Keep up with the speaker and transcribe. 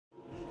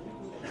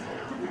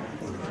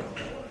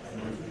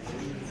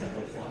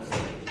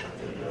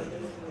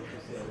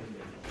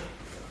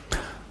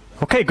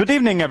Okay, good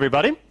evening,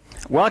 everybody.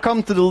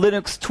 Welcome to the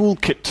Linux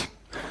Toolkit.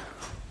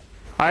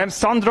 I am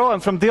Sandro, I'm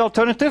from The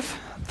Alternative.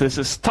 This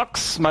is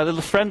Tux, my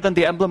little friend and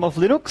the emblem of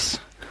Linux.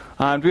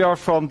 And we are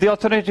from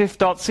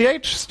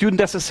TheAlternative.ch,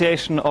 Student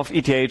Association of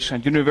ETH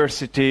and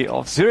University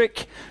of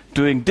Zurich,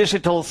 doing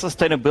digital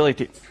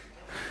sustainability.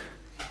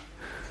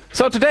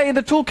 So today in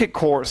the Toolkit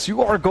course,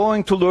 you are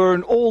going to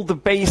learn all the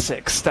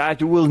basics that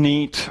you will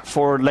need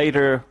for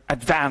later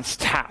advanced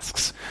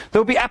tasks.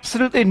 There will be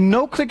absolutely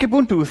no click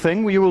Ubuntu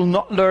thing. You will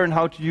not learn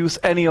how to use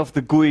any of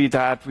the GUI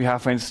that we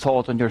have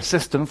installed on your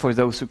system for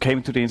those who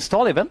came to the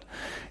install event.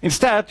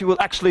 Instead, you will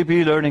actually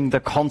be learning the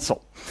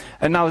console.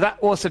 And now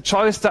that was a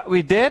choice that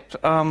we did.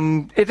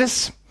 It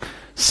is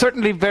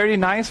certainly very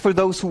nice for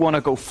those who want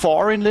to go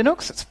far in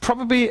Linux. It's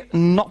probably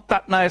not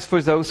that nice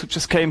for those who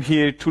just came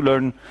here to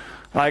learn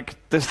like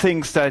the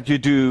things that you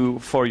do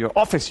for your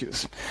office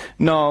use.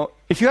 Now,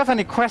 if you have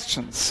any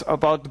questions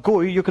about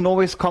GUI, you can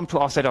always come to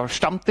us at our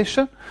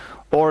Stammtische,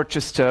 or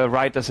just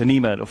write us an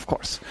email, of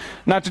course.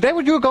 Now, today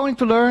what you're going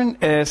to learn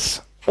is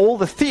all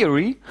the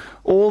theory,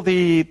 all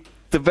the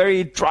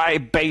very dry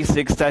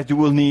basics that you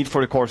will need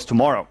for the course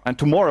tomorrow. And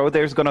tomorrow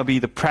there's going to be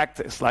the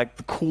practice, like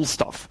the cool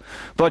stuff.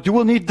 But you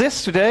will need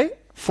this today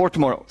for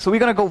tomorrow. So we're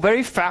going to go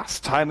very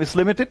fast. Time is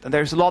limited, and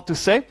there's a lot to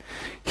say.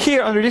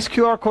 Here under this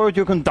QR code,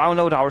 you can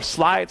download our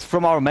slides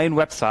from our main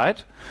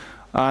website.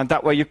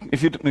 That way,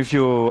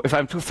 if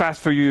I'm too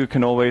fast for you, you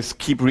can always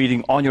keep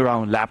reading on your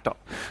own laptop.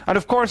 And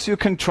of course, you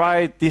can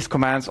try these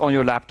commands on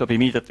your laptop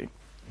immediately.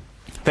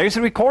 There is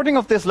a recording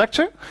of this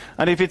lecture,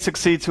 and if it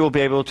succeeds, you'll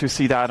be able to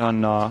see that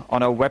on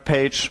our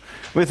webpage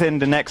within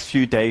the next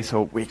few days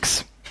or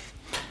weeks.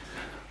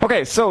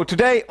 Okay, so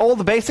today, all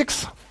the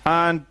basics.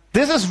 And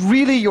this is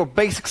really your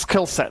basic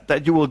skill set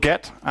that you will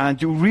get,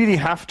 and you really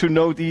have to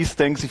know these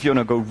things if you want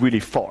to go really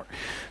far.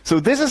 So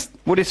this is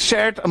what is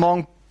shared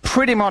among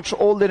pretty much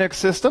all Linux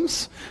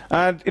systems,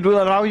 and it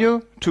will allow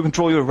you to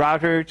control your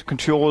router, to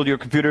control your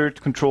computer,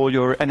 to control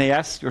your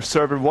NAS, your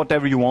server,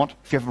 whatever you want.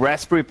 If you have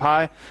Raspberry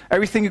Pi,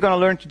 everything you're going to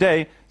learn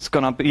today is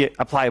going to be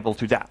applicable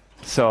to that.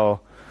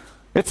 So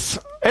it's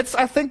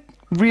I think,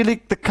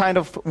 really the kind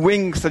of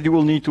wings that you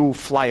will need to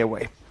fly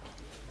away.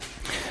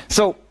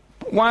 So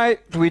why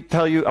do we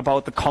tell you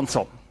about the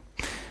console?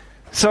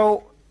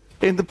 So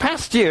in the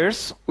past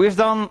years,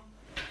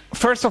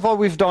 first of all,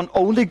 we've done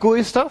only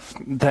GUI stuff.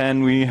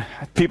 Then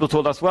people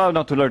told us, well,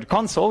 not to learn the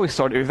console. We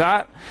started with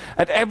that.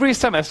 And every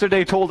semester,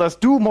 they told us,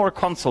 do more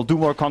console, do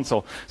more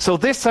console. So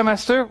this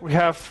semester, we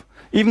have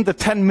even the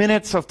 10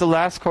 minutes of the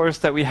last course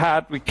that we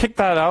had, we kicked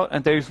that out,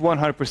 and there is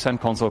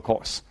 100% console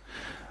course.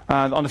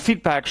 And on the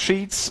feedback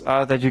sheets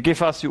that you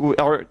give us, you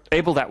are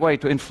able that way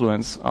to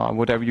influence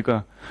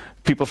whatever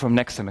people from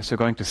next semester are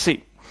going to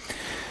see.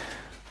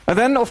 And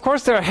then, of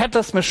course, there are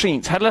headless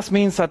machines. Headless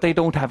means that they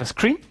don't have a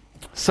screen.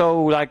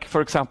 So, like,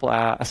 for example,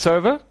 a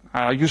server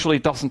usually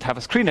doesn't have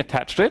a screen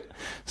attached to it.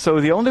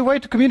 So the only way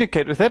to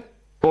communicate with it,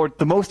 or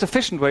the most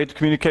efficient way to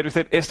communicate with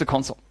it, is the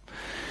console.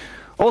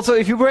 Also,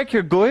 if you break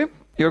your GUI,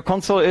 your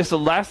console is the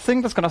last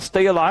thing that's going to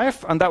stay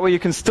alive, and that way you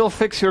can still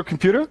fix your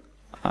computer.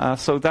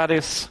 So that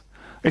is,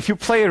 if you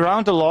play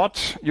around a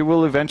lot, you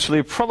will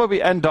eventually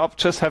probably end up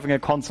just having a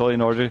console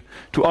in order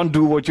to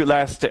undo what you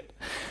last did.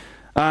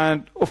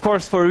 And of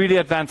course, for really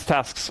advanced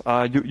tasks,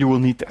 you will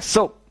need this.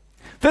 So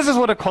this is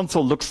what a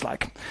console looks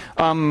like.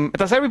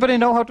 Does everybody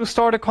know how to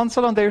start a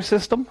console on their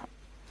system?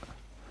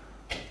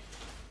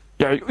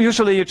 Yeah,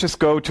 usually you just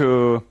go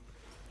to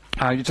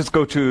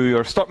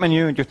your start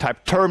menu and you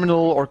type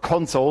terminal or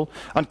console.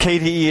 On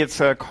KDE,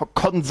 it's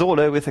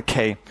console with a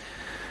K.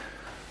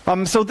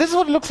 So this is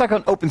what it looks like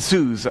on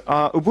OpenSUSE.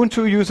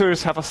 Ubuntu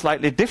users have a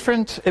slightly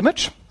different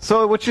image.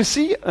 So what you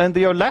see on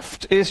your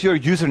left is your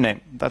username.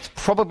 That's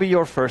probably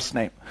your first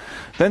name.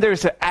 Then there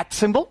is an @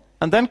 symbol,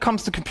 and then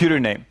comes the computer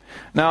name.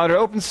 Now, under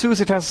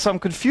OpenSUSE, it has some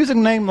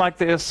confusing name like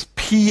this,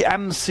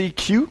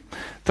 PMCQ.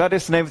 That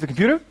is the name of the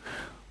computer.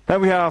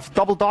 Then we have ;,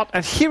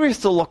 and here is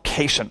the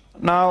location.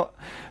 Now,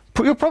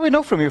 you probably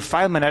know from your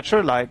file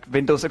manager, like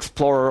Windows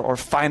Explorer or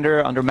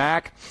Finder under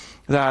Mac,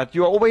 that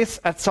you're always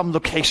at some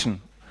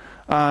location.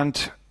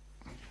 And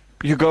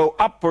you go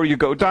up or you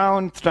go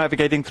down,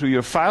 navigating through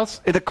your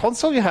files. In the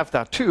console, you have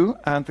that too.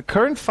 And the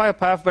current file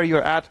path where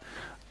you're at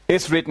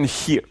is written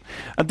here.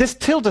 And this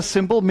tilde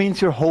symbol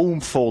means your home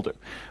folder.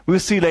 We'll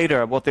see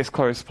later what this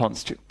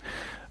corresponds to.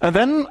 And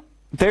then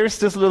there's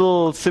this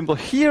little symbol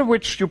here,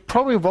 which you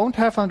probably won't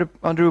have under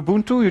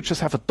Ubuntu. You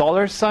just have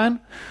a $sign.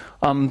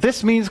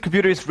 This means the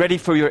computer is ready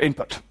for your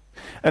input.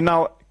 And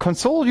now,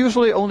 console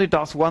usually only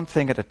does one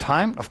thing at a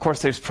time. Of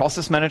course, there's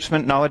process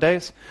management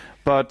nowadays.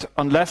 But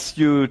unless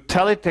you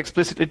tell it to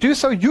explicitly do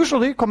so,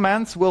 usually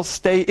commands will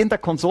stay in the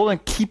console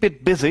and keep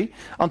it busy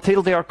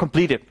until they are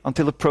completed,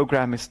 until the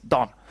program is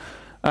done.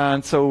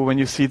 And so when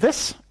you see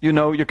this, you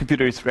know your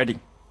computer is ready.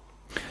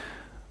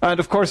 And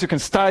of course, you can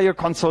style your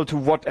console to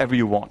whatever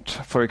you want.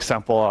 For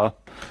example,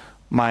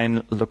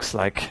 mine looks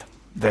like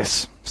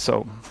this.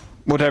 So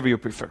whatever you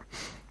prefer.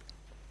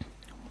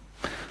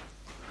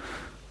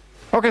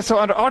 Okay, so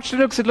under Arch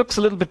Linux, it looks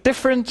a little bit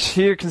different.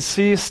 Here you can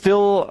see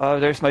still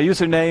there's my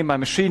username, my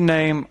machine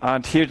name,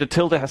 and here the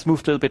tilde has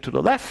moved a little bit to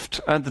the left,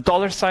 and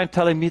the $sign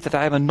telling me that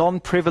I am a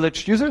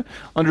non-privileged user.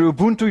 Under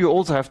Ubuntu, you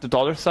also have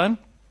the $sign.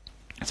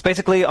 It's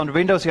basically, under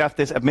Windows, you have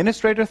this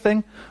administrator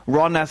thing,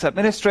 run as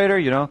administrator,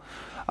 you know,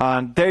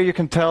 and there you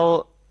can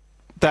tell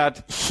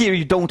that here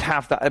you don't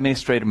have that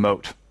administrator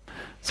mode.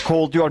 It's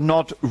called you are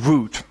not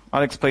root.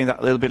 I'll explain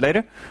that a little bit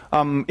later.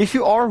 If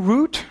you are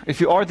root,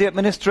 if you are the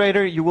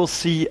administrator, you will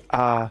see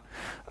a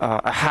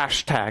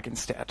hashtag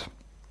instead.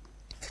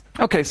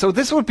 Okay, so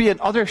this would be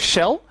another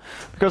shell,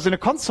 because in a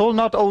console,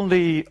 not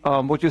only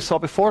what you saw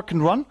before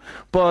can run,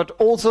 but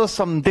also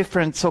some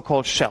different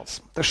so-called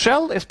shells. The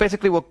shell is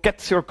basically what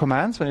gets your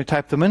commands when you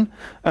type them in,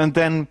 and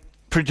then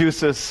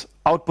produces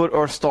output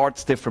or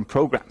starts different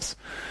programs.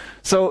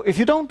 So if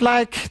you don't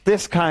like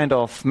this kind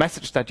of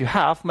message that you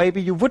have,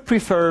 maybe you would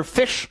prefer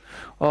fish,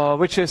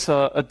 which is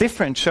a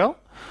different shell.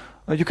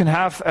 You can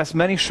have as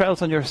many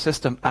shells on your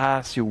system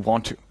as you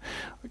want to.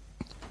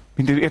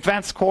 In the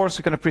advanced course,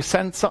 we're going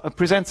to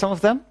present some of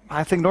them.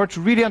 I think in order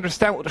to really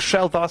understand what a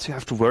shell does, you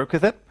have to work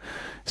with it.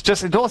 It's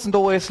just, it doesn't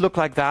always look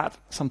like that.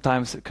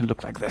 Sometimes it can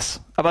look like this.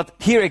 But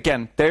here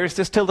again, there is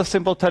this tilde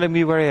symbol telling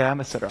me where I am,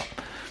 etc.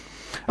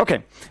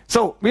 Okay,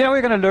 so now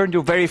we're going to learn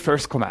your very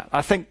first command.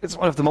 I think it's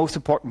one of the most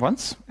important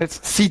ones. It's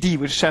cd,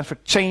 which stands for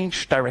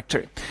change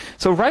directory.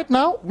 So right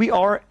now, we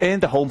are in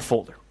the home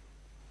folder.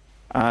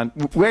 And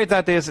where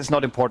that is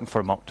not important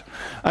for a moment.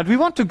 And we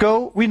want to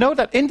go, we know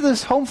that in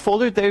this home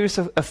folder, there is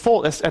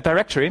a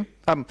directory.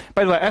 By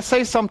the way, I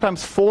say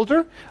sometimes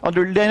folder.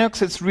 Under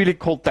Linux, it's really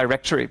called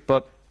directory.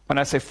 But when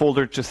I say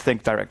folder, just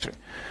think directory.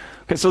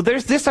 Okay, so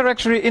there's this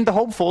directory in the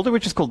home folder,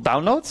 which is called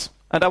downloads.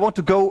 And I want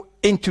to go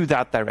into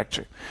that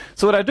directory.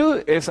 So what I do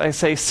is I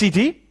say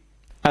cd,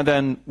 and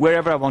then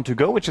wherever I want to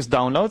go, which is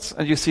downloads.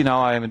 And you see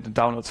now I am in the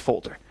downloads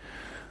folder.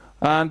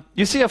 And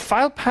you see a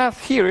file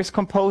path here is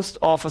composed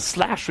of a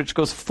slash which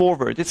goes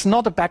forward. It's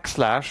not a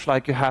backslash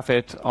like you have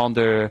it on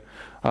the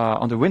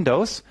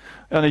Windows.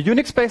 On a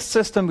Unix-based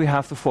system, we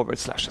have the forward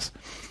slashes.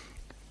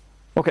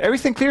 Okay,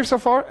 everything clear so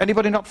far?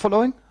 Anybody not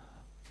following?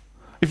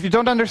 If you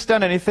don't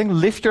understand anything,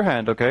 lift your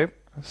hand, okay?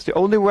 It's the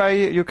only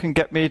way you can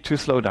get me to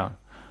slow down.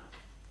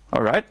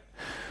 All right?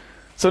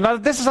 So now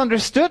that this is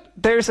understood,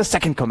 there is a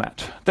second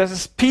command. This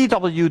is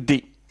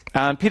pwd.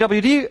 And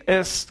pwd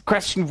is the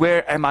question,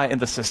 where am I in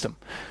the system?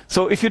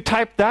 So if you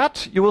type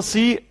that, you will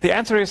see the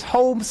answer is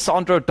home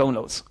Sandro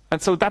downloads.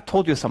 And so that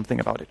told you something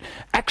about it.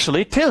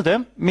 Actually,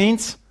 tilde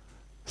means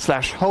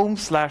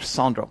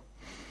 /home/Sandro.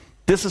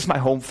 This is my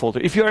home folder.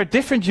 If you're a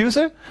different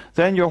user,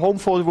 then your home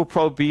folder will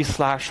probably be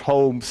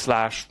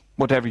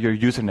 /home/whatever your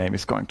username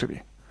is going to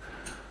be.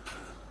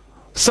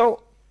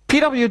 So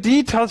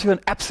pwd tells you an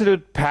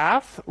absolute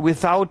path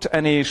without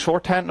any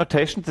shorthand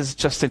notation. This is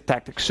just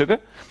syntactic sugar.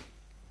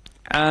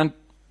 And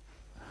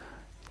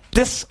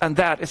this and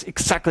that is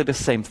exactly the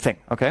same thing,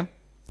 okay?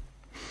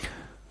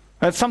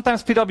 And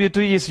sometimes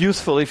pwd is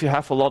useful if you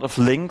have a lot of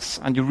links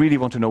and you really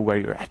want to know where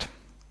you're at.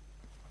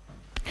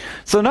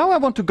 So now I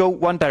want to go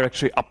one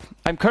directory up.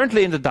 I'm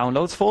currently in the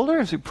downloads folder,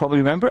 as you probably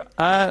remember,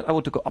 and I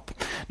want to go up.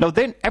 Now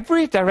then,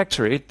 every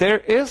directory, there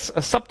is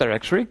a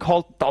subdirectory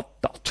called ...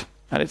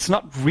 And it's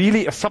not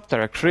really a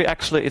subdirectory,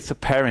 actually it's a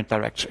parent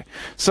directory.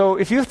 So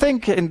if you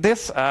think in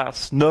this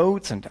as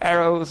nodes and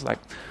arrows, like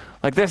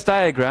this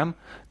diagram,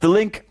 the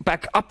link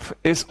back up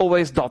is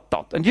always ...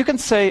 And you can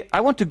say,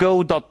 I want to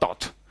go ...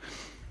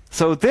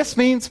 So this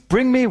means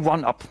bring me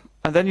one up.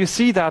 And then you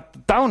see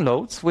that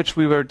downloads, which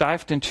we were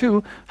dived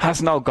into,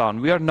 has now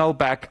gone. We are now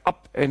back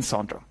up in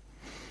Sandro.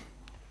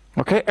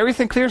 Okay,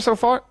 everything clear so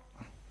far?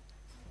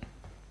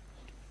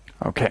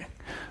 Okay,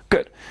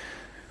 good.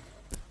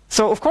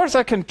 So of course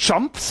I can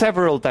jump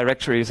several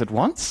directories at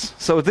once.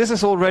 So this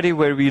is already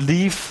where we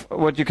leave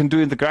what you can do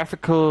in the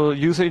graphical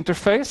user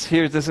interface.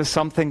 Here this is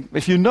something,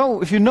 if you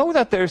know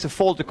that there is a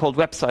folder called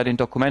website in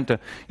Documenta,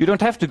 you don't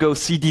have to go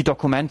cd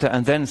Documenta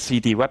and then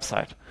cd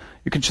website.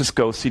 You can just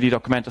go cd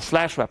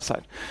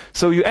Documenta/website.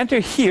 So you enter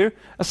here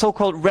a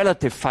so-called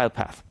relative file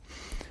path.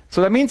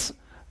 So that means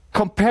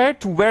compared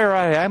to where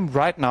I am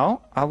right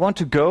now, I want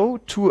to go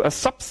to a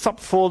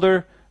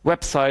subfolder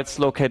websites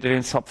located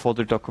in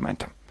subfolder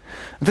Documenta.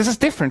 This is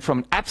different from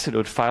an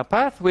absolute file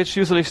path, which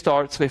usually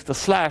starts with the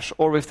slash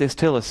or with this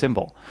tilde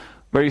symbol,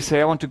 where you say,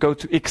 I want to go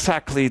to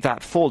exactly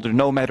that folder,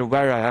 no matter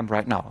where I am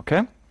right now,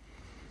 okay?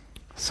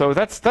 So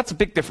that's a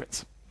big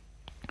difference.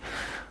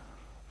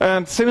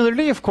 And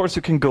similarly, of course,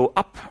 you can go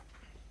up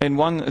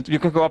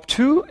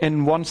two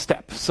in one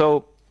step.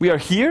 So we are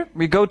here,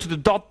 we go to the ...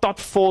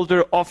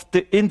 folder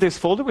in this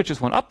folder, which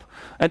is one up,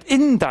 and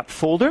in that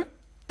folder,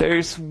 there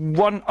is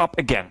one up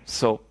again.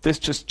 So this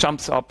just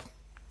jumps up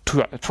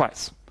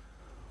twice.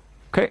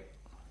 Okay,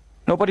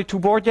 nobody too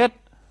bored yet?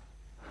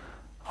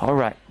 All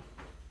right.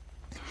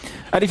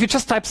 And if you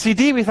just type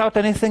cd without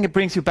anything, it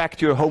brings you back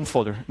to your home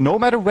folder. No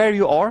matter where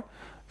you are,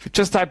 if you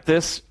just type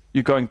this,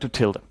 you're going to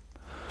tilde.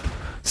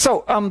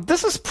 So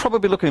this is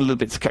probably looking a little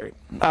bit scary.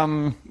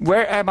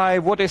 Where am I?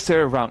 What is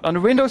there around?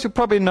 On Windows, you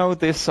probably know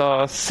this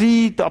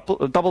C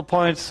double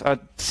points,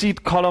 C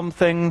column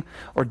thing,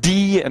 or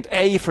D and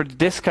A for the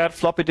diskette,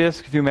 floppy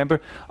disk, if you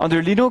remember.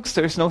 Under Linux,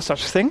 there is no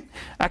such thing.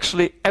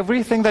 Actually,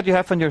 everything that you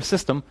have on your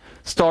system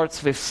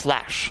starts with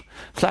slash.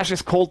 Slash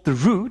is called the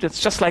root.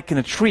 It's just like in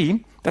a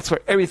tree. That's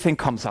where everything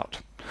comes out.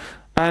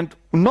 And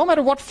no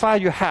matter what file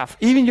you have,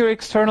 even your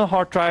external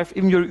hard drive,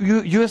 even your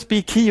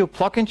USB key you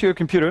plug into your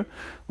computer,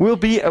 will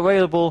be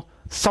available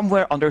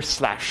somewhere under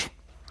slash.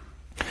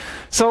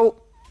 So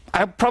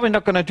I'm probably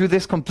not going to do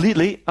this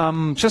completely,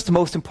 just the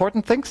most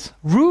important things.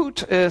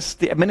 Root is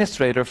the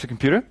administrator of the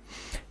computer.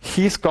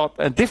 He's got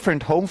a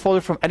different home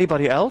folder from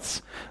anybody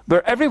else.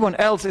 Where everyone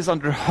else is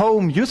under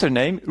home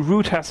username,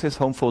 root has his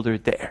home folder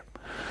there.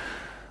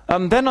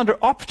 Then under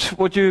opt,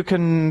 what you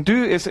can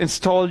do is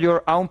install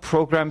your own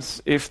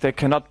programs if they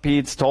cannot be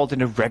installed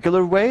in a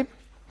regular way.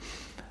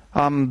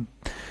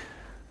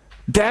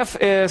 Dev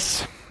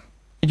is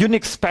a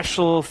Unix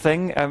special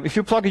thing. If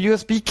you plug a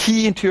USB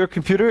key into your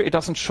computer, it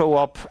doesn't show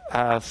up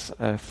as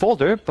a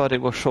folder, but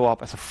it will show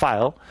up as a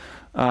file.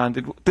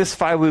 And this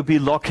file will be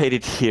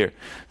located here.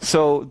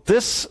 So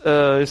this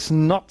is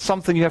not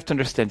something you have to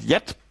understand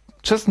yet.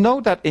 Just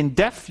know that in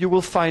dev, you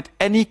will find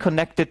any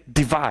connected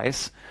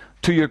device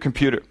to your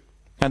computer.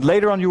 And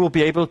later on, you will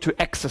be able to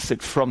access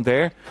it from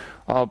there,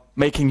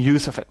 making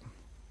use of it.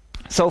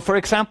 So, for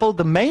example,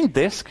 the main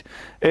disk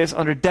is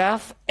under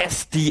dev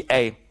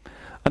SDA.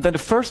 And then the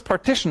first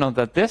partition on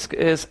that disk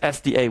is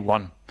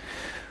SDA1.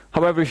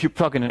 However, if you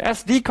plug in an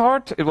SD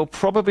card, it will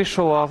probably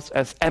show up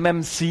as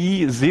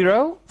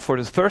MMC0 for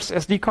the first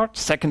SD card.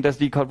 Second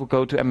SD card will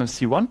go to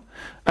MMC1.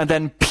 And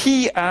then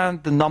P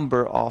and the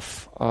number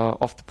of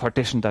the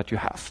partition that you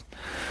have.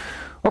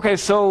 Okay,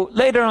 so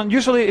later on,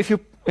 usually if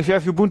you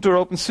have Ubuntu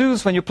or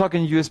OpenSUSE, when you plug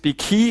in a USB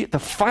key, the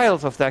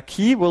files of that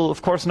key will,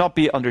 of course, not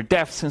be under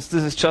dev, since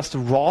this is just a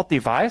raw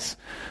device.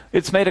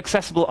 It's made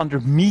accessible under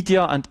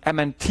media and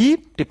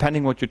MNT,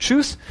 depending what you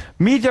choose.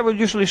 Media will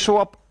usually show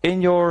up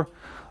in your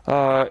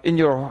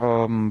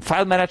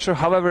file manager.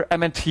 However,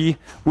 MNT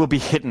will be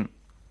hidden.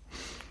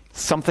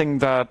 Something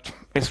that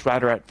is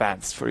rather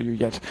advanced for you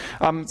yet.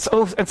 And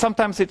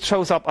sometimes it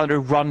shows up under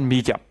run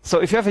media. So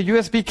if you have a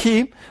USB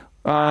key,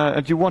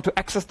 and you want to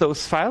access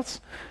those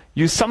files,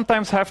 you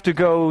sometimes have to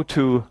go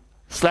to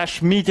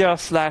 /media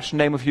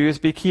 /name of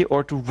USB key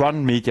or to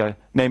run media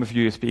name of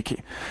USB key.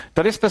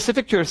 That is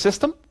specific to your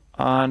system,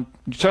 and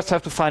you just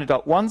have to find it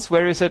out once.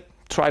 Where is it?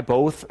 Try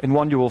both. In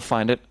one you will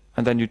find it,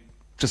 and then you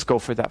just go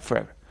for that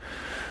forever.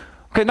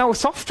 Okay, now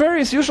software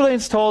is usually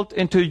installed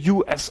into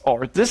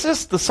USR. This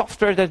is the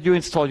software that you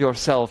install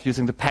yourself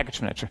using the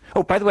package manager.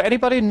 Oh, by the way,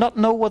 anybody not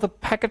know what a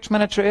package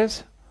manager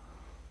is?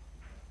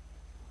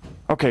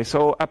 Okay,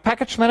 so a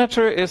package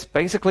manager is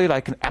basically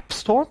like an app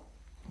store,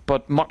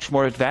 but much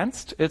more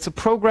advanced. It's a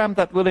program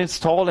that will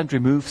install and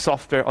remove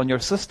software on your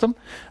system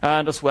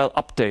and as well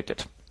update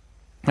it.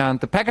 And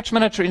the package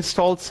manager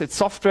installs its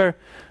software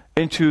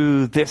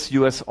into this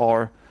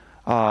USR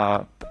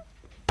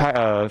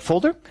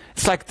folder.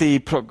 It's like the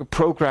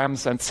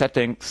programs and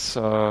settings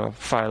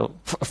file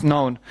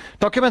known.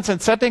 Documents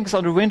and settings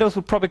under Windows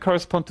would probably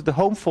correspond to the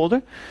home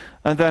folder,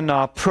 and then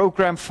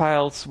program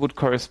files would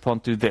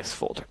correspond to this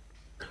folder.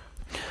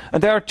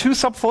 And there are two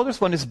subfolders.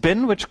 One is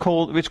bin, which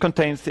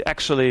contains the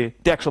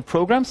actual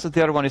programs, and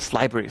the other one is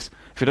libraries.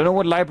 If you don't know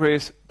what library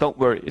is, don't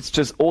worry. It's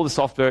just all the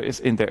software is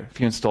in there if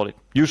you install it,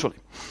 usually.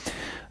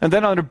 And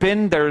then under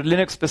bin, there are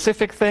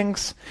Linux-specific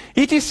things.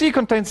 etc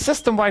contains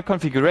system-wide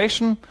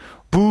configuration.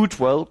 Boot,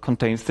 well,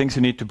 contains things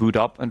you need to boot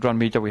up, and run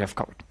media we have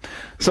covered.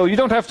 So you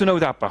don't have to know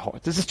that by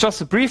heart. This is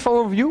just a brief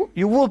overview.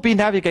 You will be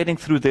navigating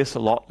through this a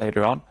lot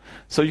later on.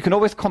 So you can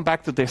always come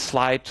back to this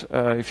slide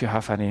if you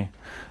have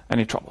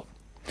any trouble.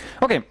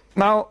 Okay,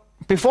 now,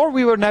 before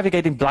we were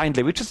navigating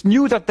blindly, we just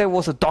knew that there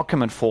was a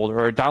document folder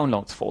or a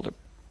downloads folder.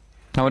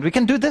 Now, what we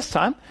can do this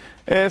time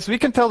is we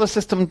can tell the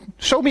system,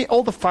 show me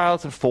all the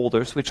files and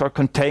folders which are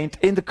contained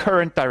in the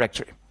current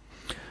directory.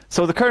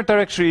 So the current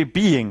directory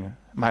being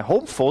my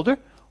home folder,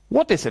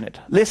 what is in it?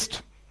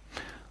 List.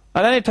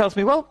 And then it tells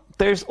me, well,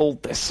 there's all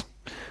this.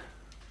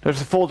 There's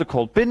a folder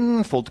called bin,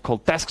 a folder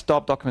called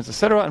desktop, documents,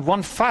 etc., and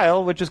one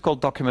file which is called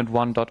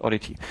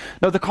document1.odt.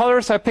 Now the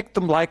colors, I picked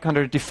them like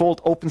under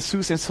default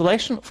OpenSUSE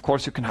installation. Of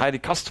course, you can highly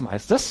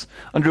customize this.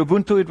 Under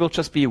Ubuntu, it will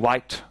just be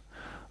white.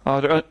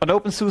 On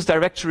OpenSUSE,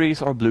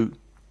 directories are blue.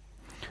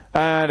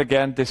 And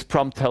again, this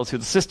prompt tells you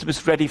the system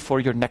is ready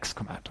for your next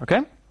command.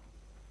 Okay?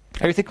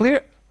 Everything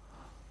clear?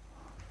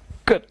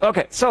 Good.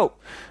 Okay, so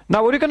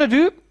now what we're going to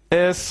do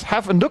is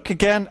have a look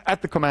again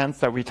at the commands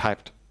that we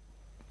typed.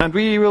 And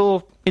we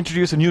will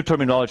introduce a new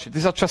terminology.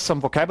 These are just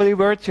some vocabulary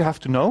words you have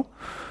to know.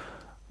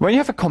 When you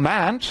have a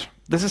command,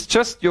 this is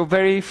just your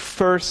very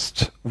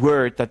first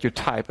word that you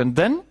type, and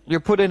then you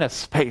put in a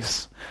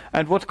space.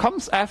 And what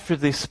comes after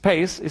this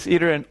space is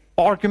either an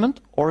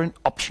argument or an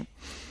option.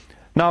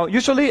 Now,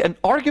 usually an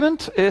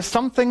argument is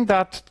something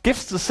that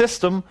gives the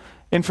system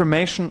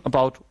information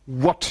about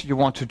what you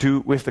want to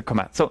do with the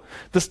command. So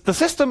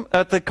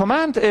the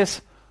command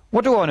is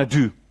What do I want to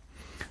do?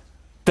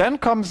 Then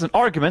comes an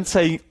argument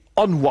saying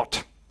on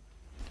what.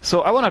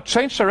 So I want to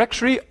change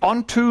directory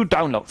onto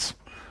downloads.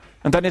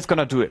 And then it's going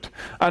to do it.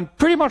 And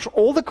pretty much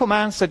all the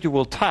commands that you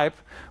will type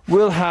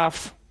will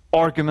have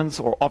arguments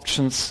or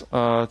options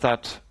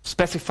that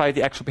specify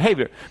the actual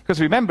behavior. Because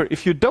remember,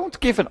 if you don't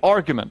give an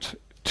argument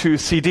to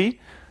CD,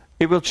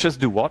 it will just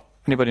do what?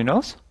 Anybody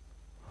knows?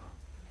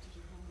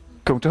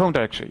 Go to home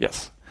directory,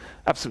 yes.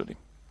 Absolutely.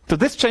 So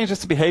this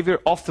changes the behavior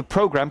of the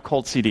program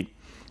called CD.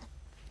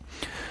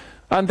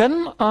 And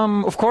then,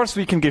 of course,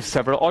 we can give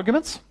several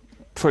arguments.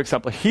 For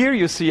example, here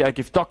you see I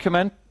give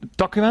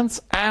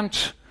documents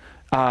and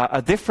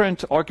a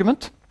different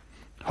argument,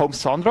 home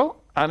Sandro,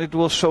 and it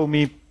will show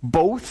me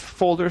both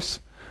folders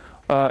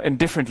in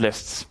different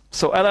lists.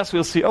 So ls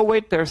will see, oh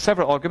wait, there are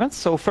several arguments.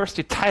 So first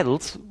it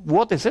titles,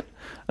 what is it?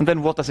 And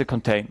then what does it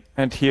contain?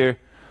 And here,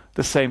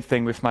 the same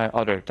thing with my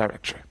other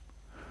directory.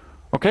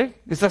 Okay,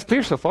 is that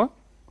clear so far?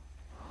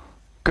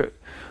 Good.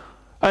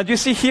 And you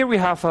see here we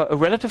have a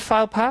relative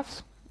file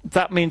path.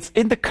 That means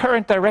in the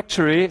current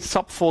directory,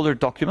 subfolder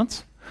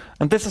documents.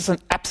 And this is an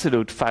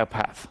absolute file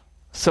path.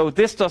 So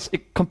this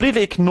it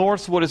completely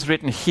ignores what is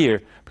written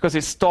here, because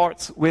it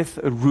starts with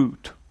a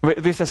root,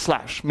 with a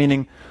slash,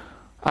 meaning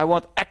I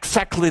want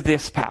exactly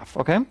this path,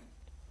 okay?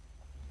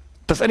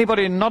 Does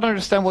anybody not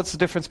understand what's the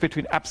difference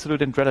between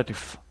absolute and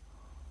relative?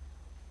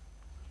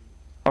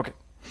 Okay,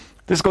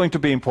 this is going to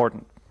be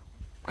important,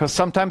 because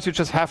sometimes you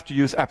just have to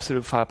use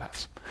absolute file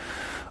paths.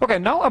 Okay,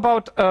 now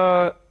about,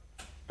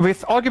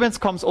 with arguments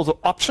comes also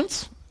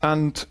options,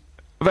 and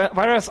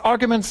whereas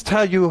arguments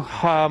tell you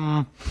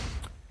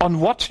on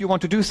what you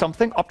want to do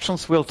something,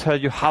 options will tell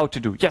you how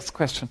to do. Yes,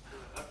 question?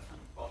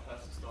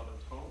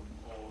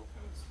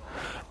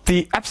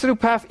 The absolute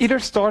path either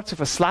starts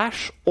with a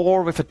slash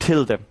or with a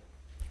tilde.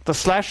 The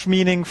slash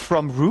meaning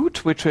from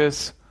root, which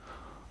is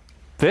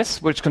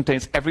this, which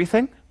contains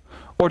everything,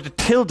 or the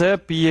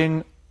tilde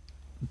being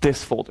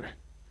this folder.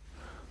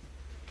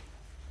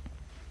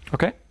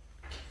 Okay?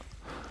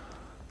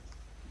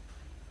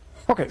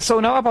 Okay, so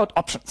now about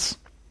options.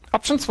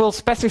 Options will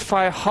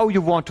specify how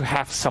you want to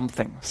have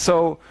something.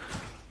 So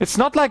it's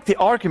not like the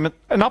argument.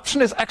 An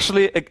option is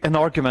actually an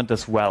argument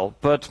as well,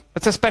 but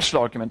it's a special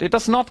argument. It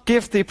does not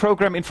give the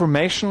program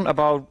information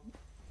about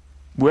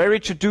where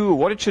it should do or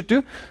what it should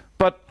do,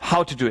 but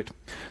how to do it.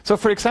 So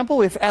for example,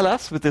 with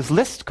ls, with this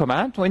list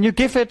command, when you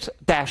give it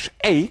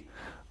 -a,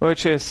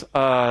 which is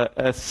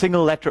a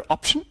single letter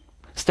option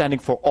standing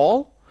for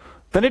all,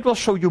 then it will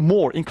show you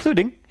more,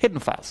 including hidden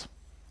files.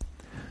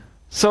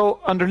 So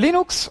under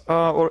Linux,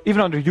 or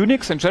even under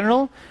Unix in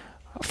general,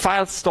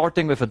 files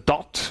starting with a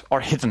dot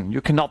are hidden.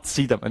 You cannot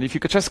see them. And if you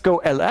could just go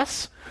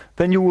ls,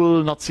 then you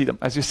will not see them,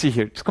 as you see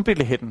here. It's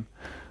completely hidden.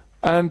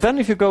 And then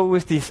if you go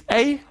with this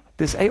A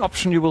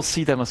option, you will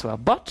see them as well.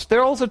 But there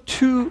are also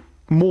two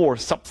more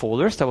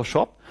subfolders that will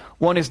show up.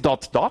 One is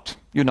dot.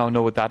 You now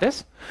know what that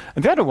is.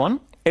 And the other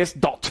one is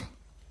dot.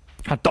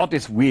 A dot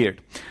is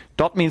weird.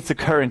 Dot means the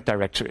current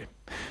directory.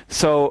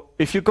 So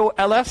if you go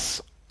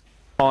ls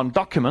on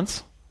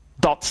documents,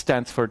 dot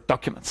stands for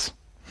documents.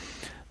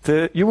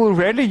 You will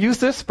rarely use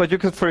this, but you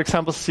could, for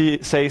example,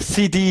 say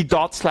cd ./././.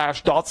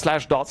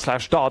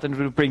 and it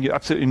will bring you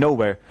absolutely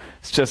nowhere.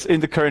 It's just in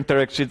the current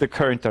directory, the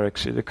current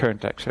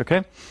directory,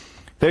 okay?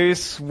 There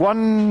is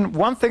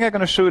one thing I'm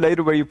going to show you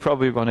later where you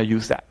probably want to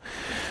use that.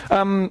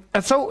 And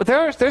so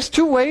there's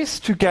two ways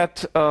to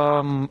get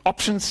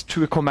options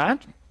to a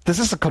command. This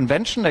is a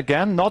convention,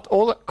 again. Not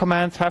all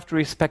commands have to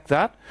respect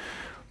that.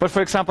 But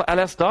for example,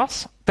 ls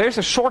does. There's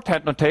a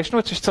shorthand notation,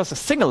 which is just a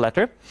single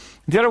letter.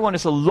 The other one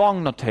is a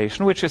long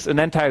notation, which is an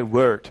entire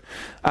word.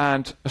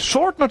 And a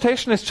short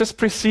notation is just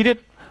preceded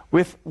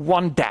with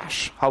one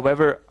dash.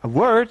 However, a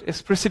word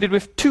is preceded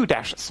with two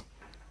dashes.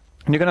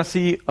 And you're going to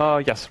see,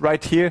 yes,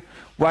 right here,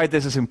 why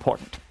this is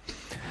important.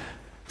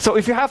 So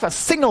if you have a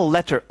single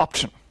letter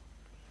option,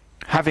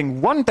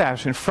 having one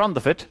dash in front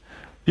of it,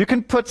 you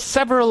can put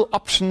several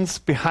options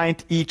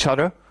behind each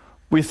other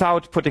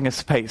without putting a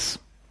space.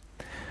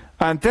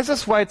 And this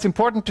is why it's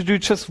important to do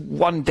just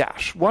one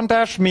dash. One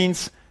dash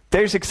means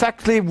there's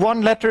exactly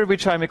one letter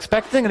which I'm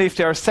expecting, and if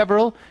there are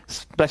several,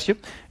 bless you,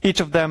 each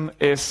of them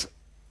is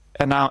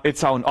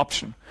its own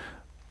option.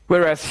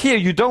 Whereas here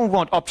you don't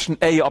want option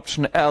A,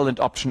 option L, and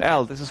option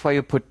L. This is why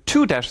you put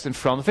two dashes in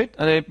front of it,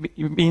 and it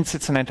means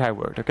it's an entire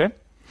word, okay?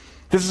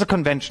 This is a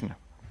convention.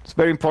 It's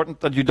very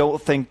important that you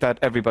don't think that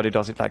everybody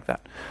does it like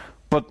that.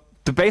 But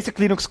the basic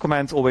Linux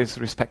commands always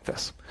respect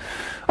this.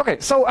 Okay,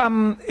 so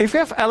if we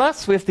have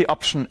ls with the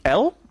option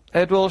L,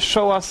 it will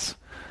show us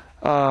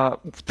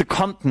the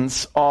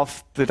contents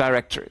of the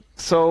directory.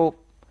 So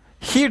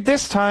here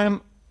this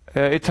time,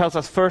 it tells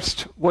us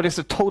first what is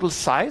the total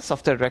size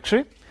of the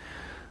directory.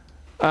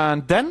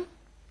 And then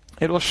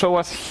it will show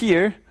us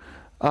here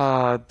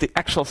the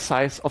actual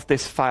size of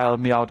this file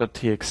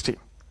meow.txt.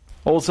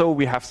 Also,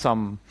 we have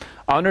some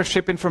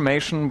ownership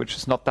information, which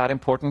is not that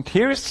important.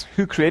 Here's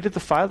who created the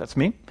file, that's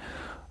me.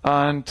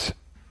 And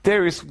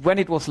there is when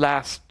it was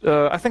last,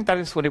 I think that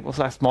is when it was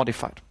last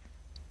modified.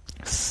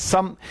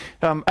 Some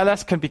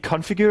ls can be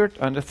configured,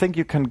 and I think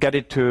you can get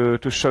it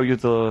to show you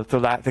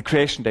the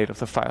creation date of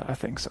the file. I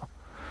think so.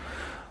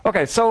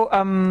 Okay, so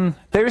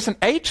there is an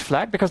H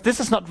flag, because this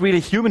is not really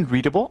human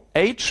readable.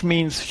 H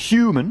means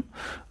human.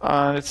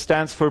 It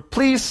stands for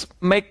please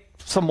make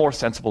some more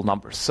sensible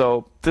numbers.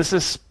 So this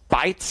is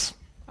bytes,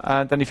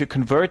 and then if you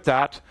convert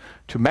that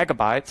to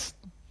megabytes,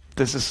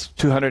 this is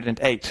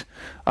 208.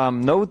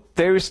 No,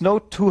 there is no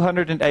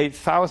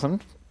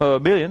 208,000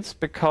 millions,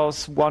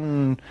 because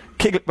one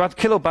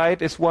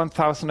kilobyte is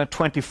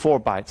 1,024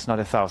 bytes, not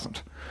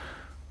 1,000.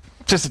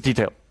 Just a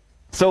detail.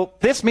 So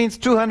this means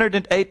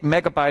 208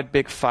 megabyte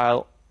big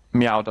file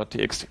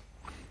meow.txt,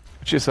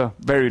 which is a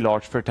very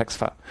large for a text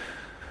file.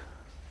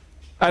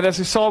 And as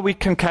you saw, we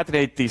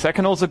concatenate these. I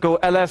can also go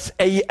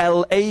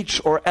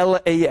LSALH or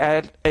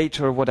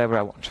LAH or whatever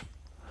I want.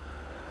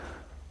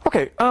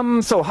 Okay,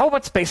 so how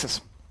about spaces?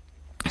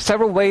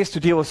 Several ways to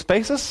deal with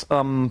spaces.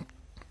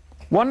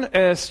 One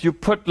is you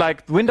put,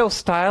 like Windows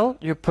style,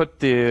 you put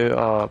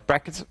the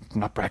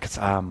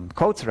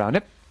quotes around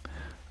it.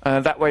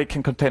 That way it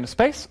can contain a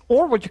space.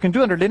 Or what you can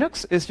do under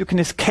Linux is you can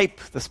escape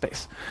the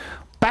space.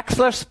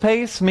 Backslash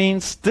space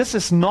means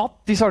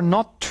these are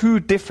not two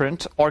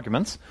different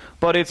arguments,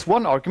 but it's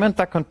one argument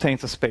that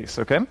contains a space,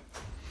 okay?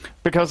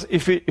 Because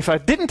if I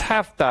didn't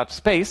have that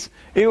space,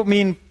 it would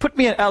mean put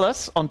me an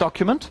ls on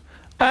document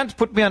and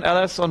put me an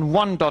ls on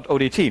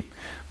 1.odt.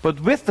 But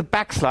with the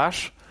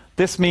backslash,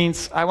 this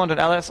means I want an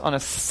ls on a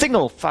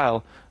single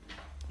file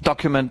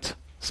document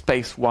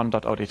space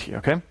 1.odt,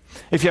 okay?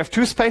 If you have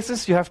two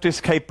spaces, you have to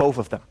escape both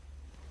of them.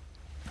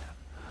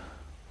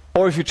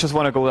 Or if you just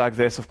want to go like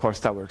this, of course,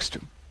 that works too.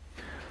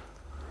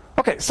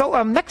 Okay,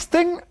 so next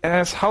thing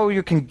is how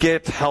you can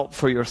get help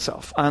for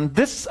yourself. And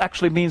this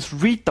actually means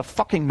read the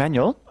fucking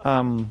manual.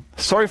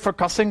 Sorry for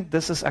cussing.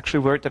 This is actually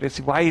a word that is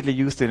widely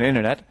used in the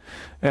internet.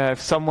 If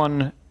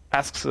someone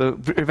asks a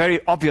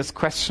very obvious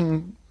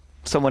question,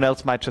 someone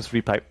else might just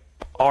reply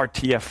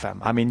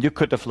RTFM. I mean, you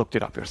could have looked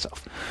it up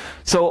yourself.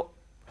 So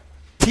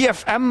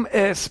TFM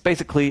is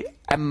basically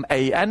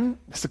MAN.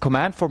 It's the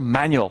command for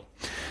manual.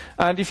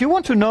 And if you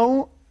want to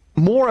know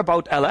more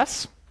about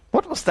ls,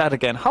 what was that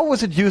again? How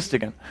was it used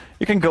again?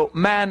 You can go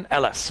man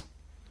ls.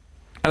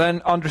 And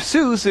then under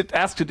SUSE, it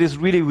asks you these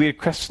really weird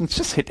questions.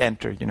 Just hit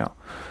enter, you know.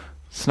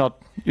 It's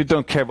not, you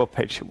don't care what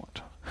page you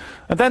want.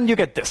 And then you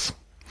get this.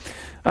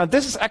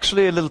 This is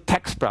actually a little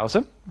text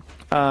browser.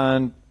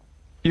 And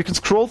you can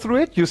scroll through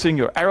it using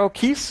your arrow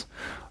keys.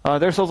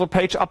 There's also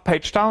page up,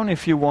 page down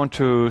if you want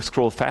to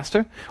scroll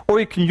faster. Or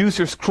you can use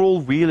your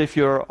scroll wheel if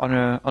you're on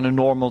a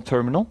normal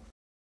terminal.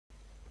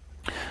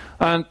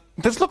 And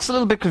this looks a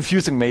little bit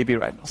confusing maybe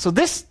right now. So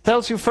this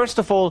tells you, first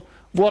of all,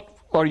 what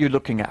are you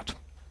looking at?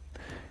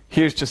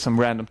 Here's just some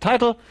random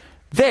title.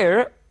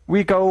 There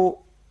we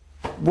go,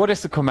 what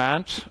is the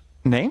command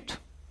named?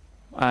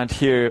 And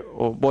here,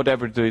 or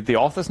whatever the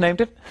authors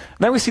named it.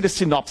 Then we see the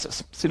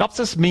synopsis.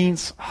 Synopsis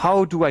means,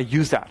 how do I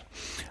use that?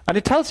 And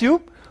it tells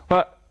you,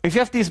 well, if you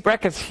have these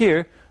brackets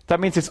here, that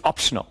means it's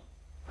optional.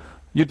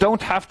 You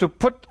don't have to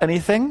put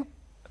anything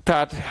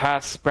that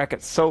has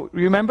brackets. So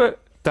remember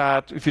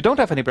that if you don't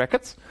have any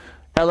brackets,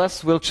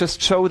 ls will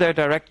just show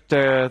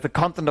the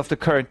content of the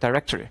current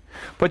directory.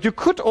 But you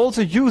could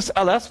also use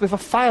ls with a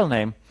file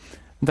name.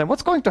 And then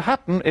what's going to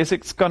happen is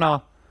it's going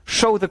to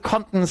show the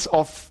contents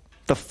of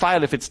the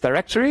file if it's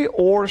directory,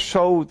 or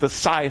show the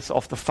size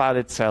of the file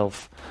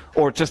itself,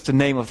 or just the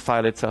name of the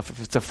file itself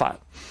if it's a file.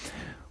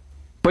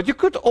 But you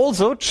could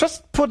also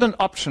just put an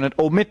option and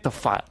omit the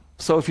file.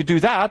 So if you do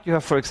that, you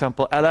have, for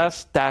example,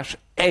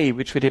 ls-a,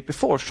 which we did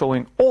before,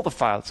 showing all the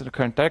files in the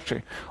current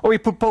directory. Or we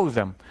put both of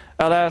them,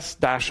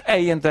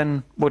 ls-a, and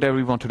then whatever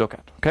we want to look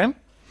at, okay?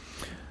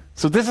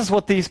 So this is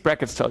what these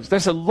brackets tell you.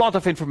 There's a lot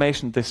of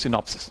information in this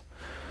synopsis.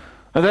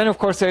 And then, of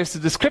course, there's the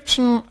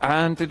description,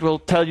 and it will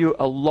tell you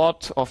a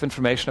lot of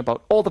information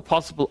about all the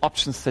possible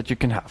options that you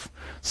can have.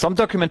 Some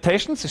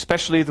documentations,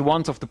 especially the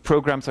ones of the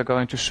programs I'm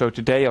going to show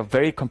today, are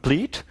very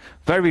complete,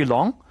 very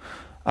long.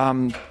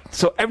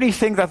 So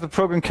everything that the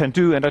program can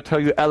do, and I tell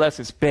you ls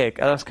is big,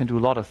 ls can do a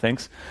lot of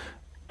things,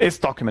 is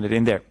documented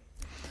in there.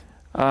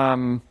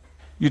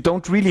 You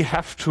don't really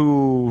have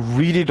to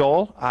read it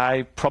all.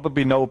 I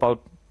probably know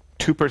about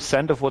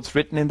 2% of what's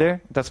written in there.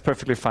 That's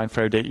perfectly fine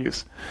for everyday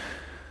use.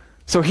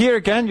 So here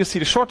again, you see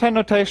the shorthand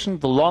notation,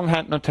 the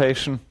longhand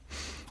notation,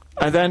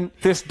 and then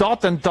this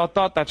dot and dot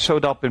dot that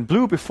showed up in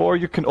blue before,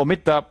 you can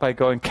omit that by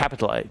going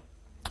capital A.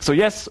 So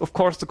yes, of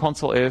course, the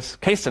console is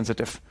case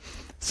sensitive.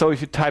 So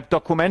if you type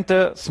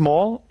documente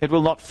small, it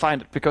will not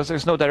find it because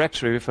there's no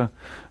directory with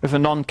a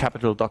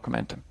non-capital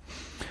documente.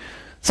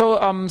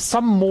 So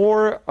some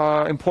more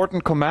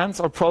important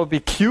commands are probably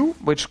Q,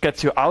 which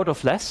gets you out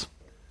of less,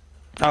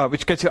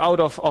 which gets you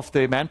out of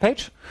the man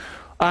page,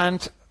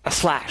 and a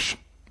slash.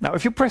 Now,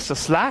 if you press a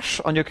slash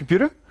on your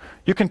computer,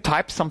 you can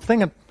type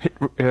something and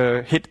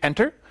hit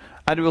enter,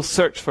 and it will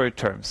search for a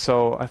term.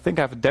 So I think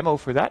I have a demo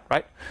for that,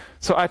 right?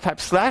 So I type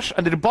slash,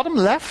 and at the bottom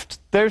left,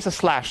 there's a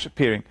slash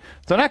appearing.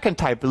 Then I can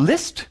type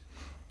list,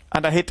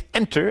 and I hit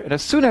enter, and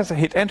as soon as I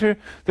hit enter,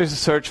 there's a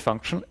search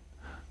function.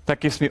 that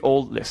gives me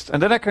all lists.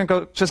 And then I can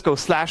just go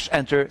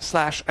 /enter,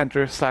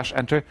 /enter,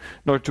 /enter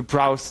in order to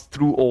browse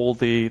through all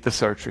the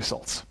search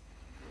results.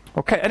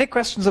 Okay, any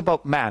questions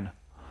about man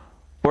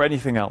or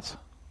anything else?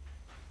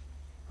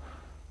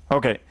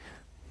 Okay,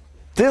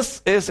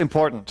 this is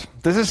important.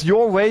 This is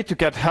your way to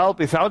get help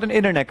without an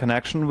internet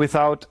connection,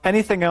 without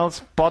anything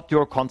else but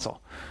your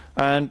console.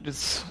 And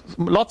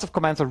lots of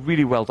commands are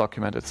really well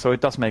documented, so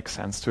it does make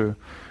sense to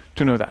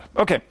know that.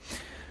 Okay,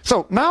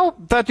 so now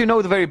that you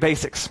know the very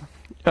basics,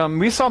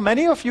 we saw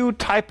many of you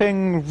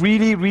typing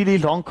really, really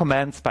long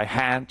commands by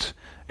hand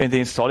in the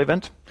install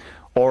event,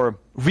 or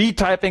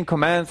retyping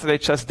commands that they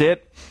just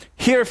did.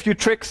 Here are a few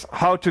tricks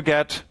how to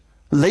get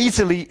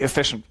lazily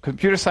efficient.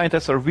 Computer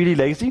scientists are really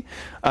lazy,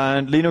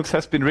 and Linux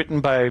has been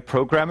written by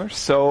programmers,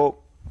 so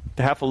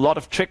they have a lot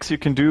of tricks you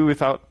can do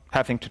without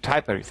having to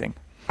type everything.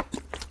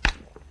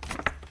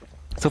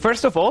 So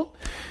first of all,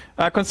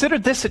 consider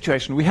this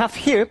situation. We have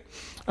here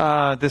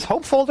this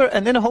home folder,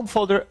 and in a home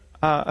folder,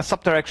 a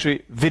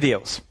subdirectory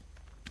videos.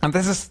 And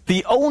this is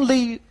the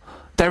only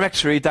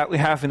directory that we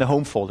have in the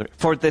home folder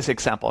for this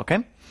example, okay?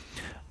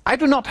 I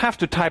do not have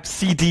to type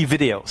cd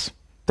videos.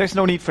 There's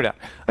no need for that.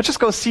 I just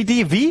go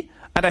cd v,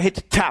 and I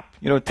hit tab.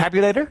 You know,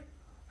 tabulator?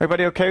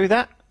 Everybody okay with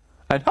that?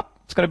 And hop,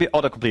 it's going to be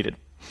auto-completed.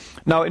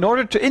 Now, in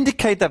order to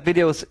indicate that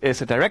videos is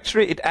a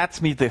directory, it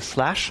adds me this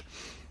slash.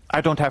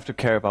 I don't have to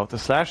care about the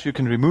slash. You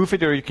can remove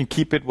it or you can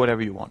keep it,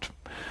 whatever you want.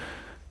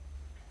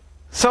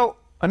 So,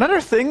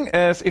 another thing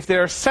is if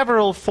there are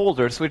several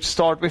folders which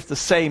start with the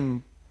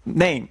same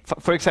name.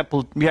 For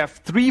example, we have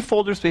 3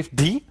 folders with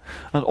D,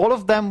 and all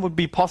of them would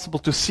be possible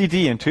to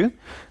cd into.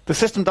 The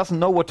system doesn't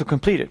know what to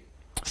complete it.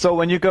 So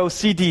when you go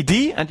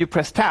cdd and you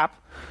press tab,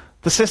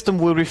 the system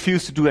will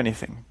refuse to do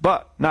anything.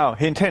 But now,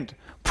 hint, hint,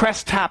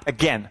 press tab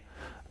again.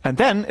 And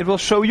then it will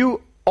show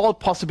you all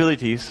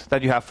possibilities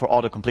that you have for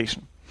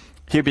auto-completion.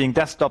 Here being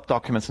desktop,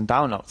 documents, and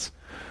downloads.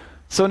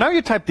 So now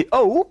you type the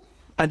O,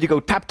 and you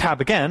go tab,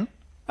 tab again.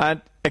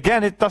 And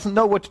again, it doesn't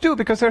know what to do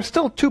because there are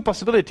still 2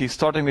 possibilities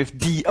starting with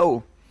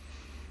DO.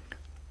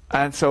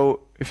 And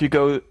so if you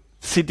go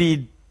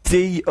cd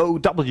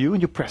DOW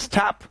and you press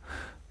tab,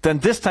 then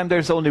this time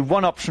there's only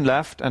one option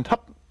left, and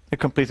hop, it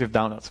completes with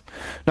downloads.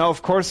 Now,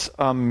 of course,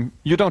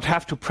 you don't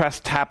have to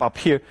press tab up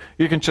here.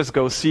 You can just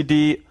go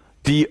cd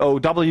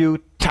DOW,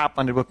 tab,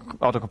 and it will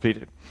auto-complete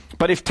it.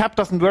 But if tab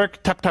doesn't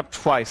work, tab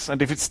twice.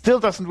 And if it still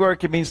doesn't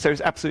work, it means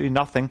there's absolutely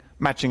nothing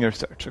matching your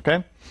search,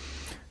 okay?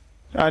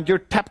 And your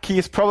tab key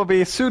is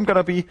probably soon going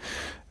to be,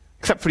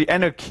 except for the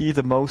enter key,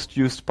 the most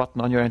used button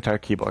on your entire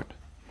keyboard.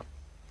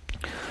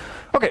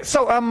 Okay,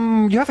 so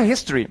you have a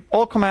history.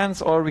 All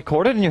commands are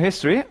recorded in your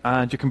history,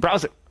 and you can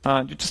browse it.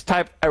 You just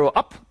type arrow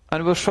up,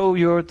 and it will show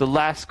you the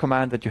last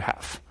command that you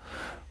have.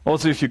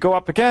 Also, if you go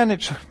up again,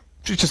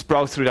 you just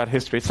browse through that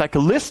history. It's like a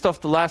list of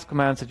the last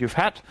commands that you've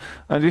had,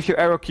 and with your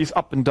arrow keys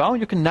up and down,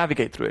 you can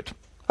navigate through it.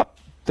 Up,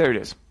 there it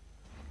is.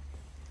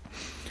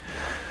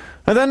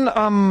 And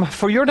then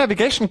for your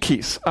navigation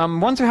keys,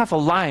 once you have a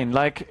line,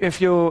 like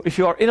if you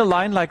are in a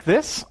line like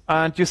this,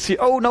 and you see,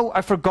 oh no,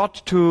 I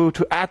forgot to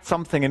add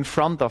something in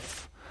front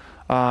of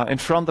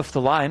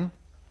the line,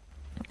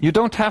 you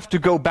don't have to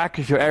go back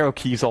with your arrow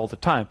keys all the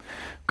time,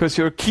 because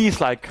your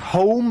keys like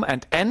home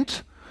and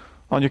end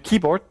on your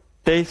keyboard,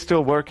 they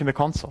still work in the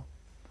console.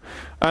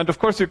 And of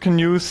course, you can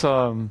use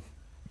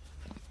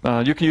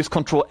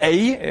Control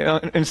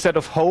A instead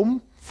of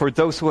home. For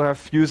those who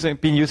have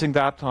been using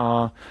that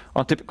on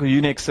typical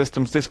Unix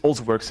systems, this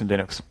also works in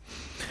Linux.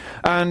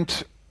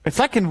 And it's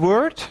like in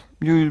Word,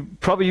 you're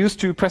probably used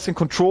to pressing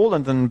Control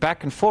and then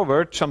back and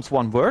forward jumps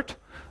one word.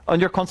 On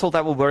your console,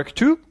 that will work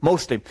too,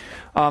 mostly.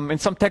 In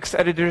some text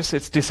editors,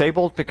 it's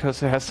disabled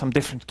because it has some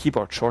different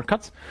keyboard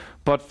shortcuts.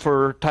 But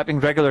for typing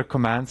regular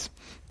commands,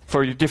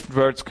 for your different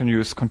words, you can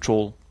use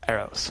Control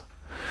arrows.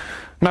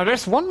 Now,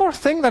 there's one more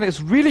thing that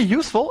is really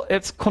useful.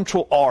 It's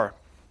Control R.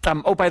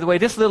 Oh, by the way,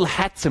 this little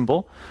hat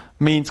symbol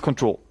means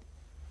control.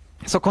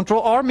 So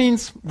Control R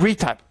means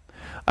retype.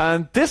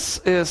 And this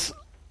is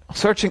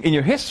searching in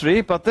your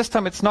history, but this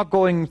time it's not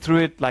going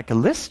through it like a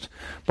list.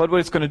 But what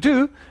it's going to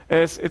do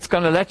is it's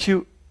going to let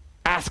you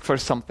ask for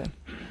something.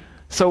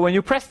 So when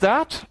you press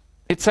that,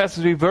 it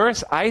says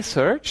reverse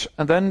iSearch,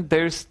 and then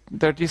there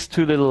are these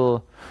 2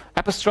 little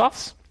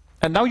apostrophes.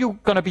 And now you're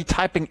going to be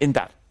typing in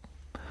that.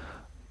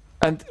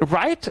 And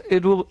right,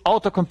 it will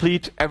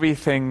autocomplete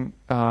everything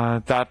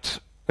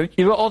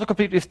it will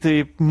autocomplete with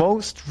the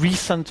most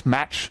recent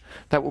match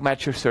that will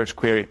match your search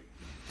query.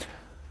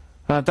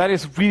 That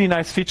is a really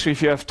nice feature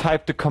if you have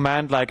typed a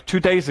command like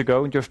 2 days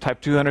ago and you've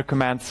typed 200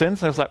 commands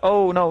since, and it's like,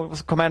 oh no, it was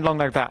a command long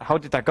like that. How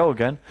did that go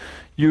again?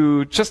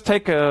 You just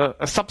take a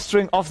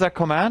substring of that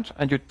command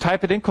and you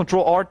type it in,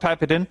 Control R,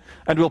 type it in,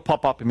 and it will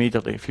pop up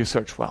immediately if you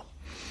search well.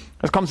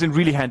 It comes in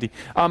really handy.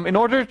 In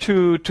order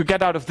to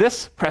get out of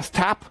this, press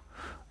tab.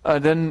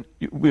 Then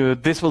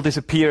this will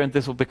disappear and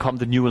this will become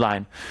the new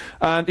line.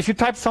 And if you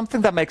type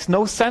something that makes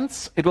no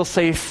sense, it will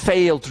say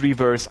failed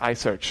reverse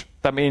iSearch.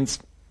 That means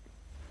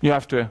you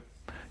have to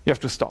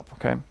stop,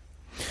 okay?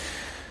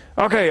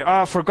 Okay,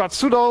 forgot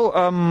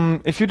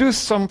sudo. If you do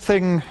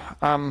something,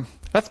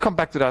 let's come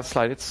back to that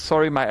slide.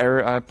 Sorry, my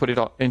error. I put it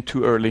in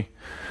too early.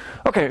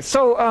 Okay,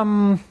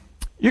 so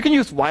you can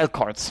use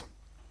wildcards.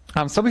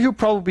 Some of you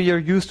probably are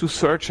used to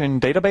search in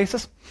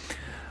databases.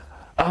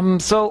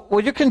 So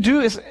what you can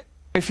do is,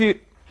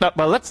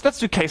 let's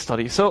do case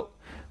study. So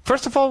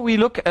first of all, we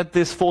look at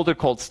this folder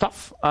called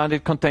stuff, and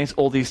it contains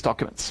all these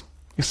documents.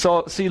 You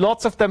see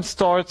lots of them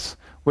start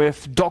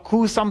with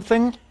docu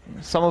something.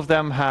 Some of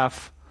them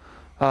have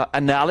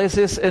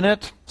analysis in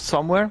it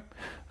somewhere,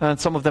 and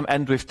some of them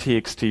end with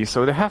txt.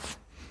 So they have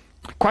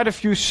quite a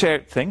few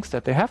shared things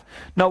that they have.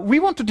 Now we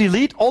want to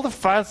delete all the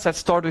files that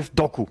start with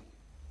docu.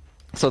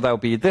 So that will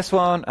be this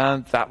one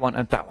and that one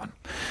and that one.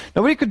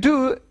 Now what you could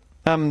do,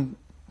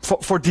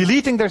 for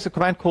deleting, there's a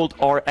command called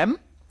rm,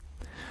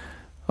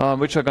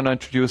 which I'm going to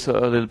introduce a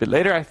little bit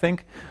later, I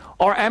think.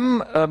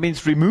 Rm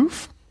means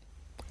remove,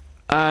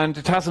 and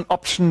it has an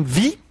option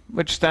v,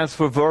 which stands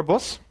for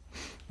verbose,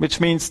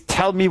 which means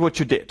tell me what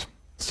you did.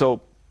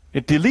 So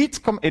it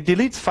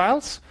deletes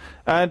files,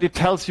 and it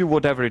tells you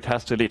whatever it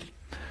has deleted.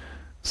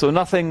 So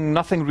nothing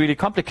really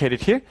complicated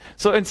here.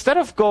 So instead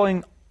of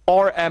going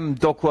rm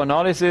docu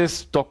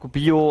analysis, docu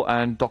bio,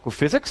 and docu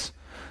physics,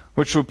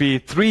 which would be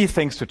 3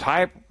 things to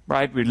type,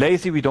 right? We're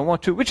lazy, we don't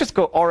want to. We just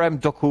go rm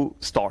docu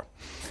star.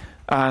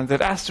 And that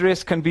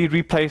asterisk can be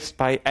replaced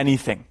by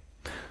anything.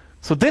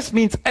 So this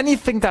means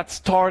anything that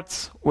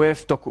starts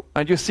with docu.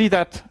 And you see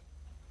that,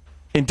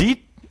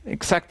 indeed,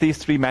 exactly these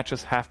 3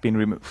 matches have been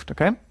removed,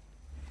 okay?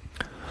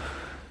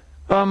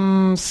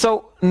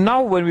 So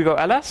now when we go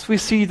ls, we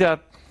see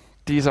that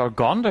these are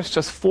gone. There's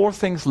just 4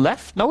 things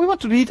left. Now we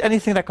want to delete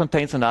anything that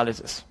contains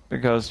analysis,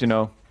 because, you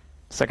know,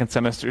 second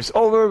semester is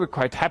over, we're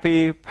quite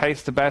happy,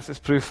 paste the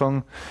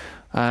Basisprüfung,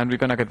 and we're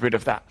going to get rid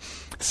of that.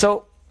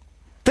 So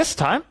this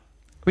time,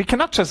 we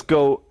cannot just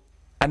go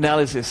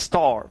analysis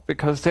star,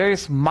 because there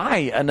is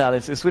my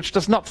analysis, which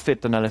does not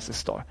fit analysis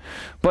star.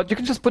 But you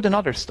can just put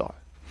another star.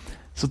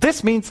 So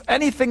this means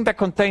anything that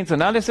contains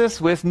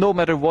analysis with no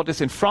matter what is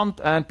in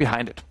front and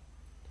behind it.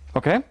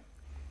 Okay?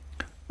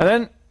 And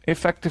then,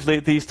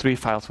 effectively, these 3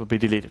 files will be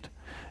deleted.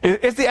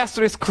 Is the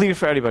asterisk clear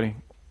for anybody?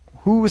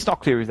 Who is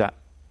not clear with that?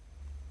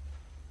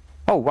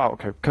 Oh, wow,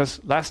 okay. Because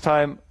last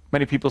time,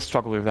 many people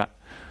struggled with that.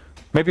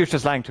 Maybe you're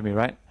just lying to me,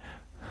 right?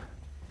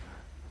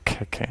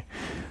 Okay.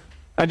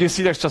 And you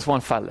see there's just 1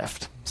 file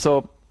left.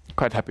 So,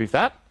 quite happy with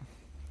that.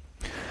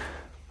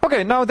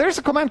 Okay, now there's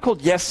a command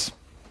called yes.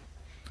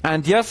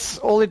 And yes,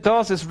 all it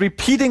does is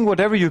repeating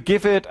whatever you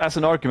give it as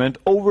an argument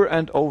over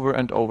and over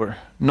and over.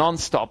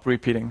 Non-stop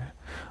repeating.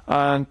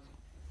 And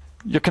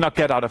you cannot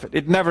get out of it.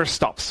 It never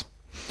stops.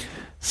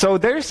 So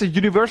there's a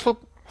universal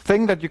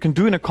thing that you can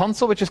do in a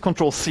console, which is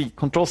Control-C.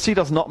 Control-C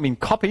does not mean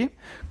copy.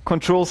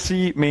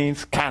 Control-C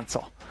means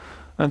cancel.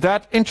 And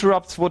that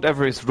interrupts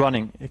whatever is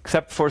running,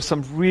 except for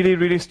some really,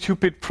 really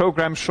stupid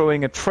program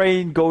showing a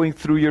train going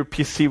through your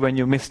PC when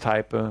you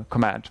mistype a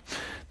command.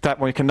 That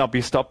one cannot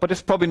be stopped, but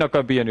it's probably not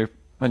going to be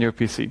on your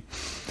PC.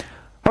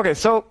 Okay,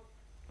 so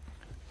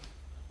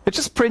it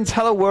just prints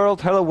hello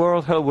world, hello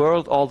world, hello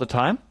world all the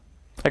time.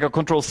 I go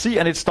Control-C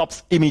and it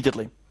stops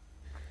immediately.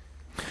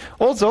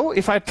 Also,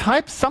 if I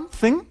type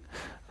something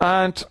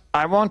and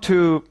I want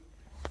to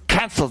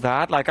cancel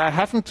that, like I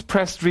haven't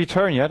pressed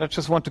return yet, I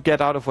just want to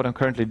get out of what I'm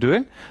currently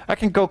doing, I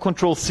can go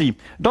Control-C.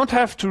 Don't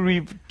have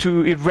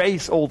to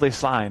erase all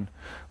this line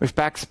with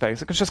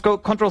backspace. I can just go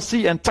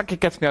Control-C and tuck, it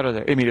gets me out of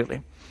there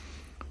immediately.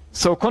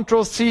 So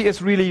Control-C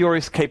is really your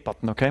escape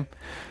button, okay?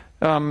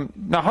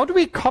 Now, how do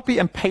we copy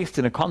and paste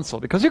in a console?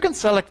 Because you can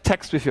select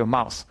text with your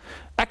mouse.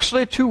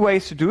 Actually, 2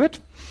 ways to do it.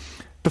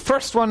 The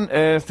first one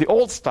is the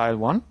old style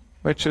one,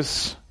 which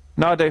is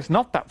nowadays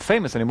not that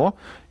famous anymore.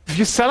 If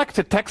you select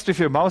a text with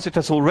your mouse, it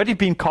has already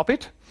been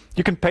copied.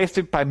 You can paste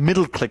it by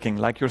middle clicking,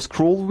 like your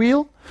scroll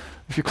wheel.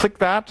 If you click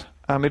that,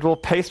 it will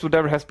paste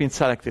whatever has been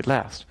selected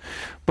last.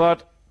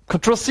 But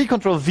Control-C,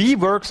 Control-V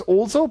works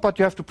also, but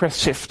you have to press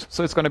Shift.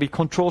 So it's going to be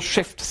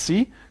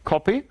Control-Shift-C,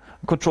 copy,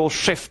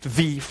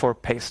 Control-Shift-V for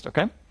paste,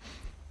 okay?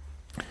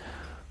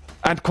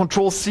 And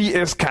Control-C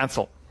is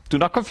cancel. Do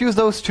not confuse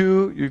those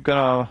 2. You're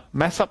going to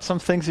mess up some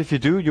things if you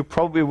do. You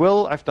probably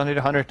will. I've done it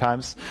 100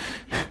 times.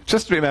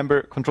 Just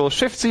remember,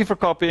 Control-Shift-C for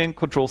copying,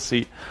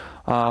 Control-C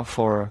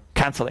for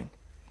canceling.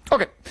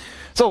 Okay,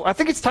 so I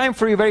think it's time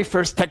for your very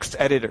first text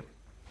editor.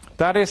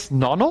 That is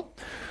Nono.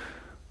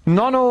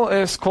 Nono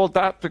is called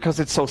that because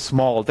it's so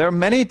small. There are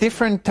many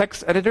different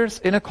text editors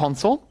in a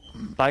console,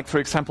 like, for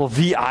example,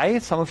 VI,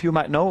 some of you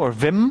might know, or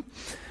Vim,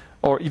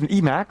 or even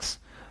Emacs.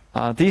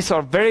 These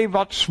are very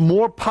much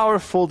more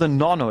powerful than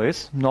Nono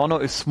is. Nono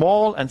is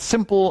small and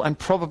simple and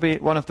probably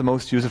one of the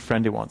most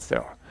user-friendly ones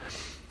there are.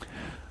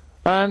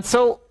 And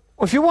so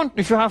if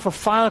you have a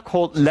file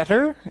called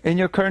letter in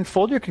your current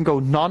folder, you can go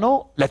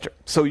Nono letter.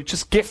 So you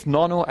just give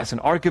Nono as an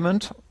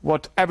argument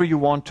whatever you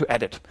want to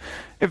edit.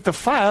 If the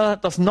file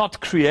does not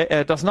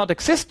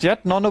exist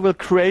yet, Nono will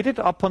create it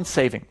upon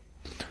saving.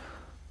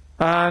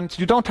 And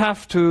you don't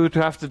have to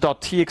have the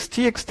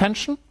 .txt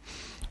extension.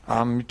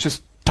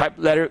 Just type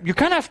letter. You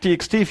can have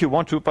txt if you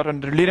want to, but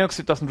under Linux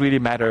it doesn't really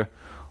matter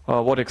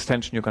what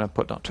extension you're going to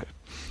put onto it.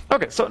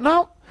 Okay, so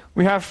now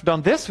we have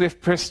done this. We've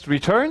pressed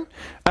return,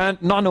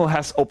 and Nano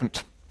has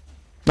opened.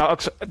 Now,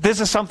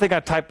 this is something I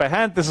typed by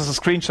hand. This is a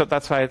screenshot.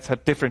 That's why it's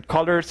had different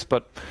colors,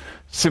 but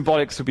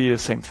symbolics to be the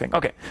same thing.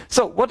 Okay,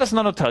 so what does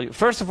Nano tell you?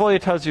 First of all,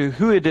 it tells you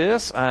who it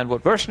is and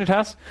what version it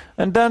has,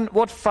 and then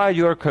what file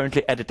you are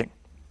currently editing.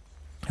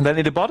 And then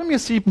in the bottom, you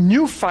see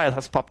new file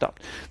has popped up.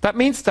 That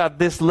means that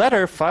this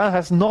letter file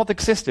has not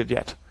existed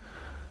yet.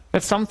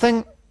 It's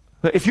something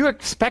that if you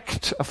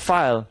expect a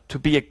file to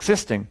be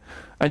existing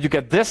and you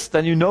get this,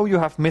 then you know you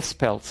have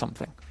misspelled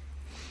something.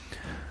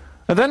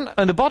 And then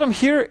at the bottom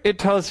here, it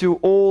tells you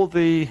all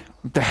the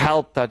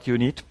help that you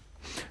need.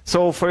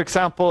 So for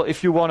example,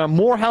 if you want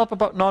more help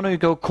about Nano, you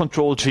go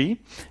Control-G.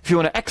 If you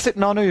want to exit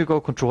Nano, you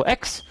go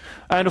Control-X.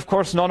 And of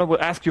course, Nano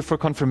will ask you for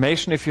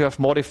confirmation if you have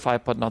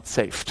modified but not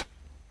saved.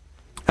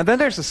 And then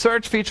there's a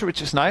search feature,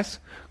 which is nice,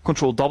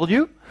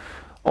 Control-W,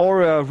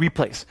 or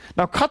replace.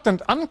 Now cut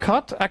and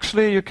uncut,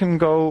 actually you can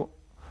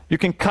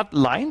cut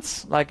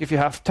lines. Like if you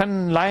have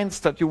 10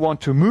 lines that you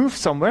want to move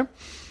somewhere,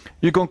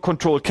 you go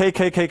Control-K,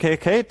 K, K, K,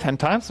 K 10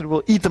 times, it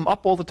will eat them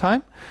up all the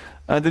time.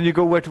 And then you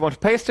go where you want to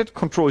paste it,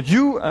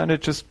 Control-U, and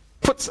it just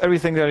puts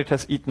everything that it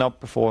has eaten up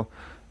before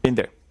in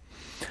there.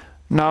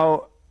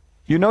 Now,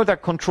 you know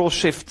that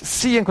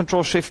Control-Shift-C and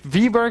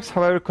Control-Shift-V works,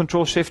 however,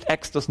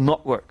 Control-Shift-X does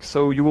not work.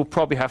 So you will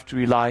probably have to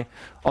rely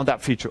on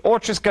that feature, or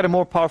just get a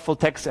more powerful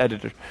text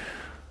editor.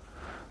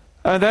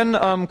 And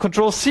then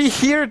Control-C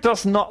here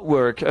does not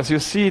work. As you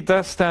see,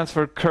 that stands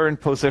for current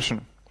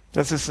position.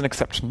 This is an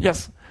exception.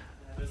 Yes?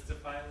 Does the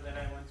file that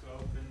I want to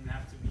open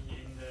have to be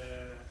in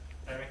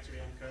the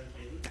directory I'm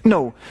currently in?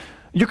 No.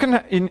 You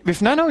can,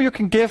 with Nano, you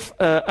can give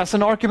as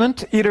an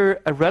argument either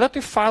a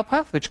relative file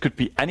path, which could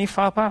be any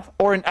file path,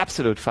 or an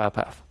absolute file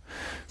path.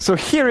 So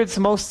here it's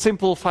the most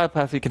simple file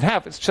path you can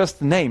have. It's just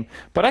the name.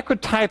 But I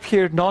could type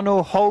here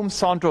Nano home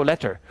Sandro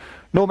letter,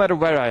 no matter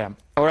where I am.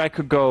 Or I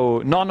could go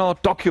Nano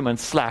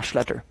documents /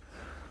 letter.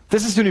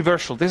 This is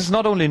universal. This is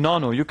not only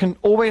Nano. You can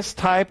always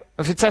type,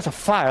 if it says a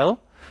file,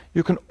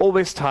 you can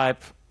always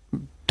type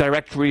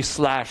directory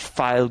 /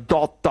 file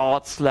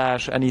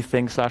 /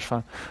 anything /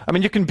 file. I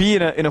mean, you can be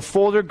in a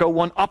folder, go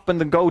one up and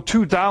then go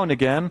two down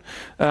again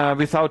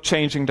without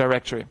changing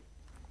directory.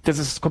 This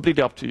is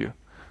completely up to you.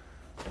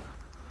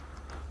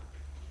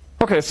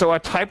 Okay, so I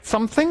typed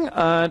something,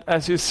 and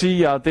as you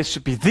see, this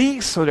should be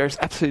these, so there's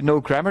absolutely no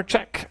grammar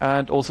check,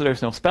 and also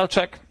there's no spell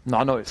check.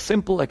 Nano is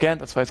simple, again,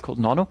 that's why it's called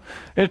Nano.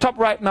 In the top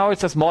right now, it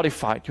says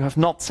modified. You have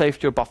not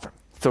saved your buffer.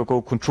 So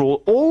go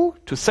Control-O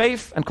to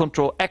save, and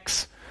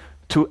Control-X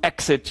to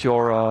exit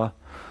your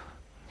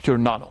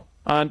Nano.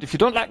 And if you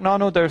don't like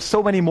Nano, there's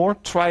so many more.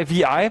 Try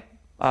VI.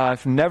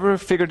 I've never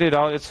figured it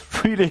out. It's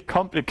really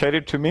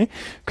complicated to me,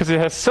 because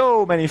it has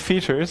so many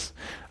features,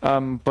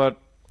 but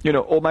you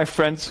know, all my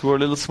friends who are a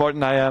little smarter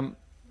than I am,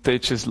 they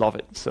just love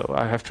it. So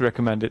I have to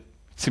recommend it.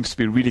 It seems to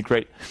be really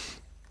great.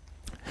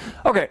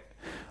 Okay.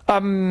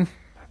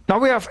 Now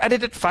we have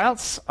edited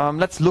files.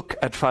 Let's look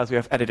at files we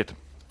have edited.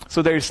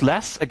 So there is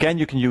less. Again,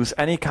 you can use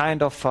any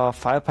kind of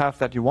file path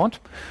that you want.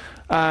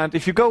 And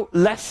if you go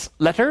less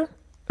letter,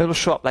 it will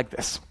show up like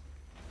this.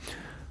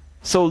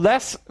 So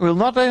less will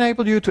not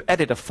enable you to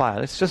edit a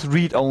file. It's just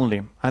read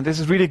only. And this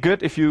is really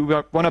good if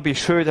you want to be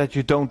sure that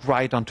you don't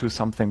write onto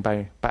something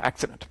by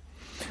accident.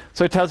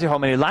 So it tells you how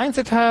many lines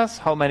it has,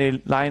 how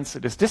many lines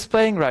it is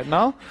displaying right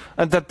now,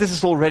 and that this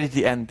is already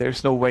the end.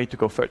 There's no way to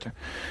go further.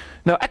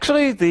 Now,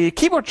 actually, the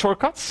keyboard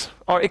shortcuts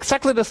are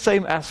exactly the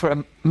same as for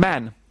a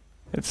man.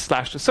 It's /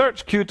 to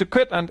search, Q to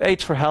quit, and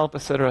H for help,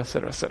 etc.,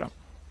 etc., etc.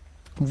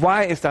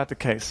 Why is that the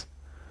case?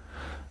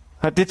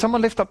 Did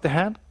someone lift up the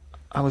hand?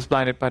 I was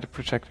blinded by the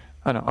projector.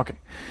 Oh, no, okay.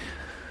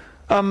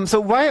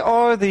 So why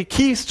are the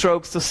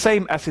keystrokes the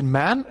same as in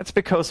man? It's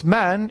because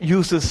man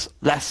uses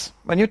less.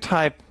 When you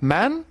type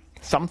man,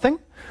 something,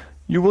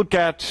 you will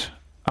get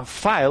a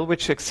file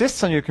which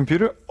exists on your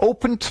computer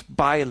opened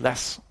by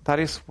less. That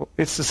is,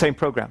 it's the same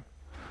program.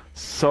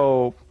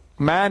 So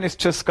man is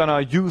just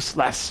gonna use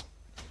less.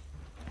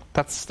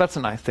 That's a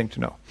nice thing to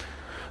know.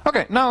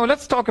 Okay, now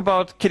let's talk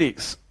about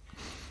kitties.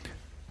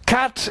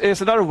 Cat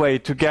is another way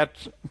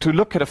to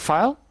look at a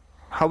file.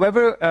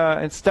 However,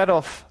 instead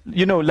of,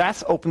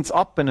 less opens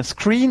up in a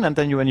screen and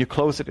then when you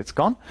close it, it's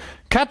gone.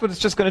 Cat, what it's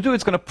just going to do,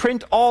 it's going to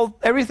print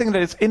everything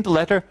that is in the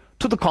letter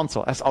to the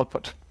console as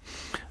output.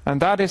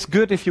 And that is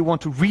good if you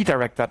want to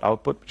redirect that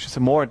output, which is a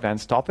more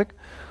advanced topic.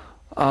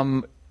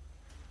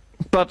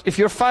 But if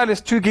your file is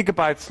 2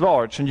 gigabytes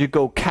large and you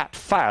go cat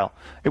file,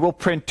 it will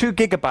print 2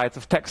 gigabytes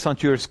of text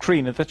onto your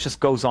screen and that just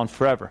goes on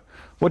forever.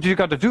 What do you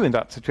got to do in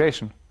that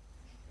situation?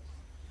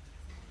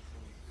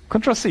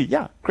 Control-C,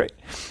 yeah, great.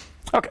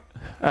 Okay,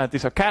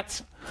 these are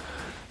cats.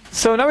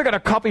 So now we're going to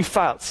copy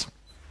files.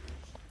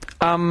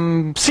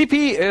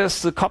 CP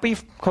is the copy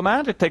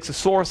command. It takes a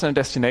source and a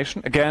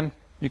destination. Again,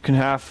 you can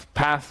have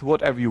path,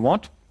 whatever you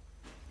want.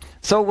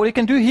 So what you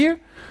can do here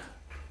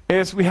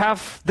is we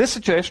have this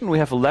situation. We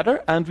have a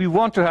letter, and we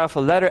want to have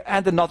a letter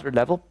and another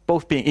level,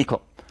 both being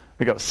equal.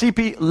 We go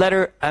CP,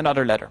 letter,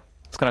 another letter.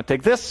 It's going to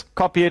take this,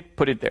 copy it,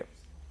 put it there.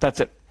 That's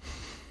it.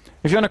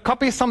 If you want to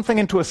copy something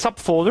into a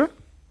subfolder,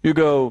 you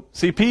go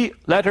cp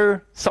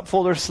letter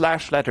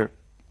subfolder / letter.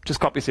 Just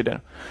copies it in.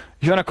 If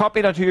you want to copy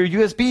it onto your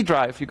USB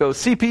drive, you go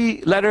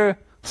cp letter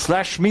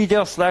 / media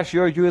 /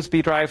 your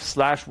USB drive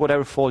 /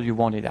 whatever folder you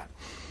want it at.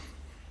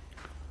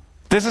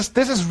 This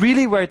is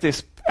really where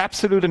this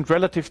absolute and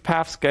relative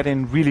paths get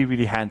in really,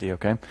 really handy,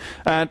 okay?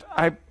 And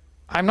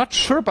I'm not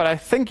sure, but I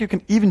think you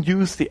can even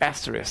use the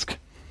asterisk.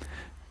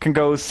 Can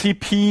go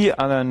cp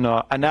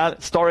and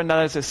then store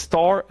analysis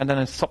store and then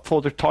a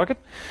subfolder target.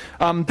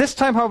 This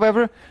time,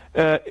 however,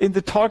 in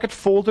the target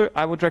folder,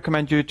 I would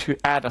recommend you to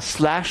add a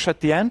 /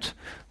 at the end.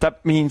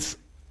 That means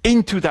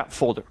into that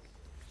folder.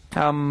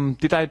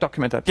 Did I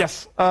document that?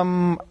 Yes.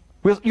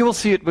 You will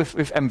see it with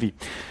MV.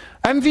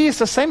 MV is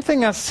the same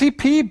thing as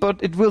cp,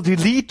 but it will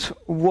delete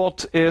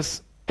what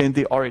is in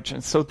the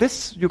origin. So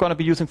this you're going to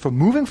be using for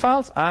moving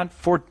files and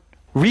for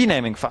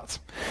renaming files.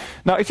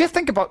 Now, if you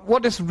think about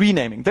what is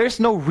renaming,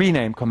 there's no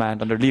rename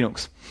command under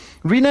Linux.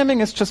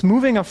 Renaming is just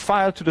moving a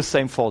file to the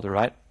same folder,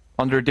 right?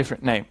 Under a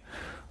different name.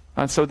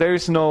 And so there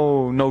is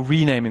no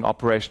renaming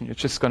operation. You're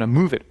just going to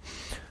move it.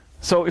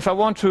 So if I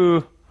want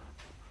to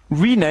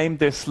rename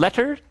this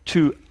letter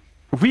to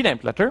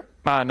renamed letter,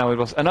 now it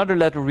was another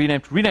letter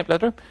renamed to renamed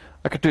letter,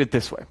 I could do it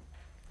this way.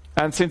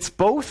 And since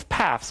both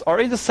paths are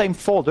in the same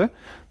folder,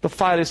 the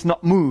file is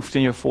not moved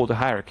in your folder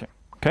hierarchy.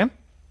 Okay?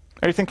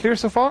 Everything clear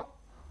so far?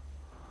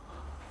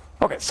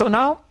 Okay, so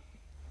now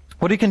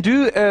what you can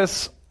do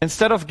is,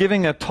 instead of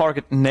giving a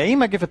target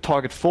name, I give a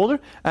target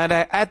folder, and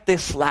I add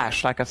this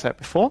 / like I said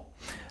before.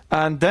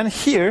 And then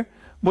here,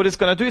 what it's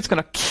going to do, it's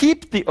going to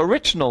keep the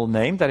original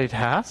name that it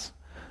has,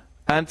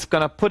 and it's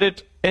going to put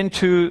it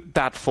into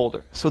that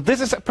folder. So this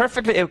is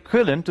perfectly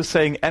equivalent to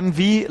saying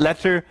mv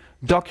letter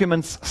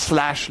documents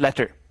 /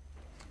 letter.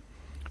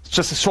 It's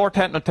just a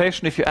shorthand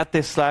notation. If you add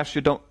this / you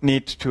don't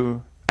need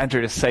to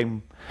enter the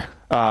same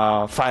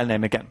file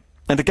name again.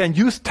 And again,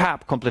 use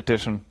tab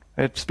completion.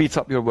 It speeds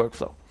up your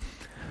workflow.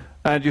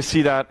 And you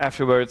see that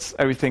afterwards,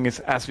 everything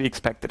is as we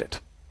expected it.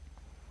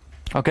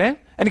 Okay?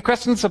 Any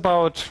questions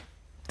about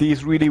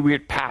these really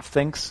weird path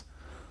things?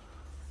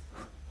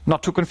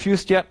 Not too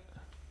confused yet?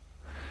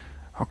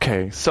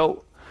 Okay,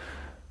 so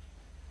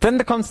then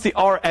there comes the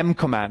rm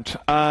command.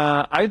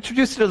 I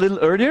introduced it a little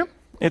earlier.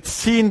 It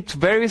seemed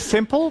very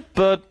simple,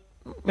 but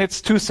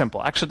it's too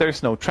simple. Actually, there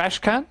is no trash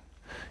can.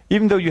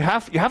 Even though you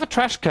have a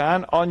trash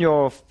can on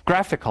your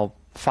graphical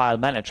file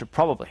manager,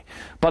 probably.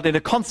 But in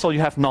the console, you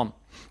have none.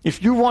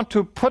 If you want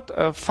to put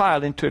a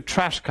file into a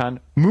trash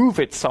can, move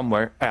it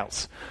somewhere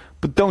else.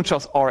 But don't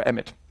just rm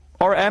it.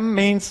 Rm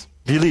means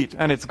delete,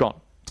 and it's gone.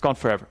 It's gone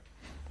forever.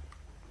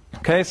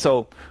 Okay,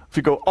 so if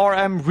you go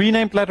rm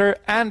renamed letter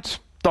and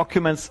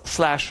documents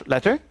 /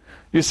 letter,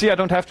 you see I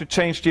don't have to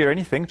change D or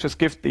anything, just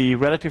give the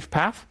relative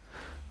path.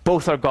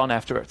 Both are gone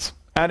afterwards.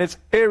 And it's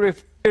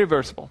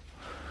irreversible.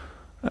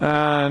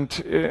 And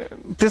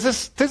this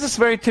is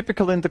very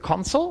typical in the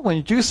console. When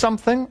you do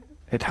something,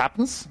 it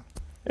happens.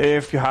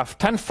 If you have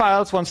 10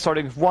 files, one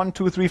starting with 1,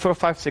 2, 3, 4,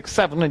 5, 6,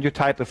 7, and you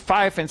type a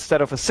 5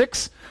 instead of a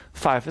 6,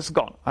 5 is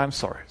gone. I'm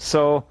sorry.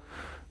 So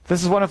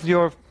this is one of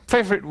your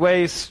favorite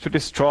ways to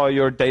destroy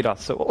your data.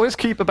 So always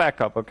keep a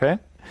backup, okay?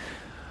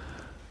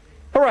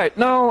 All right,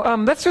 now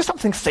let's do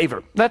something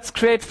safer. Let's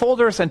create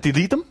folders and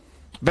delete them.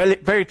 Very,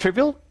 very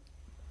trivial.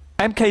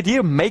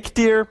 mkdir,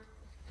 makedir,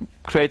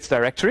 creates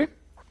directory.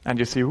 And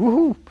you see,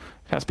 woohoo,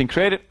 it has been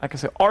created. I can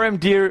say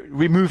rmdir,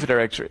 remove a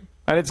directory.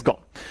 And it's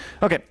gone.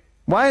 Okay,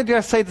 why do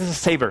I say this is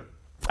safer?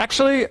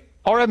 Actually,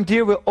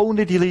 rmdir will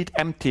only delete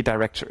empty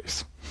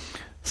directories.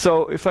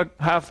 So if I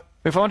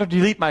want to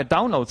delete my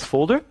downloads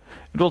folder,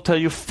 it will tell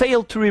you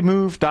failed to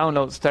remove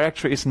downloads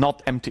directory is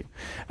not empty.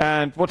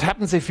 And what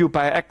happens if you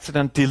by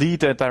accident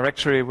delete a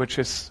directory which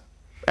is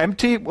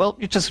empty? Well,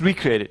 you just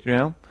recreate it, you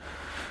know.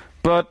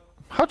 But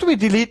how do we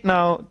delete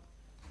now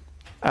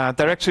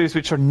directories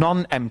which are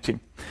non-empty?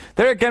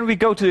 There again we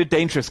go to the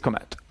dangerous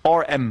command,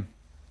 rm.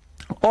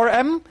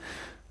 Rm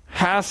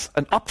has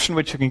an option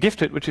which you can give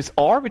to it, which is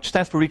R, which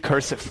stands for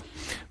recursive.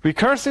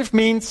 Recursive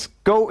means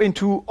go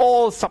into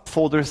all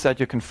subfolders that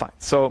you can find.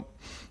 So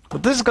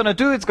what this is going to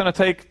do, it's going to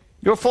take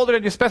your folder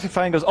that you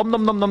specify and goes nom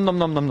nom nom nom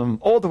nom nom nom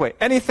all the way.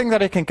 Anything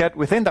that I can get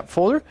within that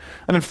folder,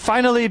 and then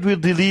finally it will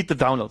delete the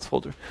downloads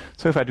folder.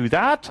 So if I do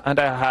that, and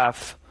I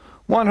have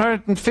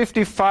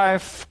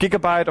 155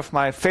 gigabyte of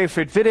my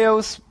favorite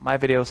videos, my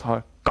videos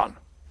are gone.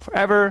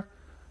 Forever,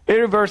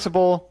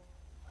 irreversible,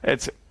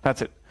 that's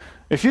it.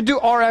 If you do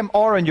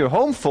rmr in your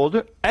home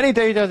folder, any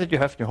data that you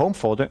have in your home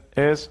folder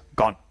is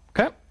gone.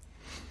 Okay?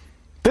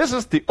 This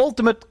is the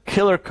ultimate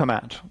killer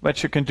command,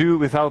 which you can do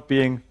without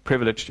being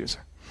privileged user.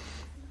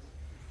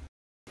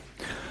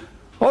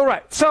 All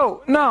right,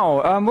 so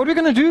now what we're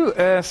going to do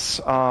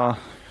is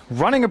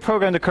running a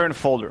program in the current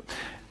folder.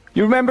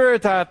 You remember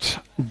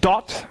that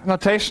dot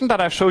notation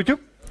that I showed you?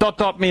 Dot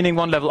dot meaning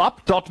one level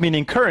up, dot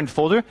meaning current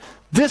folder.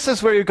 This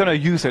is where you're going to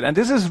use it. And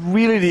this is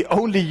really the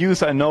only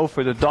use I know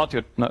for the dot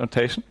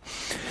notation.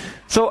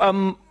 So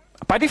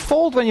by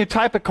default, when you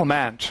type a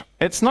command,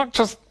 it's not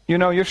just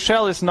your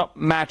shell is not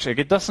magic.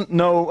 It doesn't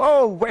know,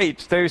 oh,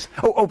 wait, there's...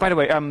 Oh, by the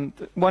way,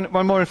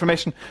 one more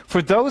information.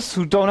 For those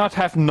who do not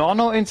have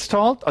Nano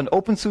installed on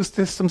OpenSUSE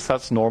systems,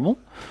 that's normal.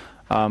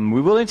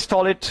 We will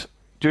install it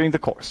during the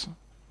course.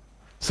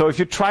 So if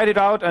you tried it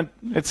out and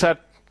it said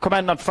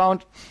command not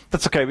found,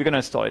 that's okay. We're going to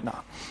install it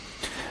now.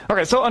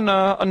 Okay, so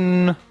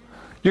on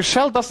your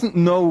shell doesn't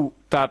know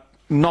that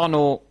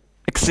Nano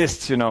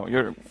exists.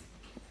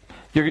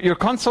 Your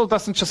console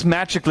doesn't just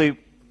magically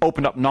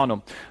open up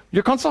Nano.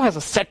 Your console has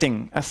a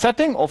setting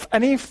of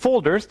any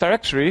folders,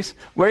 directories,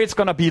 where it's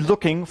going to be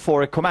looking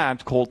for a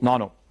command called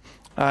Nano.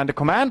 And the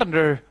command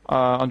under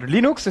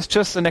Linux is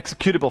just an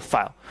executable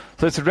file.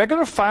 So it's a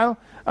regular file,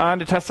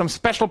 and it has some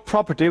special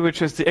property,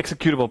 which is the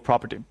executable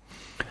property.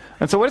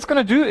 And so what it's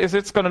going to do is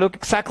it's going to look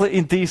exactly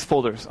in these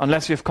folders,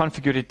 unless you've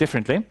configured it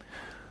differently.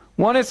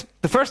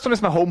 The first one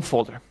is my home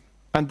folder.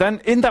 And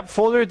then in that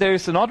folder, there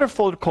is another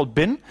folder called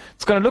bin.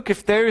 It's going to look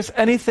if there is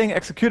anything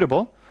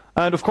executable.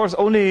 And of course,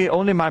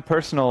 only my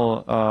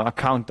personal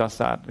account does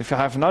that. If I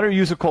have another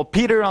user called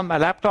Peter on my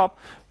laptop,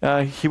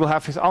 he will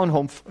have his own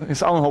home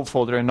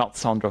folder and not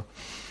Sandro.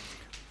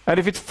 And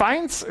if it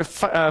finds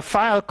a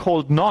file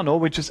called Nano,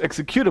 which is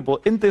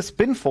executable in this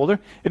bin folder,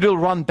 it will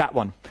run that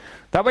one.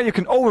 That way you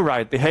can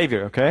override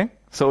behavior, okay?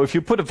 So if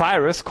you put a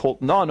virus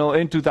called Nano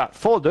into that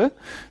folder,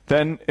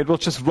 then it will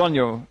just run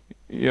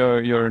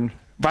your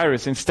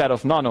virus instead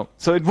of Nano.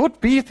 So it would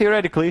be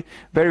theoretically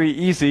very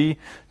easy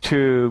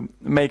to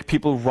make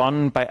people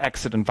run by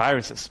accident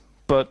viruses.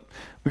 But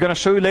we're going to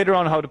show you later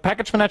on how the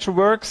package manager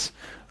works.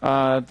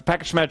 The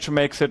package manager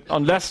makes it,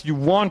 unless you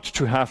want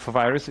to have a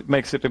virus, it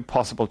makes it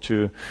impossible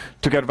to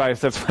get a virus.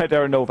 That's why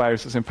there are no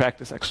viruses in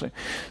practice, actually.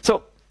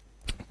 So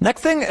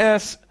next thing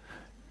is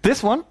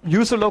this one,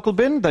 user local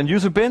bin, then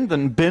user bin,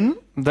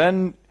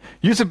 then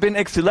user bin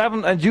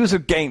x11, and user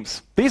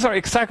games. These are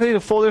exactly the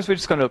folders which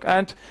it's going to look.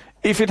 And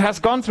if it has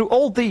gone through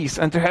all these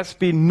and there has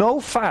been no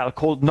file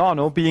called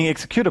Nano being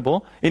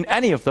executable in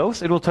any of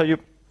those, it will tell you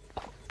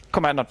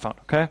command not found,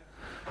 okay?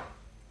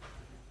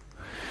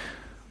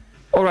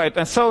 All right,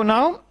 and so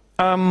now,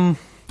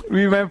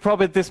 remember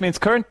probably this means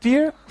current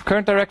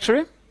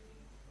directory.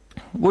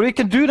 What we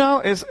can do now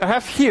is I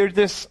have here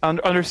this,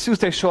 under SUSE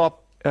they show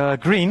up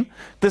green,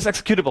 this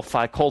executable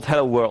file called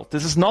hello world.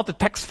 This is not a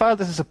text file,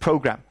 this is a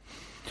program,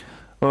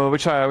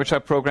 which I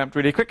programmed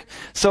really quick.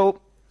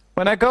 So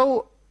when I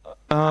go,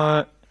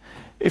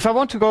 if I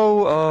want to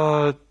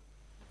go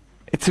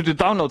to the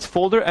downloads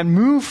folder and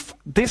move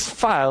this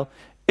file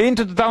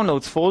into the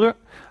downloads folder,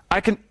 I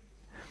can,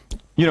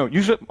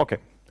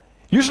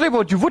 usually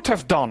what you would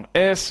have done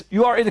is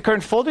you are in the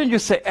current folder and you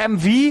say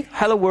mv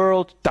hello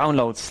world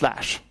download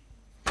 /,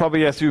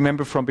 probably as you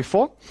remember from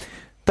before.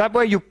 That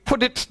way you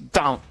put it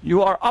down.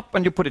 You are up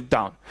and you put it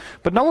down.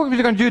 But now we're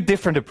going to do a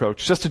different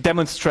approach, just to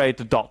demonstrate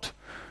the dot.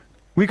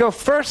 We go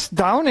first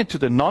down into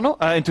the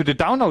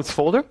downloads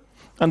folder,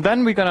 and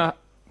then we're going to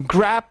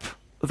grab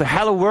the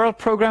hello world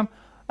program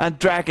and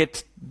drag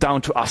it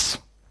down to us.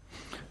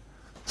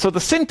 So the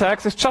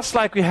syntax is just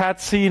like we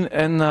had seen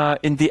in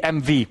the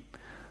mv.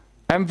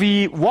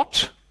 mv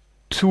what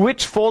to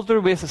which folder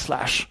with a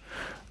 /.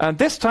 And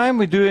this time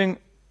we're doing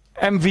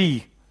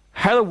mv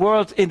hello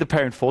world in the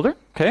parent folder.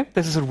 Okay,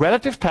 this is a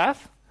relative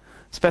path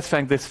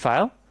specifying this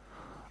file.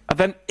 And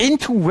then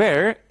into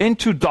where?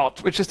 Into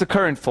dot, which is the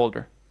current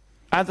folder.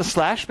 And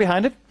the /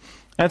 behind it.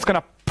 And it's going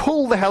to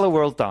pull the hello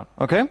world down.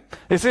 Okay?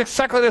 It's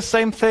exactly the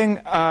same thing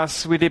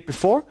as we did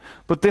before,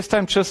 but this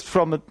time just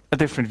from a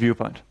different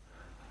viewpoint.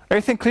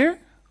 Everything clear?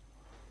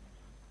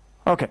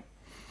 Okay.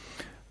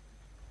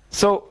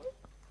 So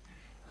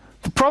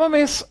the problem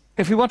is,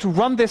 if we want to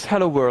run this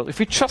hello world, if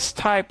we just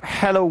type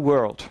hello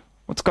world,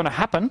 what's going to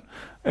happen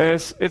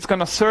is it's going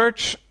to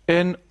search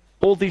in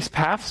all these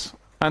paths,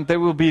 and there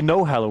will be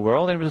no hello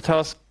world, and it will tell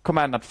us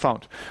command not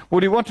found.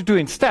 What we want to do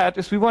instead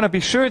is we want to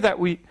be sure that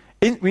we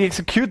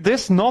execute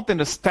this not in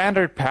the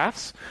standard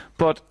paths,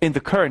 but in the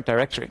current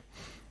directory.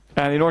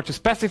 And in order to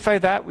specify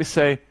that, we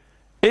say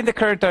in the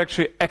current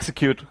directory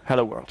execute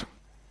hello world.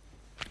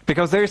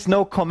 Because there is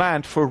no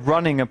command for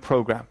running a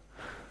program.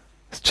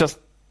 It's just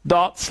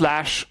dot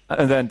 /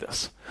 and then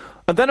this.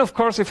 And then, of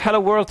course, if hello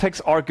world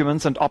takes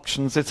arguments and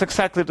options, it's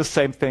exactly the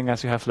same thing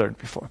as you have learned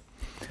before.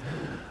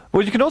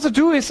 What you can also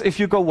do is, if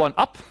you go one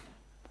up,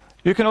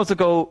 you can also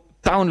go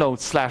download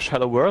 /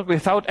 hello world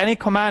without any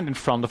command in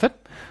front of it.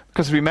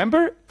 Because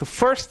remember, the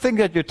first thing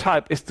that you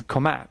type is the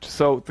command.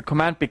 So the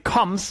command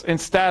becomes,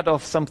 instead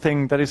of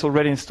something that is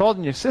already installed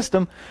in your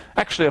system,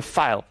 actually a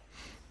file.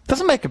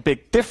 Doesn't make a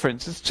big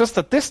difference. It's just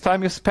that this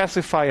time you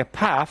specify a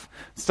path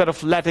instead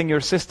of letting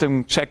your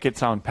system check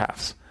its own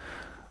paths.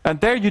 And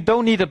there you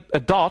don't need a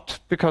dot,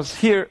 because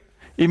here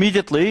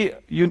immediately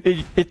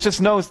it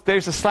just knows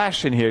there's a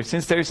 / in here.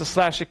 Since there is a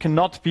 /, it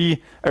cannot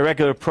be a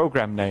regular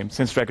program name,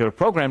 since regular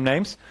program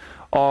names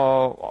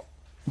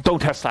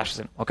don't have slashes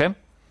in, okay?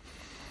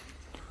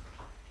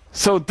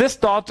 So this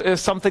dot is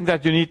something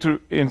that you need to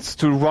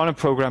run a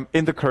program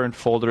in the current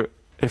folder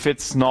if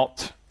it's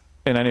not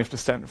in any of the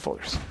standard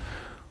folders.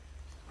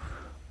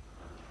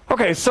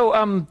 Okay,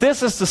 so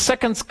this is the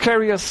second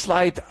scariest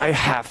slide I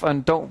have,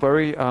 and don't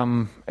worry,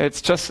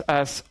 it's just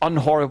as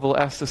unhorrible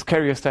as the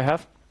scariest I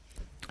have.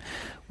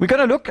 We're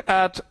going to look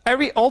at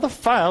all the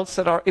files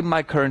that are in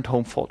my current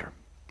home folder.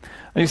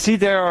 And you see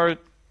there's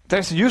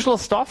the usual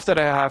stuff that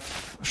I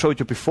have showed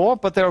you before,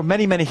 but there are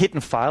many, many hidden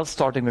files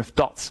starting with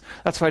dots.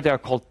 That's why they are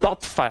called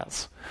dot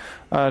files.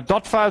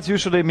 Dot files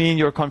usually mean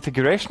your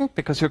configuration,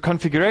 because your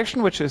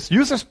configuration, which is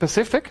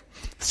user-specific,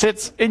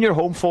 sits in your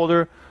home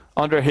folder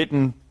under a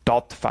hidden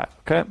dot file.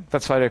 Okay,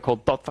 that's why they're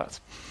called dot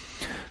files.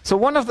 So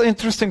one of the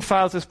interesting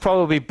files is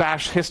probably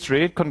bash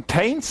history. It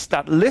contains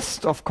that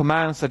list of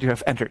commands that you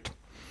have entered,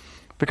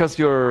 because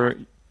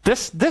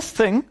this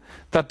thing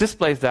that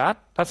displays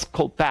that's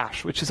called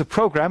bash, which is a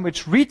program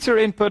which reads your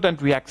input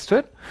and reacts to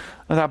it,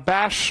 and that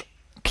bash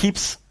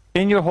keeps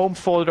in your home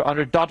folder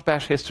under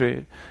 .bash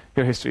history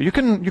your history. You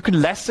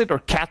can less it or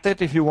cat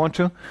it if you want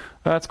to.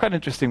 It's quite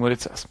interesting what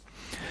it says.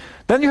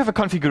 Then you have a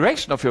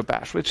configuration of your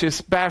bash, which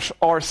is bash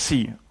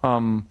rc.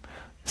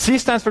 C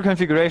stands for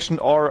configuration,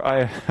 or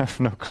I have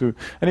no clue.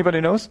 Anybody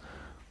knows?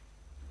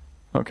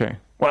 Okay.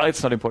 Well,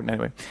 it's not important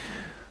anyway.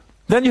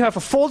 Then you have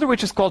a folder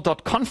which is called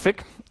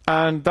 .config,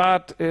 and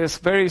that is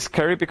very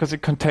scary because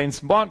it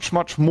contains much,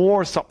 much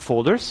more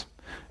subfolders.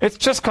 It's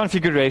just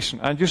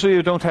configuration, and usually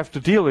you don't have to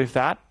deal with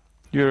that.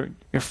 Your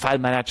file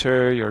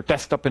manager, your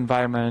desktop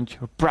environment,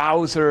 your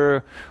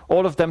browser,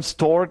 all of them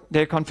store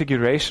their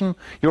configuration,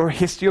 your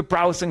history, your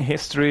browsing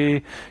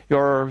history,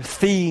 your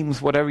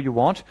themes, whatever you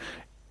want,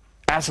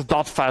 as a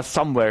dot file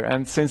somewhere.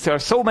 And since there are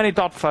so many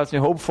dot files in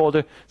your home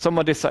folder,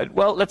 someone decided,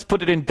 well, let's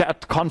put it in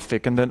that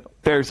config, and then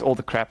there's all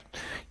the crap.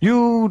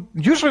 You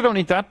usually don't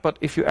need that, but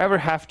if you ever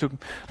have to,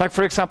 like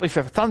for example, if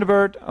you have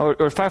Thunderbird or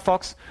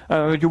Firefox,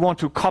 you want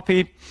to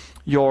copy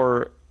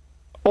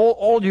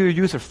all your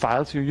user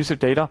files, your user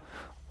data,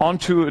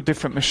 onto a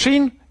different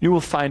machine, you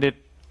will find it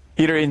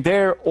either in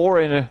there or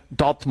in a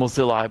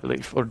 .mozilla, I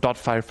believe, or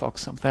 .firefox,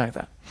 something like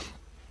that.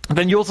 And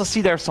then you also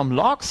see there are some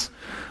logs.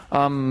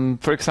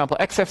 For example,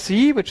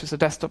 XFCE, which is a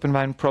desktop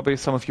environment probably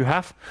some of you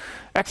have.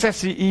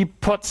 XFCE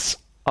puts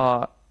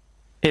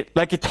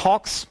it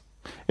talks.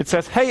 It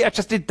says, hey, I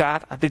just did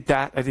that, I did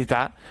that, I did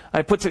that.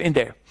 And it puts it in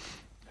there.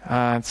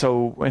 And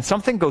so when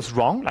something goes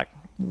wrong, like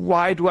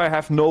why do I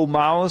have no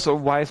mouse, or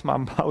why is my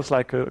mouse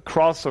like a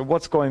cross, or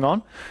what's going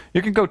on?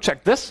 You can go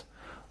check this.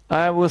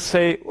 I will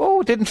say,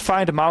 oh, didn't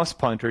find a mouse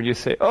pointer. You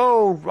say,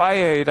 oh,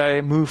 right,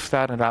 I moved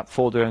that in that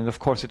folder, and of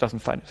course it doesn't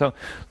find it. So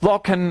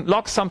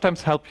logs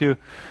sometimes help you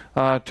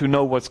to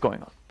know what's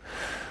going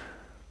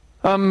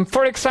on.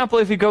 For example,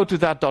 if you go to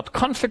that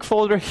 .config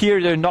folder,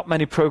 here there are not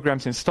many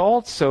programs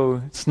installed,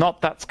 so it's not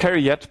that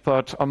scary yet,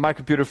 but on my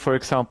computer, for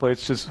example,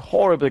 it's just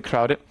horribly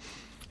crowded.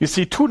 You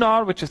see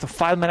Tunar, which is the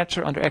file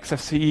manager under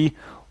XFCE,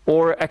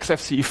 or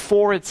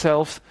XFCE4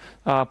 itself,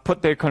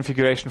 put their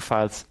configuration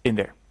files in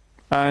there.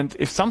 And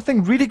if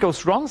something really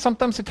goes wrong,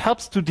 sometimes it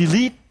helps to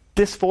delete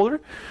this folder.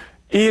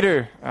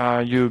 Either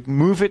you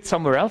move it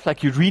somewhere else,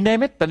 like you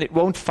rename it, then it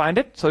won't find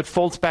it, so it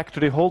falls back to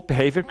the old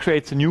behavior,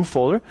 creates a new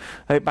folder,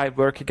 it might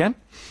work again.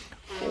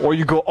 Or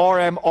you go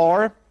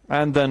RMR,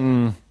 and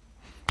then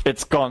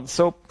it's gone.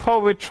 So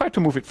probably try to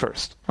move it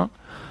first. Huh?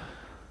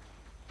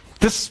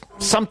 This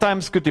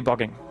sometimes good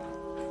debugging.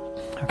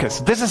 Okay,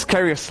 so this is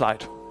carrier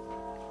slide.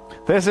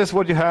 This is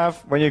what you have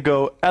when you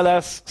go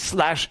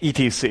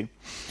ls/etc.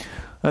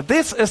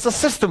 This is the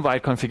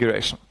system-wide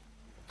configuration.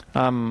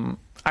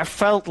 I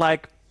felt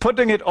like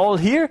putting it all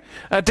here.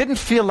 I didn't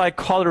feel like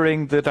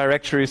coloring the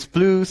directories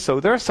blue, so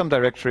there are some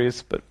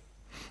directories, but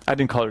I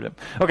didn't color them.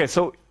 Okay,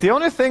 so the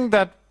only thing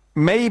that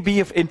may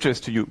be of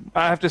interest to you,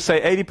 I have to say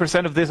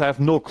 80% of this I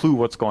have no clue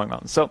what's going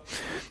on. So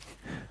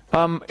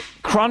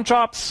cron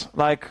jobs,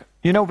 like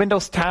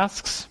Windows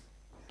tasks,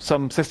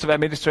 some system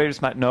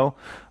administrators might know.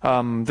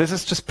 This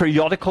is just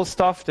periodical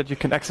stuff that you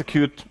can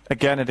execute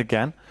again and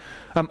again.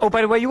 Oh,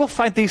 by the way, you will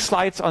find these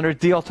slides under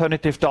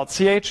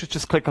TheAlternative.ch.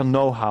 Just click on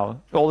Know-how.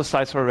 All the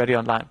slides are already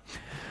online.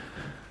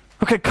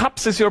 Okay,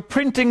 cups is your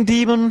printing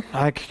daemon.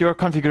 Like your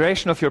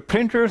configuration of your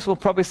printers will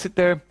probably sit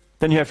there.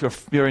 Then you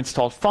have your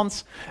installed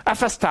fonts.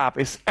 FS tab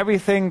is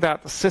everything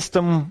that the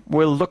system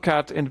will look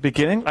at in the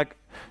beginning. Like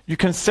you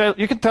can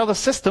tell the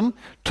system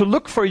to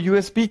look for a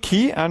USB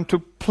key and to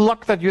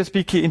plug that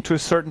USB key into a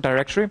certain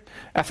directory.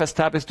 FS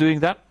tab is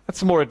doing that.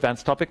 That's a more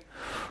advanced topic.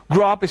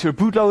 Grob is your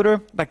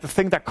bootloader, like the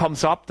thing that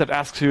comes up that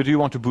asks you, do you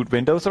want to boot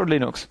Windows or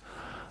Linux?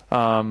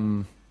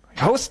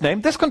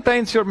 Hostname, this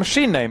contains your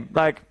machine name.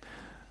 Like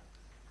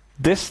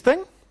this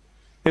thing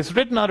is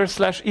written under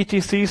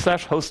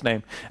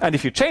 /etc/hostname. And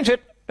if you change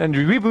it and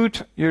you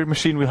reboot, your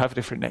machine will have a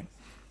different name.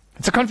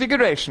 It's a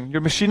configuration.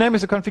 Your machine name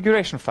is a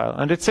configuration file,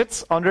 and it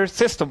sits under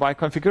system-wide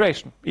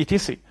configuration,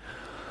 etc.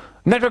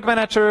 Network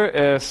manager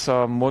is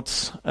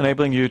what's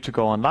enabling you to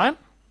go online,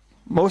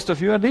 most of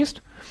you at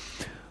least.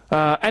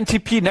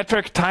 NTP,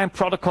 network time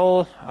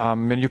protocol.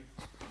 When you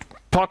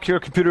plug your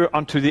computer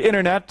onto the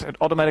internet, it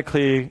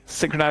automatically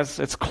synchronizes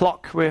its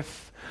clock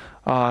with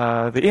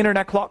the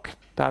internet clock.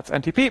 that's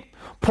NTP.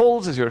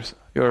 Pulse is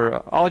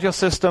your audio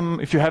system,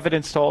 if you have it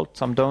installed.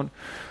 Some don't.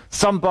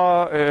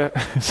 Samba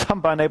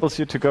enables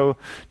you to go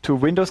to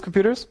Windows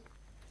computers,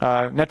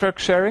 network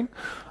sharing.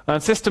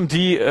 And system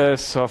D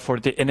is for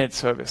the init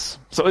service.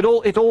 So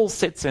it all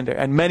sits in there,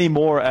 and many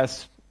more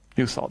as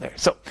you saw there.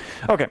 So,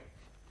 okay,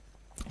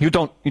 you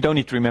don't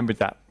need to remember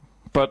that,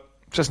 but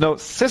just know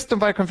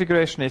system-wide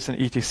configuration is in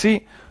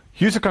etc.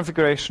 User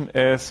configuration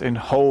is in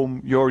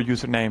home, your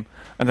username,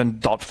 and then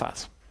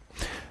 .faz.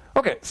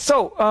 Okay,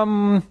 so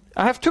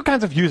I have two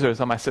kinds of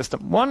users on my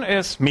system. One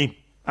is me.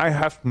 I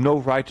have no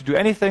right to do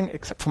anything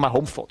except for my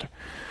home folder.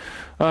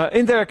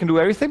 In there I can do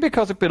everything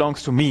because it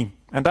belongs to me.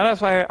 And that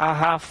is why I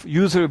have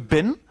user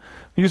bin.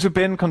 User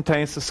bin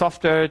contains the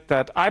software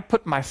that I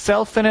put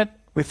myself in it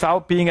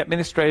without being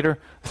administrator,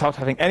 without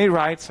having any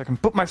rights. I can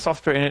put my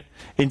software in it,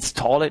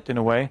 install it in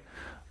a way,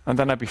 and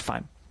then I'd be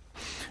fine.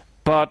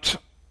 But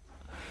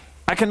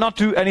I cannot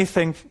do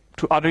anything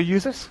to other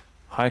users.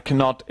 I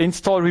cannot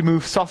install,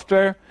 remove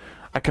software.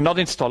 I cannot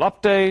install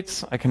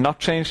updates. I cannot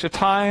change the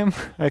time.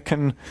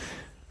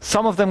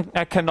 Some of them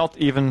I cannot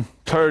even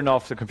turn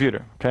off the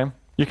computer. Okay?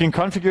 You can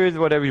configure it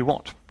whatever you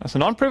want. As a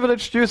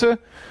non-privileged user,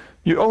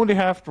 you only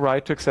have the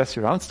right to access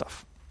your own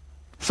stuff.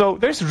 So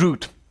there's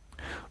root.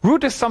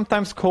 Root is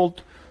sometimes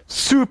called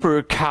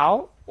super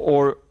cow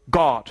or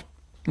God.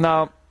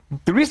 Now,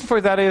 the reason for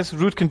that is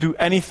root can do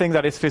anything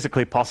that is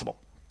physically possible.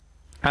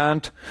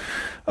 And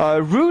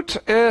root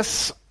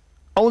is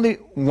only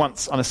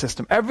once on a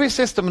system. Every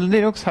system in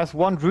Linux has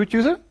one root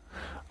user,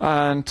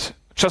 and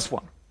just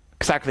one.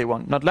 Exactly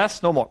one. Not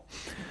less, no more.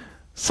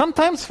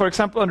 Sometimes, for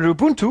example, under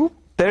Ubuntu,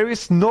 there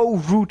is no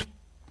root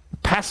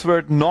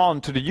password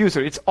known to the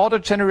user. It's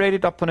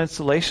auto-generated upon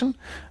installation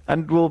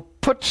and will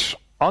put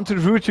onto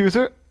the root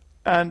user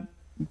and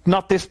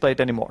not displayed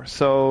anymore.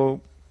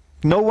 So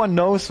no one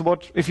knows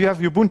what, if you have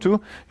Ubuntu,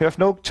 you have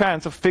no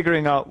chance of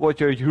figuring out what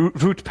your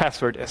root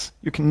password is.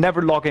 You can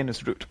never log in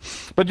as root.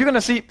 But you're going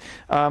to see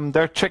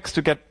there are tricks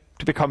to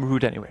become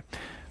root anyway.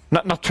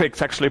 Not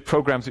tricks, actually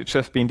programs which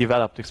have been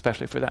developed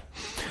especially for that.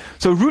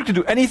 So root can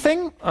do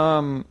anything.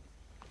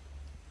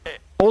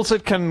 Also,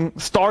 it can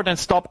start and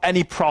stop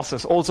any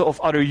process, also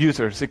of other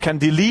users. It can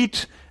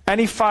delete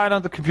any file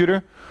on the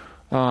computer.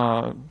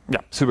 Yeah,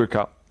 super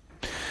cool.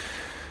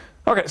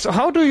 Okay, so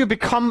how do you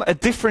become a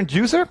different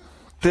user?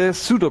 The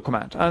sudo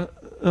command.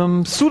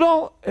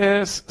 Sudo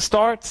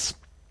starts,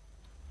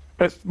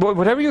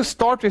 whatever you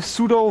start with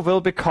sudo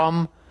will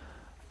become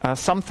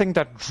something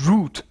that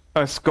root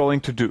is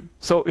going to do.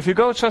 So if you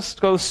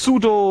just go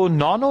sudo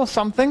nano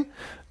something,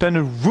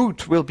 then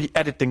root will be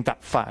editing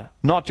that file,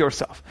 not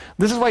yourself.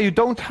 This is why you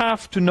don't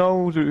have to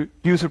know the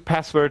user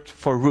password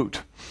for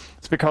root.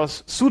 It's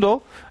because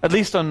sudo, at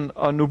least on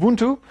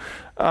Ubuntu,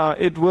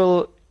 it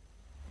will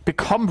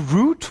become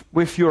root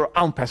with your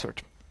own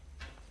password.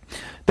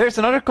 There's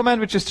another command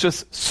which is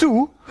just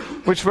su,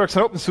 which works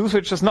on OpenSUSE,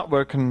 which does not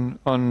work on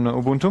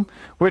Ubuntu,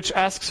 which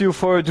asks you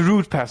for the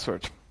root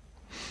password.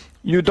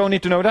 You don't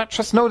need to know that.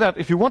 Just know that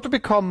if you want to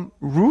become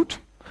root,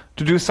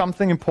 to do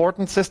something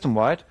important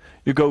system-wide,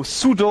 you go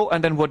sudo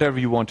and then whatever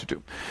you want to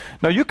do.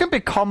 Now you can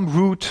become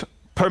root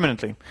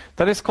permanently.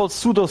 That is called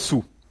sudo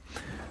su.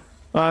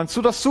 And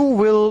sudo su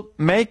will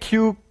make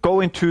you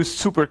go into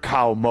super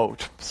cow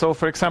mode. So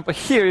for example,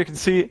 here you can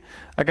see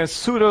I get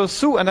sudo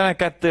su and then I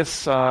get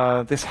this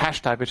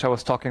hash tag which I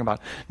was talking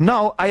about.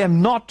 Now I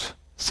am not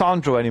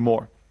Sandro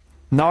anymore.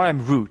 Now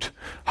I'm root.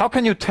 How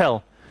can you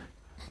tell?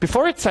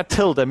 Before it said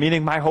tilde,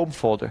 meaning my home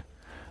folder.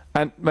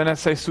 And when I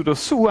say sudo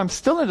su, I'm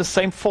still in the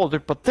same folder,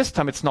 but this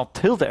time it's not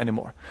tilde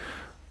anymore.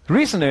 The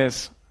reason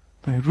is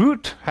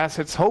root has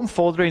its home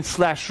folder in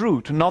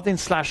 /root, not in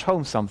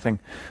 /home something.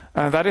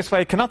 And that is why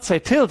I cannot say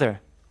tilde,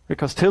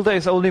 because tilde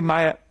is only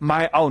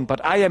my own,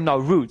 but I am now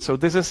root. So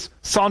this is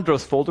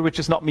Sandro's folder, which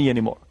is not me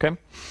anymore. Okay.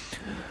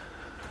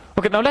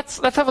 Okay. Now let's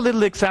have a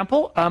little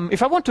example.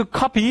 If I want to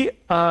copy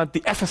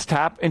the FS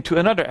tab into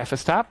another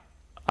FS tab,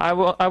 I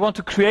want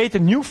to create a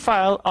new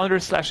file under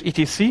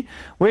 /etc,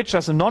 which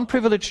as a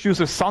non-privileged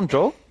user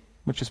Sandro,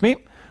 which is me,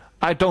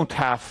 I don't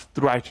have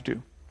the right to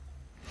do.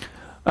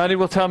 And it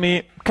will tell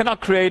me,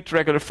 cannot create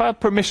regular file,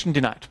 permission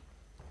denied.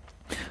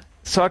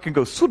 So I can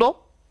go sudo,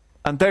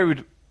 and there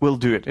it will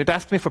do it. It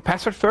asks me for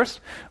password first.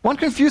 One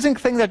confusing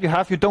thing that you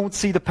have, you don't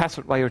see the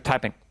password while you're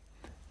typing.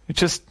 You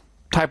just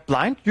type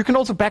blind. You can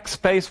also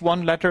backspace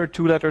 1 letter,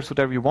 2 letters,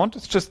 whatever you want.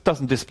 It just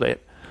doesn't display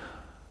it.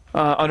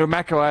 Under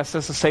macOS,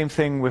 there's the same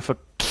thing with a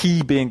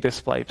key being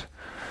displayed.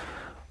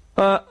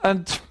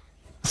 And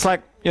it's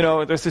like,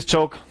 there's this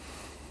joke,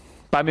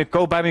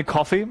 go buy me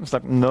coffee. It's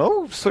like,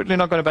 no, certainly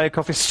not going to buy you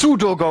coffee.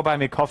 Sudo go buy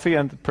me coffee,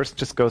 and the person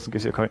just goes and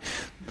gives you a coffee.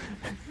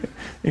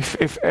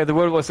 if the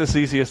world was as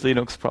easy as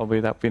Linux, probably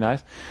that would be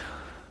nice.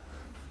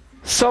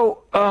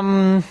 So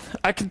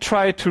I can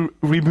try to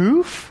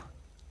remove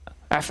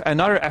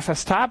another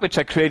FS tab, which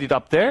I created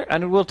up there,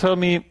 and it will tell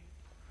me,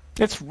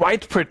 it's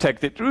write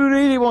protected. Do you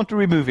really want to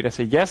remove it? I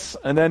say yes,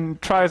 and then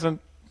tries and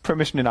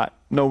permission denied.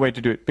 No way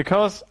to do it,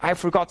 because I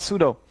forgot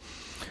sudo.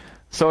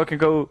 So I can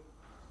go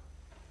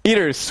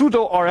either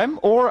sudo rm,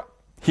 or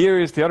Here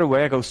is the other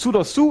way. I go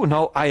sudo su,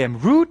 now I am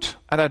root,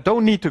 and I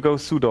don't need to go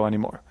sudo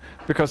anymore.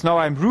 Because now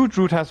I'm root,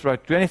 root has the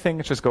right to do anything.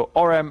 I just go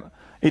rm,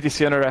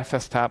 etc under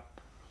fs tab,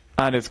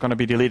 and it's going to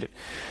be deleted.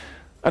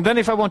 And then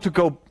if I want to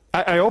go,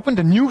 I open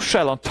the new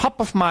shell on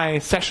top of my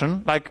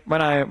session. Like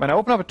when I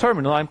open up a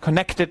terminal, I'm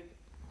connected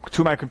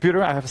to my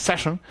computer, I have a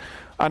session,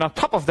 and on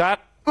top of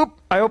that,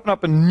 I open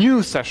up a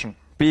new session,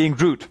 being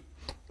root.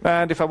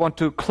 And if I want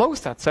to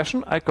close that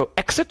session, I go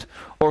exit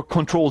or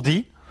Control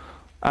D,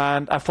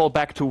 and I fall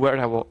back to where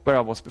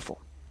I was before.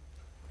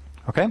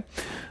 Okay.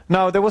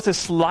 Now there was a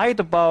slide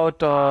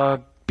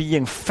about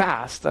being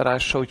fast that I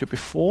showed you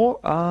before.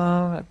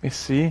 Let me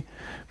see.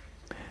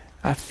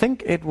 I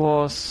think it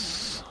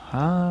was.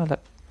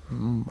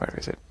 Where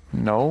is it?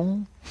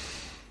 No.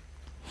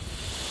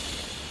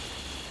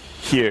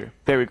 Here.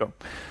 There we go.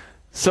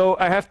 So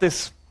I have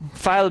this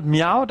file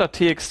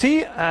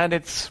meow.txt, and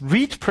it's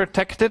read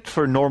protected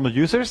for normal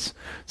users.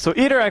 So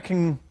either I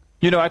can,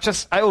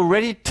 I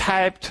already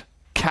typed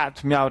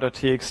cat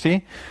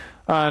meow.txt,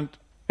 and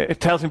it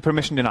tells me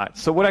permission denied.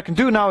 So what I can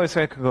do now is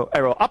I can go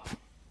arrow up.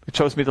 It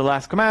shows me the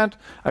last command.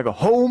 I go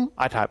home.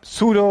 I type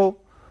sudo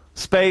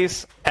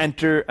space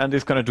enter, and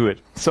it's going to do it.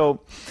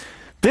 So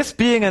this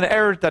being an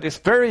error that is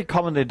very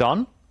commonly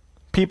done,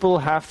 people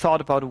have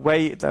thought about a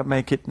way that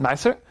make it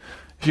nicer.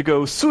 If you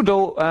go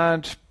sudo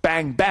and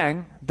bang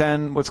bang,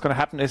 then what's going to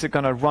happen is it's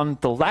going to run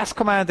the last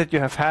command that you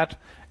have had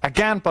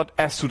again, but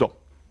as sudo.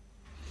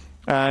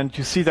 And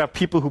you see that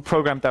people who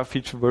programmed that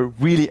feature were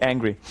really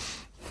angry.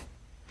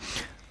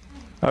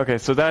 Okay,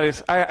 so that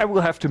is, I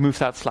will have to move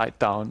that slide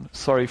down.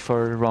 Sorry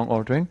for wrong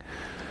ordering.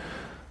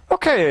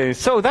 Okay,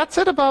 so that's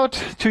it about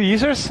 2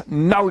 users.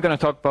 Now we're going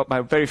to talk about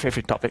my very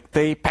favorite topic,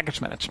 the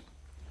package manager.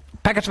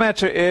 Package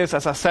manager is,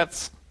 as I said,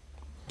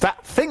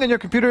 that thing on your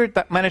computer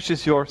that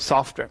manages your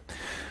software.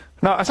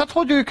 Now, as I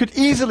told you, you could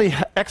easily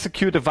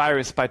execute a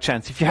virus by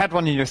chance if you had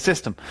one in your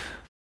system.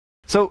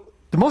 So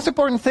the most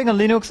important thing on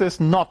Linux is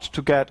not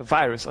to get a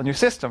virus on your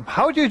system.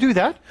 How do you do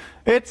that?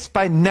 It's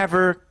by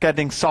never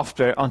getting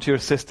software onto your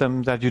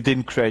system that you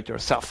didn't create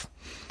yourself.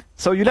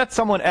 So you let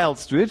someone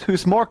else do it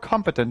who's more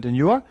competent than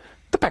you are,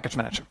 the package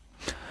manager.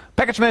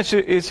 Package manager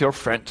is your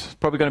friend,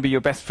 probably going to be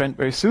your best friend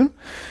very soon.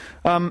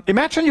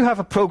 Imagine you have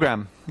a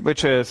program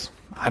which is,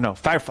 I don't know,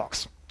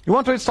 Firefox. You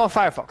want to install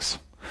Firefox.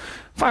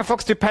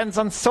 Firefox depends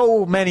on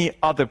so many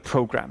other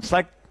programs.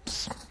 Like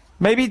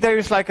maybe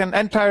there's like an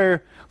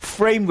entire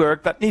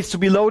framework that needs to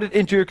be loaded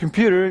into your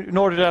computer in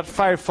order that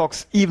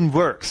Firefox even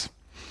works.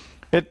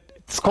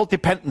 It's called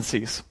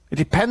dependencies. It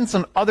depends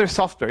on other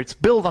software. It's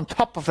built on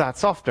top of that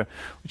software,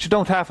 which you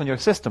don't have on your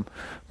system.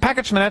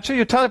 Package manager,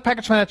 you tell the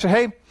package manager,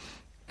 hey,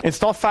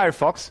 install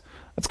Firefox.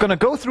 It's going to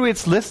go through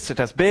its lists. It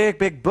has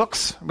big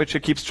books, which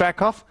it keeps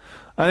track of.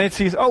 And it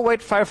sees, oh, wait,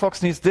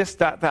 Firefox needs this,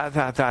 that,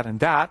 and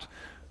that.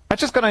 I'm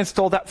just going to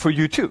install that for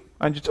you, too.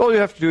 And all you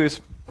have to do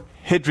is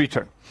hit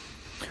return.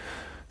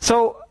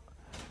 So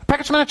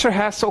package manager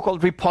has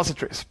so-called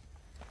repositories,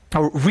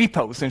 or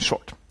repos in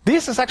short.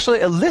 This is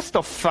actually a list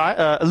of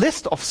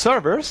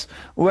servers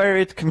where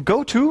it can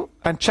go to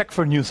and check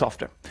for new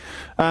software.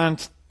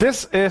 And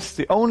this is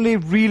the only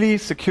really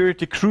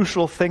security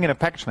crucial thing in a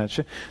package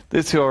manager.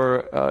 This is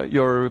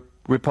your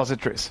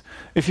repositories.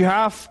 If you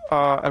have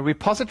a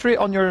repository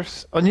in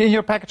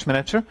your package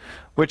manager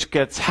which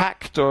gets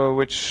hacked or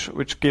which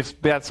gives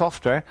bad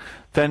software,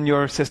 then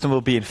your system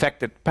will be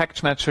infected.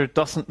 Package manager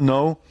doesn't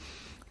know,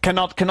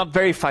 cannot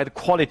verify the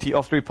quality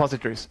of the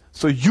repositories.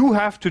 So you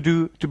have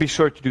to be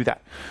sure to do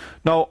that.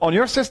 Now, on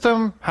your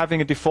system,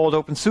 having a default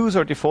OpenSUSE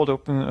or default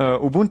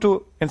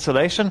Ubuntu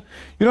installation,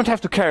 you don't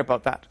have to care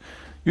about that.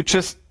 You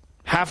just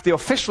have the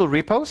official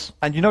repos,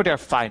 and you know they're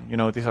fine. You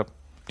know these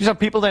are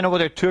people, they know what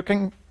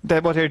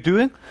they're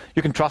doing.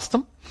 You can trust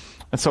them,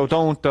 and so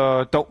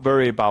don't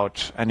worry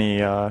about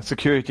any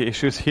security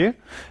issues here.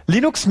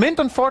 Linux Mint,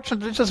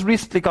 unfortunately, just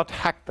recently got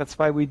hacked. That's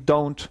why we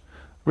don't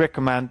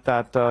recommend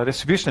that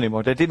distribution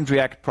anymore. They didn't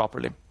react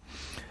properly.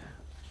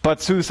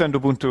 But SUSE and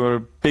Ubuntu are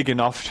big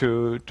enough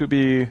to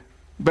be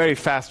very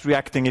fast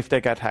reacting if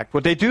they get hacked.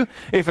 What they do,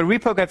 if a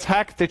repo gets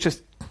hacked, they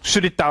just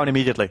shut it down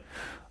immediately.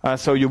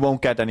 So you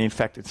won't get any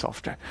infected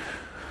software.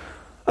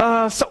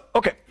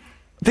 Okay.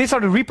 These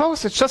are the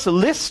repos. It's just a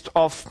list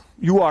of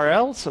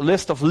URLs, a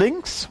list of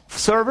links,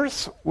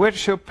 servers,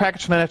 which your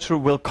package manager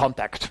will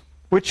contact,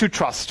 which you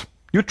trust.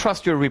 You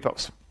trust your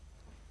repos.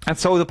 And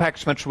so the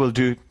package manager will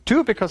do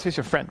too, because he's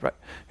your friend, right?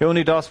 He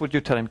only does what you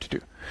tell him to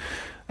do.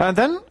 And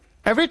then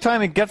every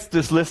time it gets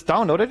this list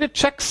downloaded, it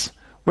checks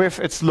with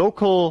its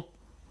local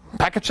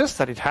packages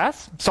that it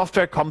has.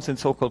 Software comes in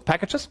so-called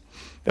packages.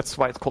 That's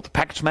why it's called the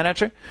package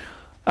manager.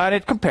 And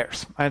it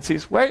compares. And it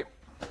says, wait,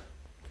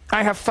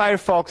 I have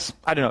Firefox,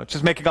 I don't know,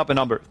 just making up a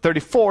number,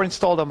 34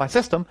 installed on my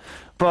system.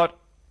 But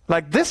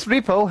like this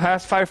repo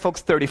has Firefox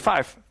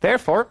 35.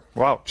 Therefore,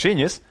 wow,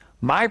 genius,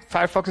 my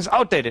Firefox is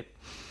outdated.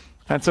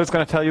 And so it's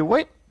going to tell you,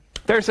 wait,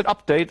 there's an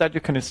update that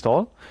you can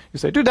install. You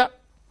say, do that.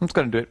 It's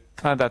going to do it.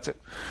 And that's it.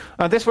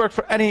 This works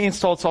for any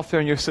installed software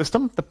in your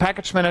system. The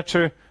package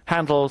manager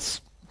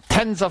handles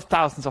tens of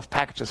thousands of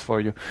packages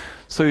for you.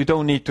 So you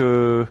don't need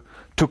to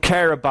to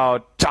care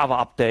about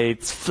Java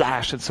updates,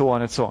 Flash, and so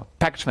on and so on.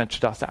 Package manager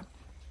does that.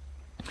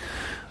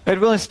 It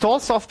will install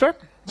software.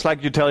 It's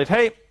like you tell it,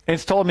 hey,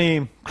 install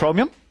me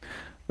Chromium,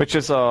 which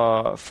is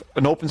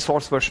an open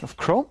source version of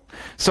Chrome.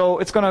 So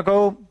it's going to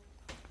go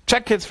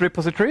check its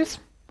repositories,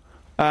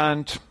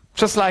 and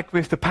just like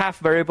with the path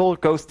variable,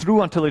 it goes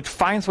through until it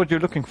finds what you're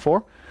looking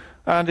for,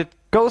 and it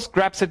goes,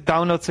 grabs it,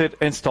 downloads it,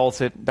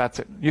 installs it. That's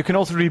it. You can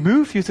also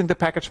remove using the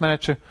package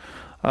manager.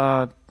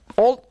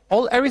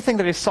 Everything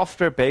that is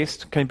software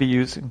based can be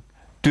using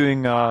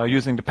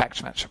the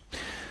package manager.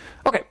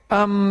 Okay,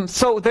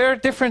 so there are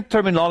different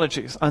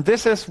terminologies, and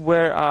this is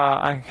where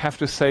I have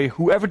to say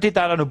whoever did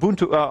that on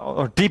Ubuntu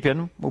or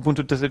Debian,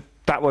 Ubuntu does it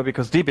that way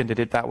because Debian did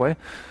it that way.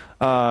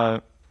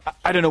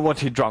 I don't know what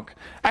he drunk.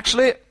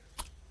 Actually,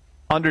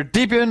 under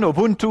Debian,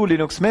 Ubuntu,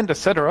 Linux Mint,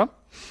 etc.,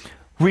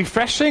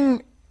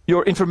 refreshing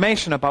your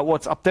information about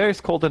what's up there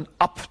is called an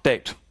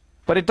update,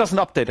 but it doesn't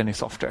update any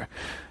software.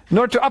 In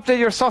order to update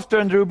your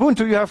software under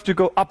Ubuntu, you have to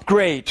go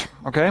upgrade.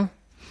 Okay.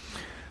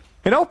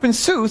 In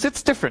OpenSUSE,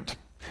 it's different.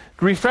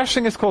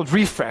 Refreshing is called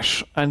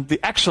refresh, and the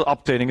actual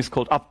updating is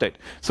called update.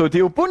 So the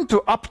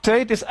Ubuntu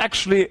update is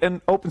actually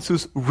an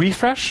OpenSUSE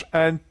refresh,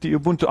 and the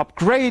Ubuntu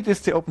upgrade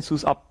is the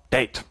OpenSUSE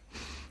update.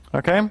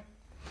 Okay?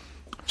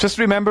 Just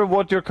remember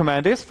what your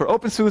command is. For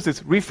OpenSUSE,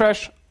 it's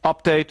refresh,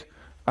 update,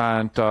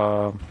 and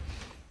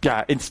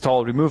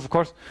install, remove, of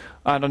course.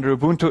 And under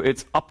Ubuntu,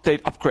 it's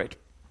update, upgrade.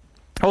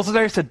 Also,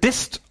 there is a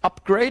dist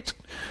upgrade.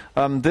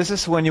 This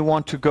is when you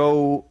want to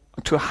go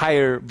to a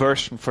higher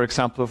version. For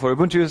example, for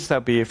Ubuntu users, that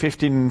would be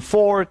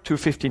 15.4 to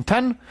 15.10.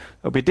 That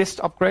would be dist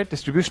upgrade,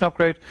 distribution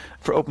upgrade.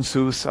 For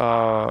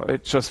OpenSUSE,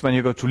 it's just when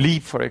you go to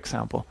leave, for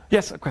example.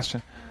 Yes, a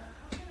question?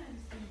 How can I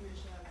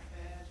distinguish a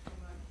bad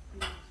from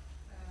a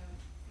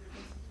good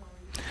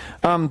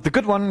repository? The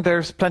good one,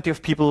 there's plenty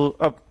of people.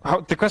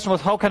 The question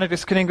was, how can I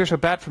distinguish a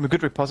bad from a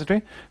good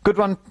repository? Good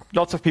one,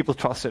 lots of people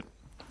trust it.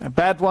 A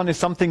bad one is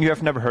something you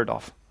have never heard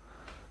of.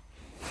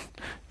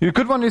 Your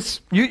good one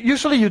is,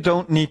 usually you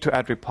don't need to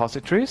add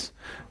repositories.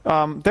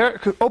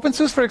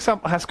 OpenSUSE, for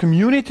example, has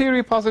community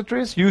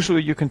repositories.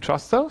 Usually you can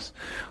trust those.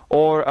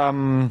 Or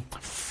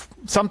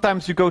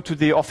sometimes you go to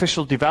the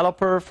official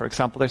developer. For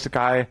example, there's a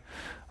guy,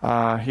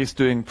 he's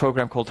doing a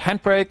program called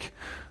Handbrake.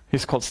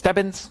 He's called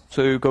Stebbins.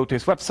 So you go to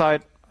his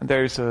website, and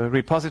there's a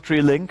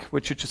repository link,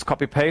 which you just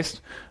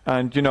copy-paste.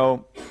 And, you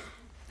know,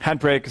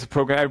 Handbrake is a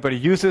program everybody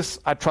uses.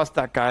 I trust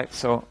that guy,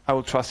 so I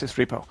will trust his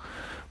repo.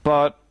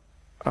 But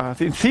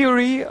in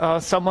theory,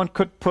 someone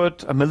could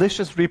put a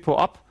malicious repo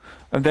up,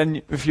 and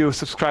then if you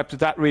subscribe to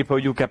that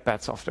repo, you'll get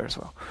bad software as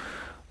well.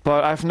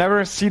 But I've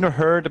never seen or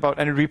heard about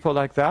any repo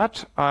like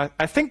that.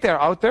 I think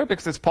they're out there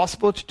because it's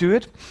possible to do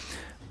it.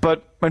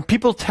 But when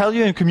people tell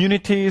you in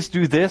communities,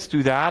 do this,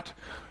 do that,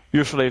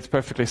 usually it's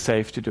perfectly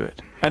safe to do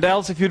it. And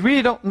else, if you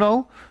really don't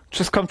know,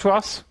 just come to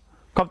us,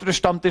 come to the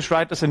Stammtisch,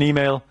 write us an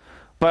email.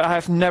 But I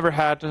have never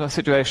had a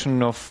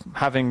situation of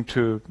having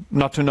to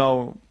not to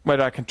know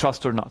whether I can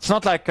trust or not. It's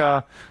not like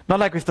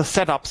with the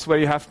setups where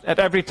you have at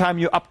every time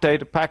you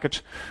update a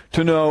package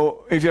to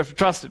know if you have to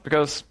trust it,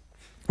 because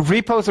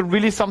repos are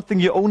really something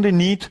you only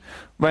need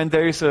when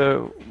there is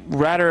a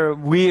rather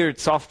weird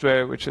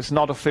software which is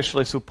not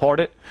officially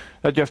supported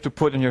that you have to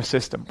put in your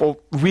system, or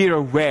weird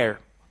or rare.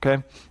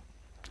 Okay,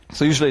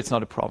 so usually it's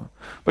not a problem.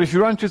 But if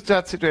you run into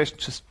that situation,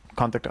 just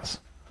contact us.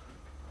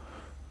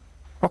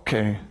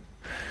 Okay.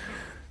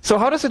 So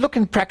how does it look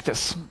in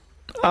practice?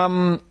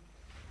 In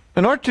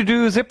order to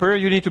do zypper,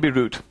 you need to be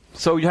root.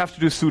 So you have to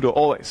do sudo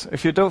always.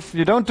 If you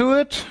don't do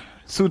it,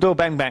 sudo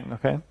bang bang.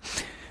 Okay.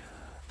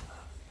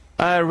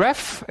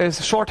 Ref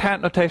is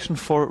shorthand notation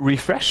for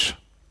refresh.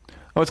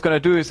 What it's going to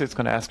do is it's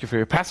going to ask you for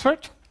your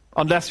password,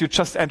 unless you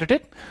just entered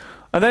it,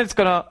 and then it's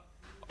going to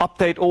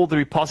update all the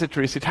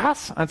repositories it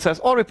has, and says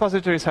all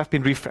repositories have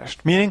been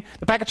refreshed, meaning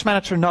the package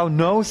manager now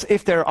knows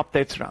if there are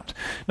updates around.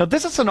 Now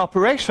this is an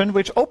operation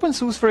which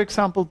OpenSUSE, for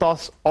example,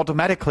 does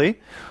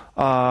automatically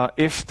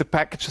if the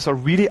packages are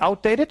really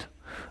outdated.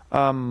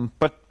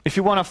 But if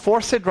you want to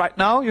force it right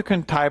now, you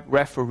can type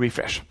ref or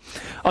refresh.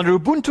 Under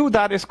Ubuntu,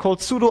 that is called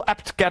sudo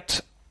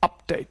apt-get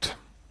update.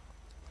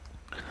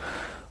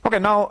 Okay,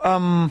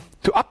 now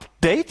to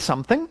update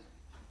something,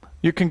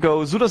 you can go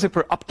sudo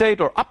zypper update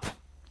or up.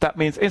 That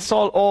means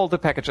install all the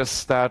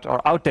packages that are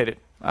outdated.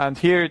 And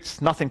here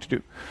it's nothing to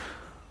do.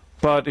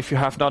 But if you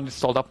have not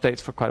installed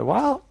updates for quite a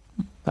while,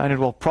 then it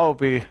will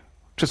probably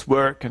just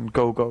work and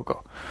go, go,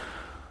 go.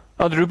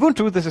 Under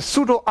Ubuntu, this is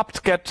sudo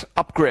apt-get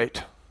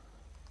upgrade.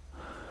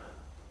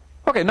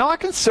 Okay, now I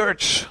can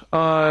search.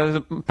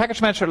 The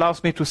package manager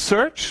allows me to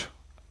search,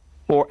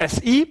 or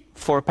SE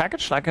for a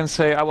package. I can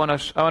say I want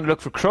to look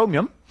for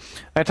Chromium.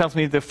 And it tells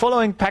me the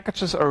following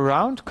packages are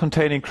around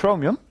containing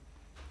Chromium.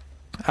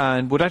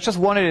 And what I just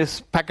wanted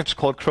is a package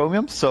called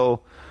Chromium. So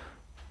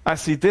I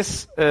see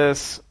this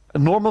is a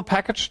normal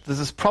package. This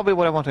is probably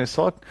what I want to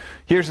install.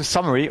 Here's a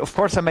summary. Of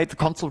course, I made the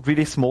console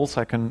really small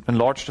so I can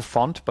enlarge the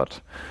font.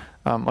 But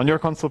on your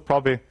console,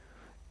 probably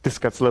this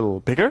gets a little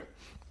bigger.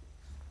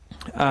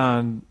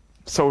 And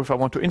so if I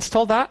want to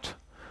install that,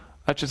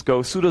 I just go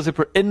sudo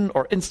zypper in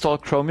or install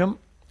Chromium.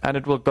 and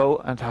it will go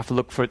and have a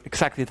look for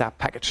exactly that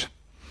package.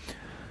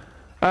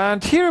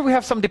 And here we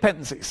have some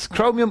dependencies.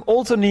 Chromium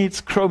also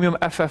needs Chromium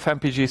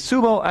FFmpeg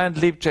Sumo and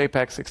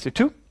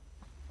libjpeg62.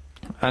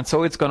 And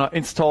so it's going to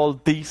install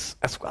these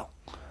as well.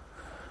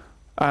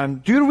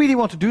 And do you really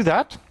want to do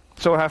that?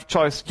 So I have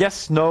choice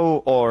yes,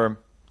 no, or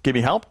give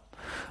me help.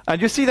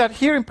 And you see that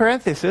here in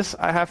parentheses,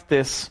 I have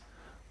this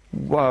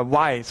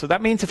Y. So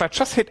that means if I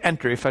just hit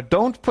enter, if I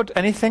don't put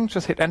anything,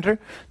 just hit enter,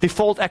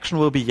 default action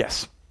will be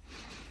yes.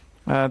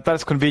 That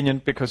is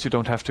convenient because you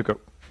don't have to go.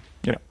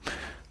 You know,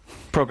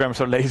 programmers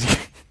are lazy.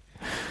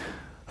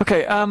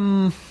 Okay,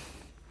 and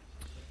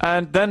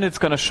then it's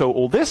going to show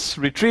all this,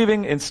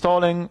 retrieving,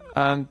 installing,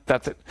 and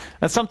that's it.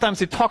 And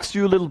sometimes it talks to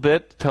you a little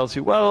bit, tells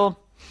you, well,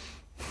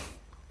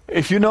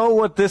 if you know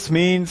what this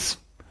means,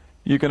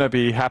 you're going to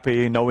be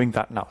happy knowing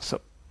that now. So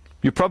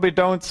you probably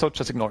don't, so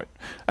just ignore it.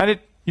 And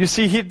you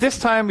see here, this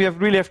time we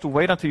really have to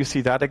wait until you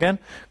see that again.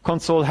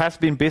 Console has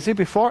been busy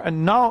before,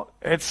 and now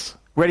it's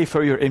ready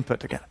for your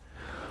input again.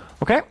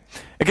 Okay?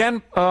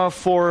 Again,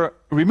 for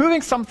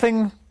removing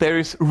something, there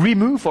is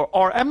remove or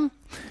RM,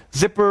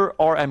 zypper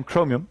RM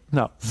chromium.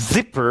 No,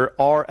 zypper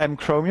RM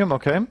chromium,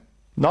 okay?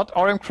 Not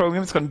RM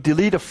chromium, it's going to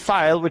delete a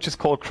file which is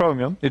called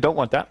chromium. You don't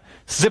want that.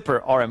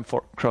 Zypper RM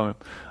for chromium.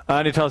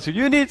 And it tells you,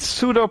 you need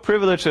sudo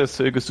privileges,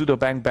 so you go sudo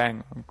bang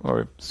bang,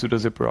 or sudo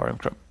zypper RM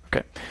chromium.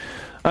 Okay.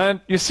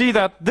 And you see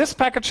that this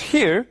package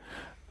here,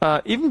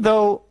 even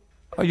though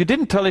you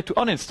didn't tell it to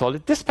uninstall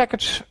it, this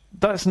package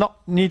is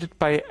not needed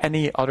by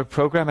any other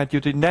program, and you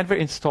did never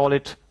install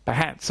it by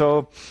hand.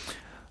 So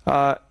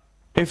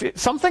if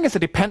something is a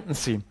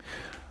dependency,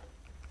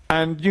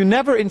 and you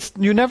never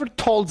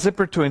told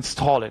Zypper to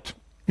install it,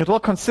 it will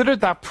consider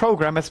that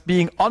program as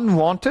being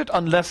unwanted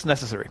unless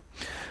necessary.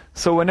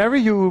 So whenever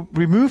you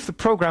remove the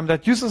program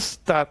that uses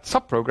that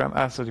subprogram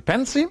as a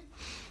dependency,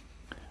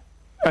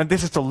 and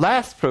this is the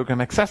last program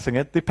accessing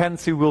it,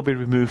 dependency will be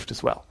removed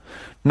as well.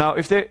 Now,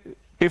 if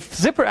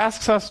Zypper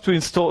asks us to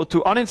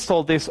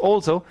uninstall this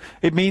also,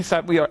 it means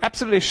that we are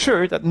absolutely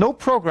sure that no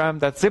program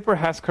that Zypper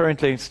has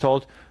currently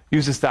installed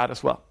uses that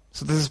as well.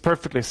 So this is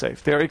perfectly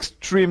safe. They are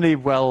extremely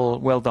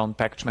well done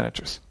package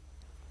managers.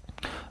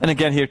 And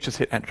again, here, just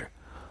hit enter.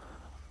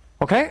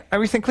 Okay,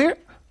 everything clear?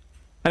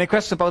 Any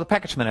questions about the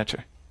package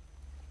manager?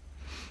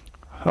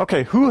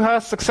 Okay, who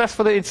has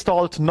successfully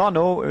installed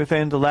Nano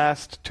within the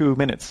last 2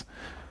 minutes?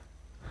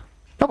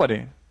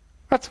 Nobody.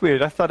 That's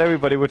weird. I thought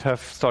everybody would have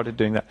started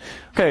doing that.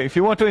 Okay, if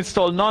you want to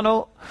install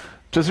Nano,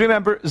 just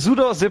remember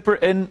sudo zypper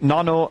in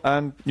Nano,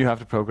 and you have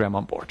the program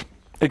on board.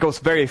 It goes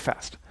very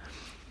fast.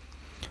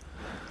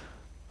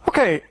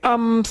 Okay,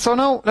 so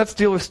now let's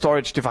deal with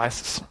storage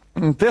devices.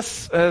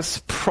 This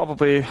is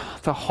probably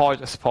the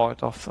hardest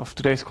part of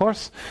today's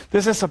course.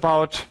 This is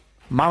about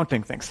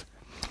mounting things.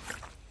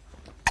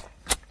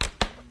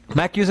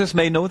 Mac users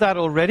may know that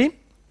already,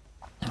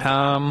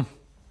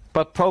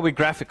 but probably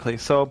graphically.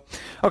 So,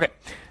 okay.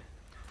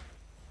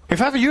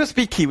 If I have a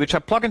USB key which I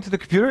plug into the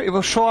computer, it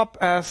will show up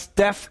as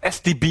def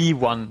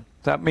SDB1.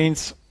 That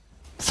means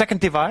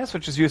second device,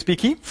 which is USB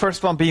key,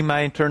 first one being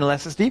my internal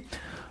SSD,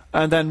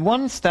 and then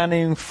one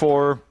standing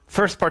for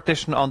first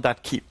partition on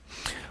that key.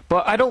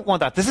 But I don't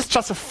want that. This is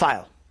just a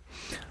file.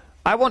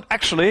 I want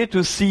actually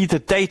to see the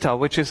data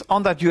which is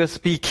on that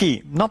USB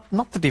key, not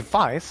the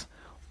device,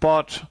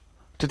 but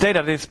the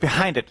data that is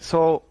behind it.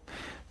 So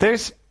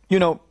there's,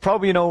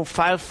 probably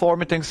file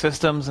formatting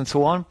systems and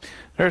so on.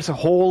 There's a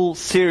whole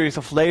series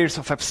of layers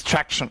of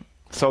abstraction.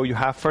 So you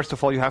have, first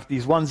of all, you have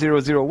these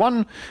 1001,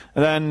 and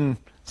then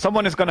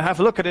someone is going to have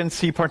a look at it and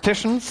see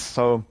partitions.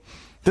 So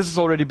this has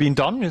already been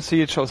done. You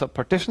see it shows up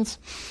partitions.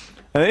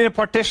 And in a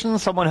partition,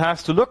 someone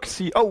has to look,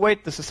 see, oh,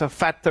 wait, this is a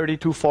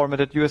FAT32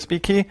 formatted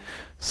USB key.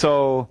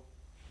 So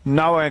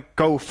now I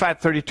go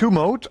FAT32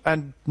 mode,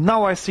 and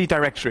now I see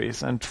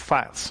directories and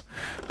files.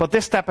 But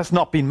this step has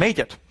not been made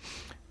yet.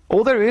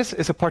 All there is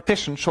a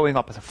partition showing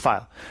up as a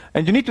file.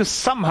 And you need to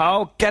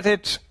somehow get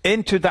it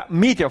into that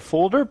media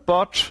folder,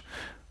 but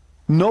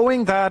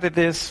knowing that it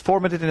is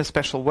formatted in a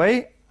special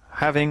way,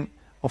 having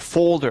a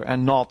folder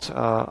and not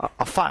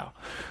a file.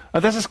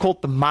 And this is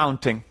called the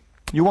mounting.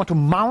 You want to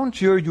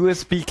mount your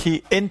USB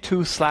key into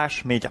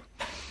 /media.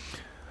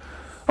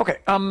 Okay,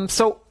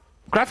 so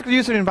graphical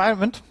user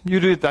environment, you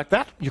do it like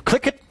that. You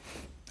click it,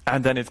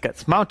 and then it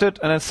gets mounted,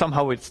 and then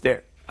somehow it's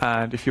there.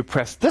 And if you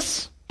press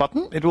this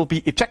button, it will be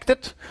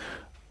ejected,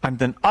 and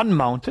then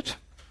unmounted,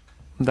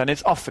 and then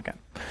it's off again.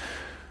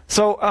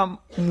 So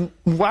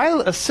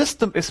while a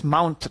system is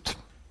mounted,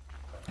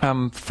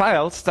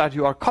 files that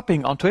you are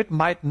copying onto it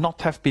might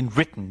not have been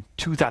written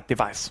to that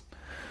device.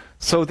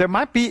 So there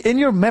might be in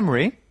your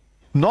memory,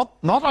 not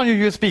on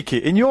your USB key,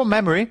 in your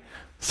memory,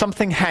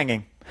 something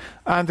hanging.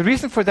 And the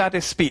reason for that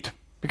is speed.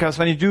 Because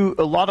when you do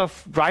a lot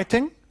of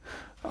writing,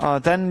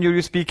 then your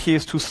USB key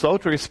is too slow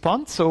to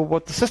respond. So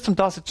what the system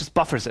does, it just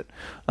buffers it.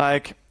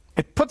 Like,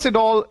 it puts it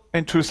all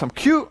into some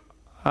queue,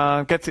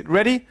 gets it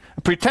ready,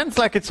 pretends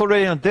like it's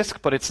already on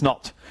disk, but it's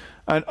not.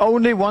 And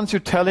only once you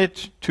tell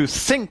it to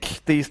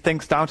sync these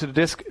things down to the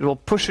disk, it will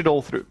push it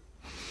all through.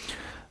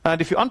 And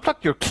if you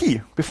unplug your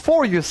key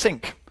before you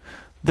sync,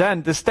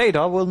 then this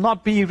data will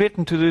not be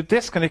written to the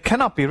disk, and it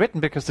cannot be written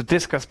because the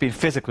disk has been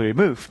physically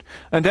removed.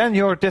 And then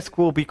your disk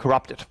will be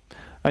corrupted.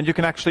 And you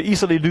can actually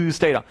easily lose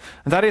data.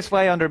 And that is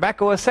why under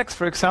Mac OS X,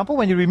 for example,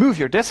 when you remove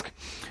your disk,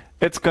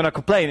 it's going to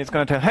complain. It's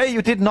going to tell, hey,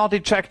 you did not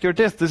eject your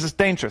disk. This is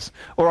dangerous.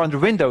 Or under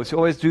Windows, you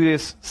always do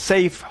this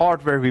safe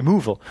hardware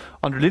removal.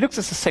 Under Linux,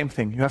 it's the same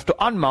thing. You have to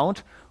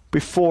unmount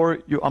before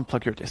you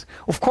unplug your disk.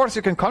 Of course,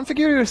 you can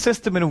configure your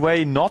system in a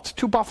way not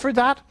to buffer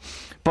that,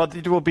 but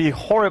it will be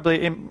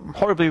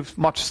horribly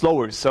much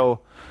slower. So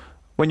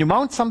when you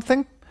mount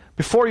something,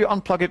 before you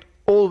unplug it,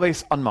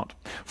 always unmount.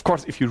 Of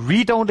course, if you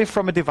read only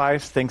from a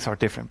device, things are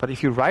different. But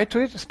if you write to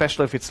it,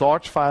 especially if it's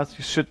large files,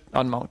 you should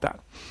unmount that.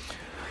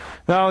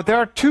 Now, there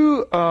are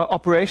two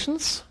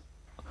operations,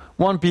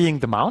 one being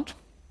the mount.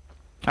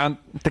 And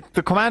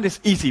the command is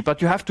easy,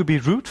 but you have to be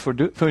root for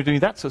doing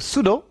that. So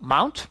sudo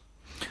mount.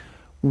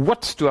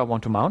 What do I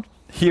want to mount?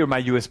 Here, my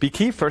USB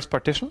key, first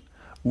partition.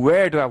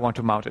 Where do I want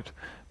to mount it?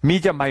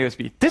 Media, my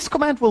USB. This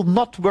command will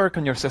not work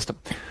on your system.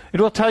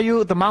 It will tell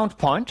you the mount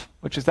point,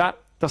 which is that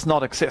does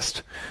not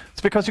exist.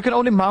 It's because you can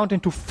only mount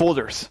into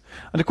folders.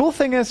 And the cool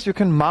thing is you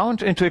can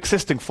mount into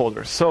existing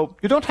folders. So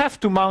you don't have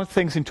to mount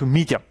things into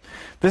media.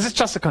 This is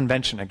just a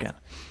convention again.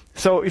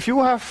 So if you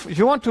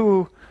want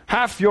to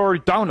have your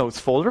downloads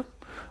folder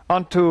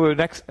onto an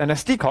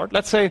SD card,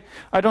 let's say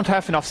I don't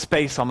have enough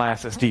space on my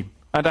SSD.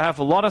 And I have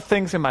a lot of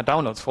things in my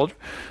downloads folder.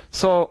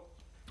 So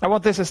I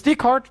want this SD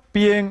card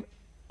being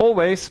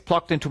always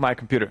plugged into my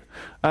computer.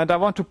 And I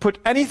want to put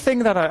anything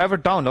that I ever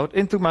download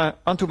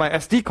onto my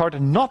SD card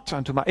and not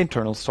onto my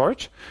internal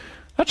storage.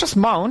 I just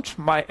mount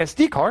my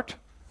SD card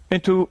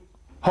into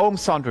home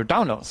Sandro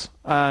downloads.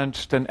 And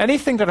then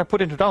anything that I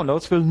put into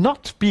downloads will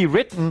not be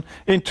written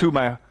into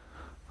my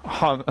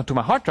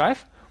hard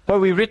drive, but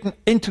will be written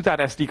into that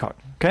SD card.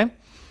 Okay?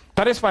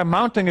 That is why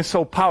mounting is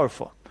so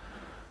powerful.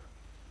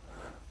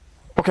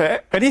 Okay,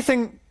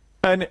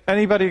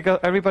 everybody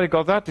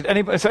got that?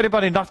 Is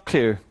anybody not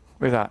clear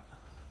with that?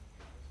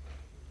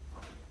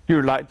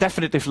 You're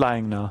definitely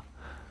flying now.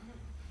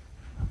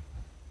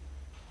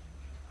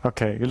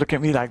 Okay, you look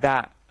at me like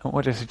that.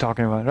 What is he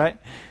talking about, right?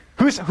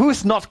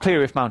 Who's not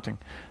clear with mounting?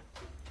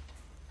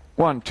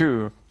 1,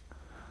 2.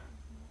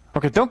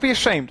 Okay, don't be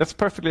ashamed. That's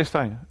perfectly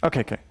fine.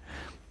 Okay.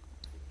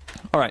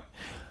 All right.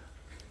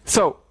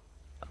 So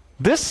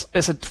this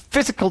is a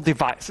physical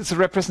device. It's a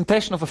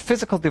representation of a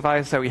physical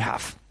device that we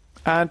have.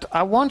 And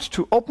I want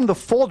to open the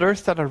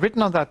folders that are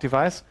written on that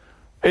device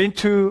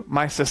into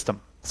my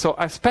system. So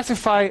I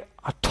specify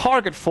a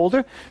target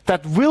folder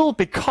that will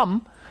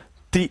become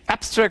the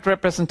abstract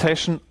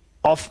representation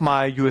of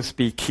my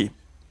USB key.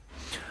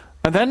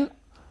 And then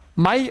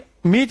my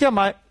media,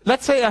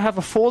 let's say I have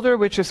a folder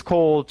which is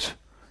called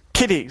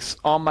kiddies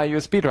on my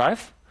USB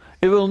drive.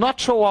 It will not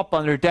show up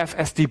under def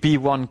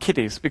sdb1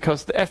 kiddies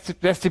because the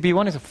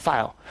sdb1 is a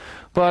file.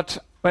 But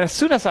as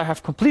soon as I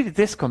have completed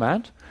this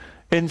command,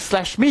 in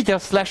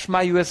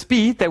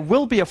 /media/myUSB, there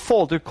will be a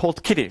folder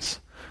called kiddies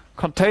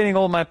containing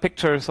all my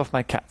pictures of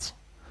my cats.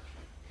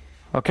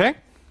 Okay?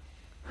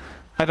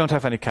 I don't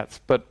have any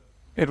cats, but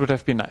it would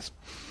have been nice.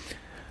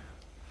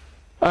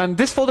 And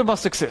this folder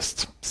must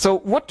exist. So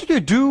what do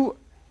you do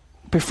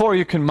before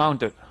you can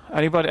mount it?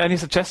 Anybody, any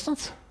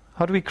suggestions?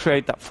 How do we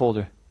create that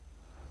folder?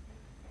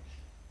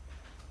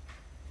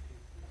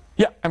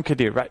 Yeah,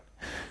 mkdir, right.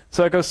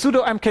 So I go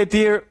sudo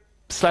mkdir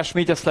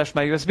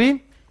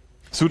 /media/myUSB.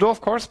 Sudo,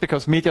 of course,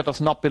 because media does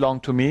not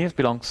belong to me. It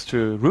belongs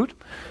to root.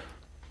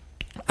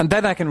 And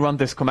then I can run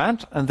this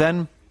command, and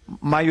then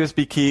my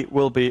USB key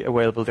will be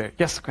available there.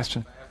 Yes,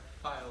 question? I have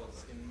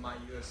files in my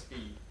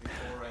USB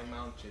before I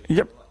mount it.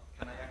 Yep.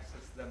 Can I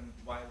access them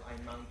while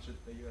I mounted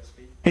the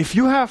USB? If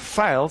you have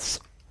files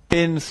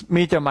in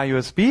media my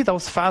USB,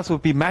 those files will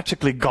be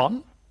magically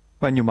gone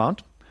when you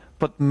mount,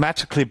 but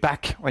magically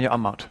back when you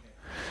unmount.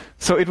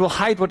 So it will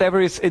hide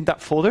whatever is in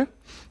that folder,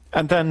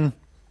 and then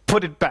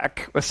put it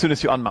back as soon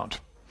as you unmount.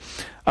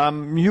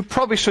 You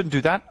probably shouldn't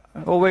do that.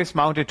 Always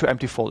mount it to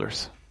empty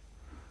folders.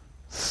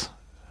 It's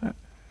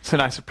a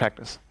nicer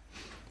practice.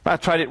 I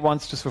tried it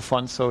once just for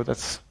fun, so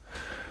that's...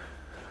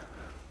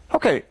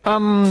 Okay,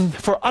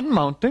 for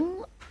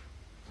unmounting,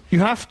 you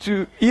have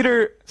to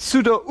either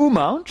sudo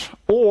umount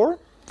or,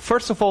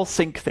 first of all,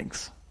 sync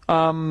things.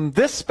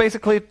 This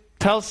basically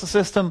tells the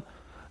system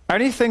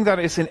anything that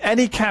is in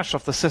any cache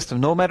of the system,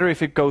 no matter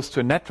if it goes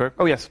to a network.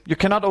 Oh yes, you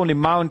cannot only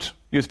mount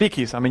USB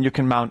keys. I mean, you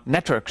can mount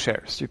network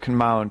shares. You can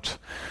mount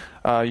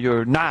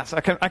your NAS.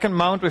 I can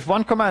mount with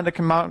one command. I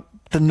can mount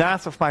the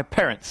NAS of my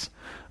parents,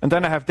 and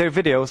then I have their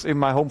videos in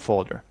my home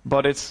folder.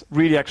 But it's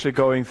really actually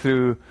going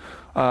through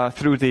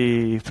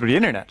the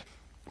internet.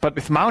 But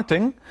with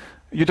mounting,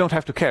 you don't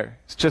have to care.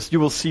 It's just you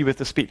will see with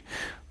the speed.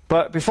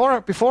 But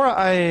before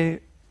I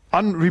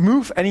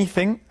remove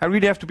anything, I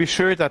really have to be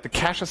sure that the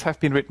caches have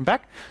been written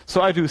back.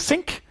 So I do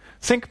sync.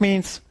 Sync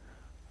means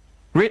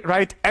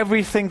write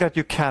everything that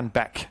you can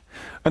back.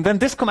 And then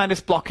this command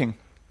is blocking.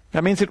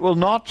 That means it will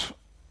not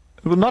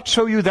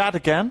show you that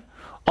again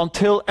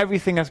until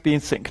everything has been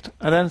synced.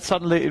 And then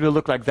suddenly it will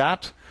look like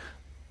that.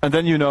 And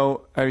then you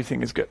know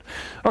everything is good.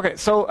 Okay,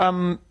 so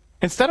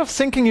instead of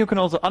syncing, you can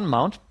also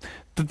unmount.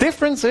 The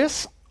difference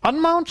is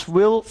unmount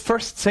will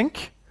first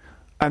sync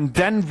and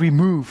then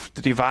remove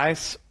the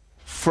device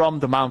from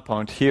the mount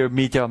point, here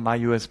media my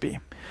USB.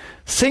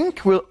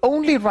 Sync will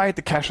only write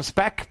the caches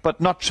back, but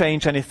not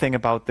change anything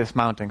about this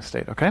mounting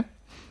state, okay?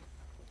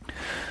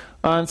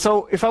 And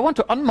so if I want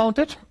to unmount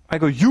it, I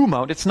go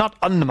U-mount. It's not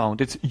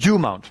unmount, it's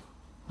U-mount.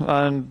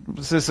 And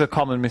this is a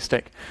common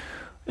mistake.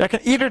 I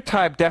can either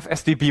type def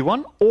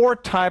SDB1 or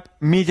type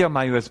media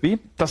my USB.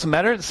 Doesn't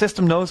matter, the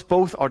system knows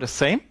both are the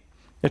same.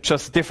 It's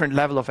just a different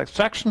level of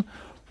abstraction.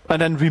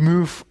 And then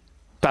remove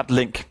that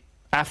link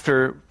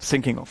after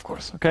syncing, of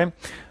course, okay?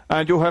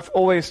 And you have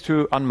always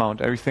to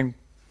unmount everything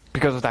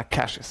because of that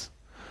caches.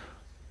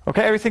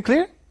 Okay, everything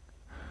clear?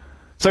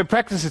 So in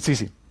practice, it's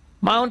easy.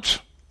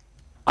 Mount,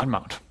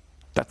 unmount.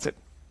 That's it.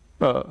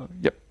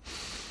 Yep.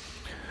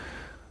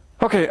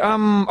 Okay.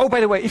 Oh, by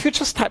the way, if you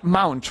just type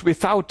mount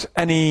without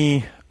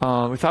any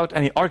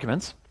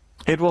arguments,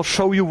 it will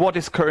show you what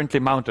is currently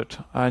mounted,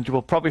 and you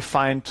will probably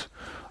find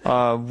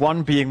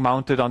one being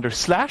mounted under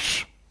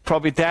 /,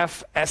 probably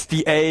def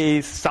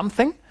SDA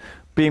something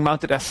being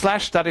mounted as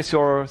 /. That is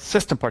your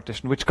system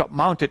partition, which got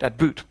mounted at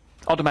boot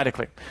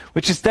automatically,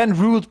 which is then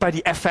ruled by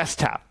the FS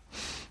tab,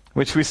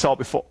 which we saw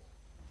before.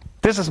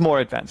 This is more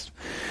advanced.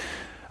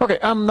 Okay,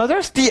 now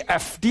there's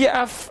df.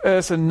 df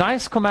is a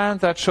nice command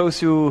that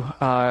shows you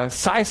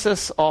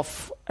sizes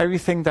of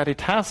everything that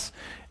it has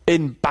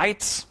in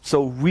bytes,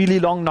 so really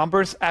long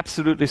numbers,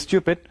 absolutely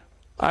stupid.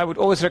 I would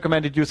always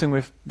recommend it using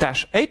with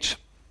 -h,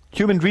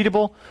 human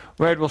readable,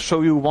 where it will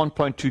show you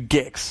 1.2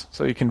 gigs,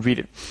 so you can read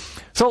it.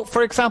 So,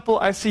 for example,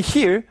 I see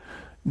here,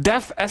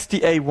 def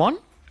SDA1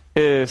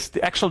 is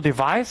the actual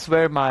device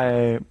where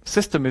my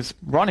system is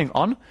running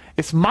on.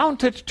 It's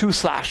mounted to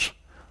 /.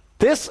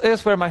 This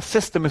is where my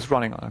system is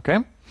running on, okay?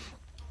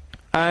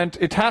 And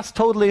it has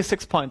totally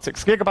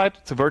 6.6 gigabyte.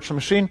 It's a virtual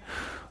machine.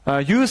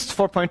 Used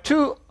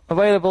 4.2,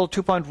 available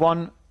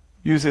 2.1,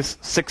 uses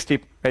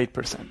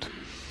 68%.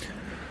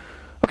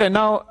 Okay,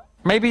 now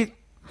maybe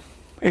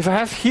if I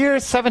have here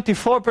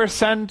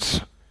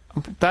 74%,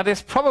 that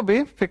is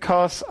probably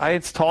because I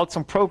installed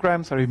some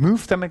programs, I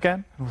removed them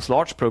again. It was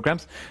large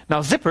programs.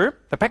 Now Zypper,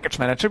 the package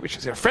manager, which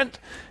is your friend,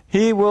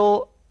 he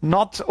will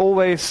not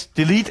always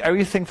delete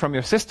everything from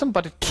your system,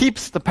 but it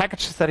keeps the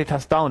packages that it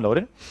has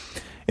downloaded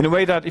in a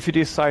way that if you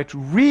decide to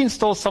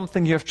reinstall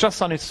something you have just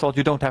uninstalled,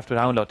 you don't have to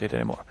download it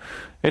anymore.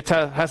 It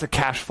has a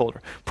cache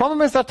folder.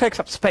 Problem is that takes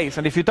up space,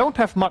 and if you don't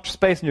have much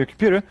space in your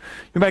computer,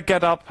 you might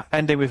get up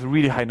ending with a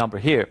really high number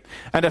here.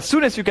 And as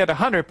soon as you get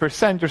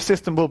 100%, your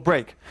system will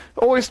break.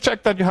 Always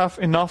check that you have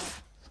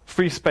enough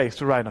free space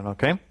to write on,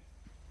 okay?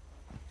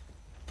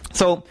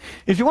 So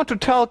if you want to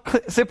tell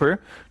Zypper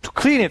to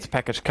clean its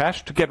package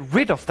cache, to get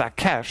rid of that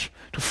cache,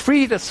 to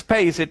free the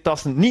space it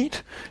doesn't need,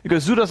 you go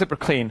sudo zypper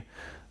clean.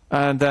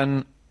 And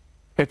then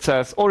it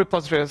says all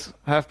repositories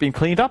have been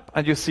cleaned up,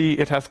 and you see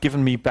it has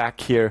given me back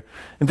here,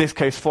 in this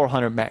case,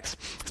 400 megs.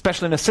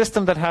 Especially in a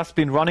system that has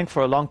been running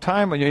for a long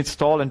time, when you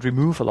install and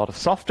remove a lot of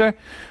software,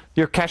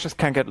 your caches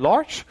can get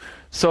large.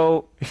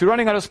 So if you're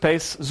running out of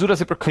space, sudo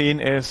zypper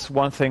clean is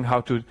one thing how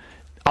to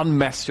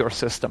unmess your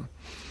system.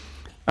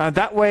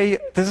 That way,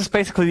 this is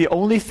basically the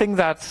only thing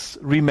that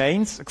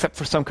remains, except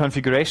for some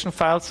configuration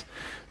files.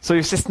 So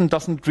your system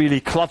doesn't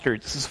really clutter.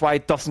 This is why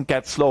it doesn't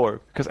get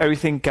slower, because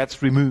everything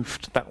gets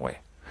removed that way.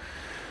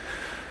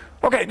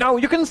 Okay, now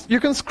you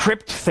can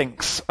script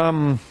things.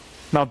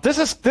 Now this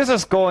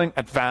is going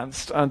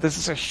advanced, and this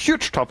is a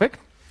huge topic.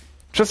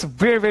 Just a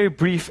very, very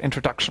brief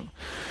introduction.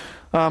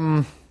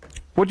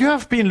 What you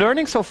have been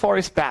learning so far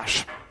is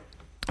bash.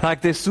 Like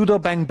this sudo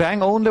bang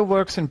bang only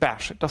works in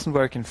bash. It doesn't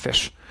work in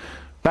fish.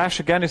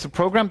 Bash, again, is a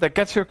program that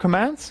gets your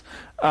commands,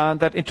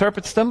 that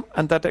interprets them,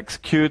 and that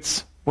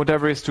executes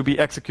whatever is to be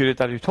executed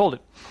that you told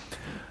it.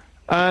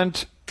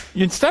 And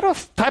instead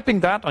of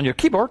typing that on your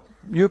keyboard,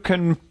 you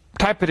can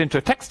type it into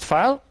a text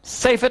file,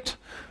 save it,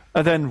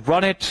 and then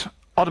run it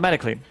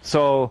automatically.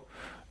 So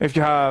if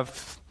you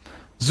have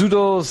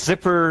sudo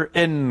zypper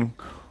in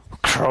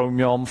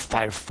Chromium,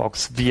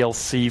 Firefox,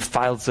 VLC,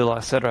 FileZilla,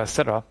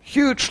 etc.,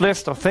 huge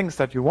list of things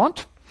that you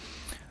want,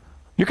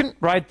 you can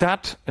write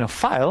that in a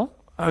file,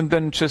 and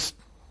then just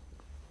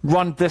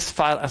run this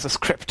file as a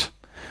script.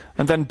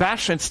 And then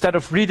bash, instead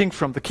of reading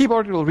from the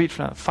keyboard, it will read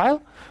from that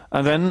file,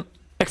 and then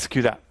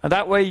execute that. And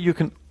that way you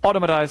can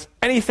automatize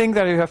anything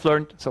that you have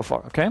learned so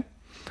far, okay?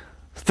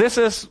 This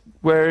is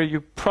where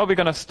you're probably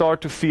going to start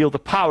to feel the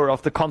power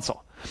of the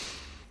console.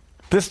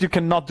 This you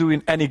cannot do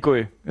in any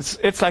GUI.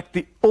 It's like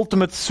the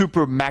ultimate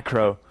super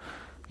macro.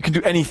 You can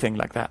do anything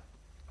like that.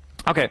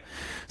 Okay,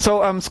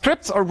 so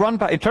scripts are run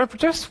by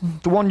interpreters,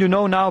 the one you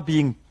know now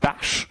being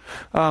bash.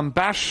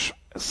 Bash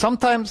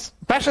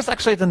is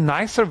actually the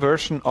nicer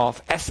version of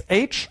sh.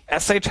 sh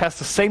has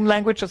the same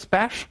language as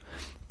bash,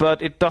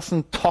 but it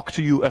doesn't talk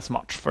to you as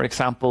much. For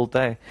example,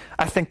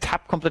 I think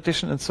tab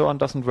completion and so on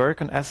doesn't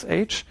work on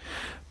sh.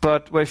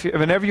 But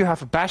whenever you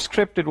have a bash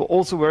script, it will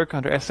also work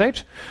under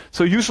sh.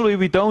 So usually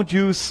we don't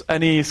use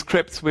any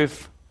scripts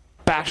with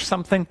bash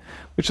something.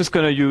 We're just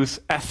going to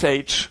use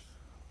sh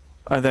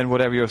and then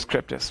whatever your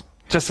script is.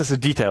 just as a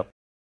detail.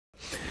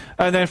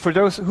 And then for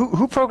those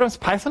who programs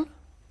Python?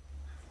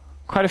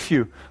 Quite a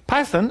few.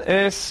 Python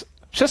is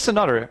just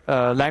another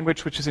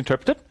language which is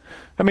interpreted.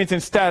 That means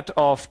instead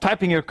of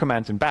typing your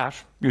commands in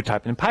Bash, you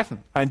type it in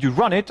Python. And you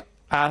run it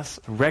as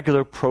a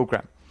regular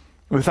program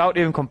without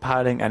even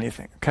compiling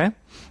anything, okay?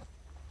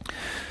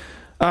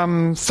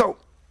 So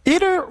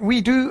either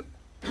when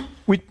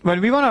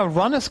we want to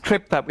run a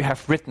script that we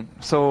have written.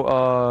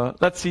 So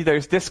let's see,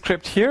 there's this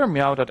script here,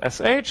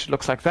 meow.sh,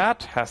 looks like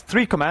that, has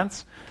 3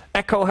 commands.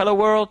 Echo hello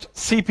world,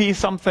 cp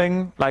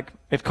something, like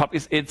it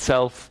copies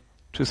itself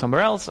to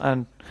somewhere else,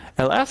 and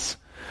ls.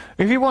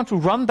 If we want to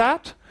run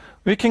that,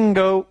 we can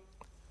go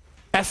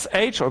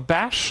sh or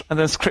bash and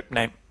then script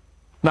name.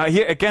 Now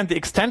here again, the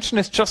extension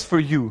is just for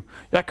you.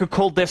 I could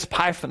call this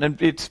Python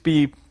and it's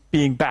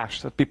being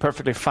bash. That'd be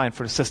perfectly fine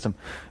for the system.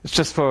 It's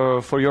just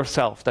for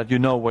yourself that you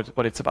know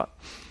what it's about.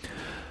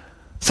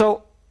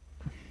 So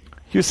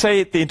you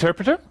say the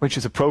interpreter, which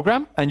is a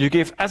program, and you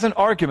give as an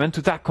argument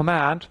to that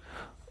command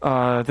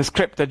the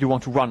script that you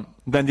want to run.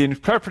 Then the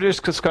interpreter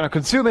is just going to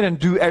consume it and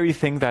do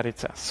everything that it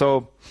says.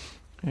 So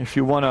if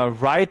you want to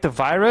write the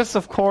virus,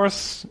 of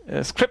course,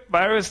 a script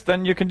virus,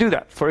 then you can do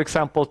that. For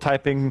example,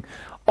 typing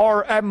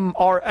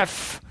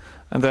rmrf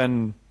and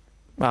then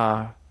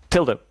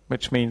tilde,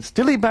 which means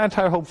delete my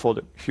entire home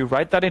folder. If you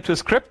write that into a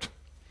script,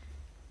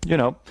 you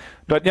know.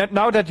 But yet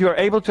now that you are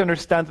able to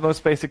understand the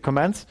most basic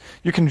commands,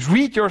 you can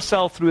read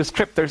yourself through a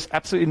script. There's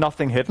absolutely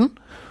nothing hidden.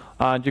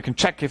 And you can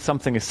check if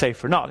something is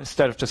safe or not,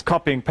 instead of just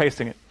copying,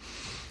 pasting it.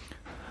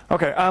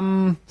 Okay,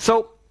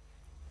 so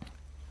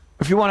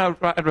if you want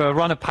to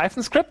run a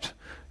Python script,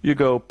 you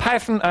go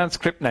Python and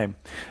script name.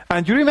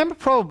 And you remember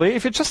probably,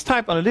 if you just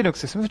type on a Linux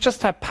system, if you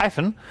just type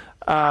Python,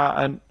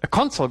 and a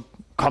console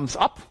comes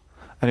up,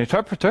 an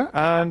interpreter,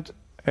 and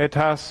it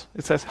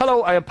says,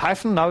 hello, I am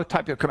Python, now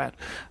type your command.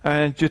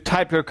 And you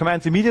type your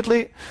commands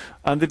immediately,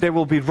 and they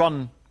will be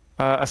run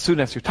as soon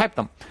as you type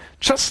them.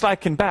 Just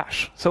like in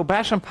Bash. So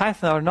Bash and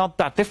Python are not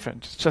that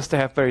different. It's just they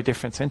have very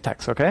different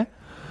syntax, okay?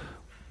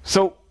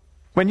 So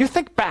when you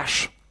think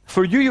Bash,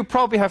 for you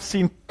probably have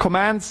seen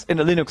commands in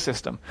a Linux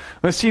system.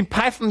 When you've seen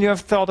Python, you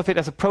have thought of it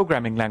as a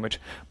programming language.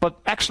 But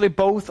actually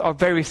both are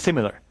very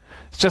similar.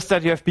 It's just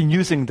that you have been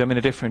using them in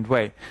a different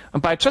way.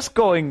 And by just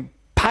going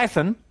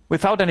Python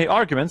without any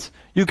arguments,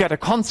 you get a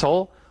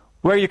console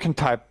where you can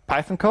type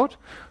Python code.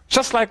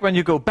 Just like when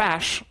you go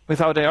Bash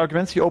without any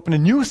arguments, you open a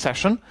new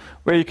session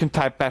where you can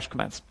type Bash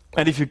commands.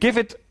 And if you give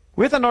it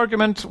with an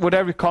argument,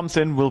 whatever comes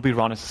in will be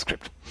run as a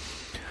script.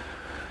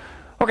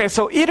 Okay,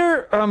 so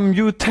either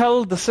you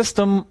tell the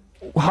system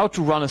how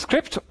to run a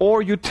script,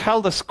 or you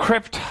tell the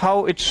script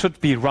how it should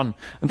be run.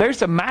 And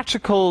there's a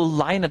magical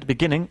line at the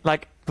beginning,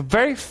 like the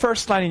very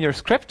first line in your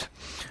script,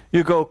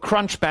 you go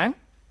crunch bang,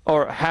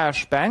 or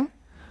hash bang,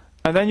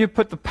 and then you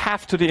put the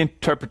path to the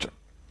interpreter.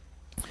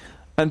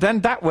 And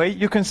then that way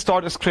you can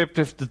start a script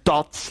with the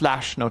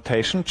 //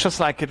 notation, just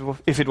like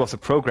if it was a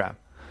program.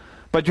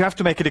 But you have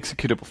to make it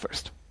executable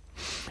first.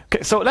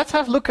 Okay, so let's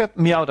have a look at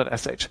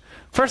meow.sh.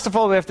 First of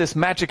all, we have this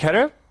magic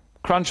header,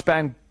 crunch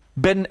bang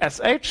bin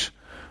sh.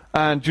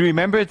 And you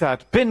remember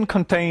that bin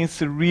contains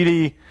the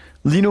really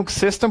Linux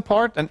system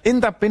part, and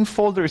in that bin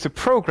folder is a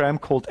program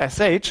called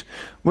sh,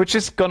 which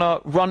is gonna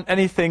run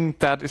anything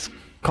that is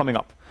coming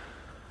up.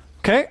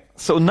 Okay,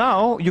 so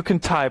now you can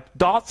type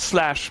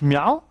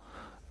 /meow,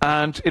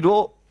 and it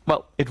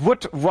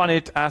would run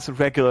it as a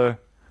regular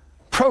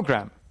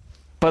program.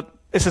 But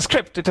it's a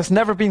script, it has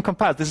never been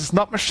compiled. This is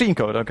not machine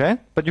code, okay?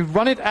 But you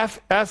run it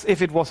as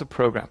if it was a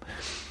program.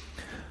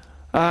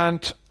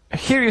 And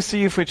here you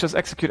see, if we just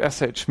execute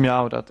sh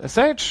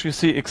meow.sh, you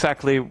see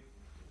exactly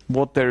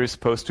what there is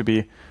supposed to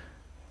be.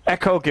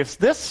 Echo gives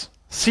this,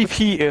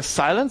 cp is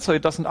silent, so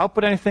it doesn't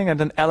output anything, and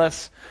then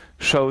ls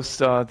shows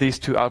these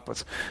two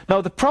outputs.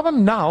 Now the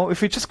problem now,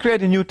 if we just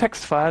create a new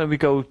text file and we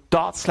go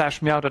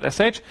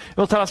 /meow.sh, it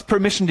will tell us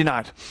permission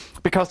denied,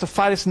 because the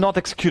file is not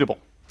executable.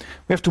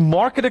 We have to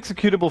mark it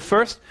executable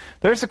first.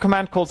 There's a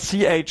command called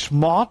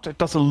chmod. It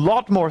does a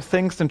lot more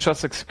things than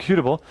just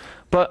executable,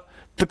 but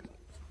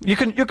you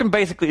can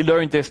basically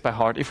learn this by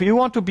heart. If you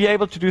want to be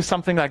able to do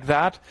something like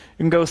that,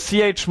 you can go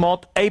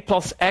chmod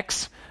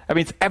a+x. That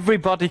means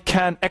everybody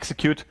can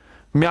execute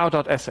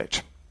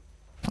meow.sh.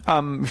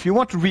 If you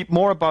want to read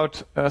more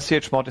about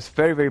chmod, it's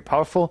very, very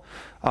powerful.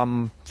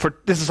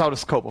 This is out of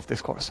scope of this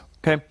course.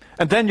 Okay,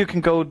 and then you can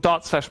go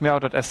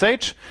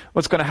 /meow.sh.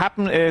 What's going to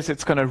happen is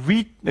it's going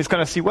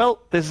to see,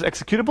 well, this is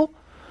executable,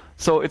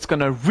 so it's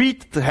going to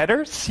read the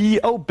header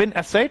co bin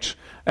sh,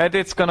 and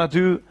it's going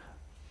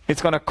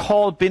to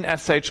call bin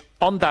sh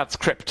on that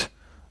script,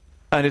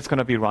 and it's going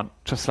to be run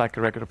just like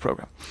a regular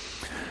program.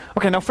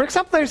 Okay, now for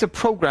example, there's a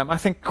program I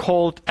think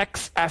called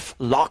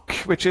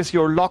xflock, which is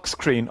your lock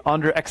screen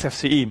under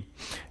xfce.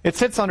 It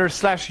sits under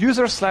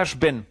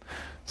 /user/bin.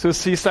 So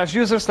see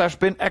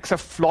 /user/bin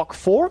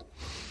xflock4,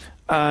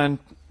 and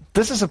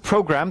this is a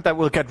program that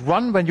will get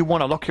run when you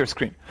want to lock your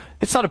screen.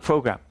 It's not a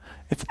program.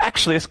 It's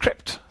actually a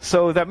script.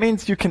 So that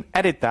means you can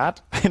edit that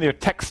in your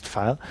text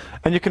file,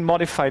 and you can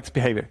modify its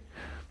behavior.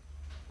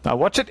 Now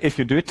watch it. If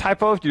you do a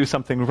typo, if you do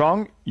something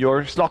wrong,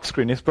 your lock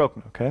screen is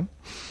broken, okay?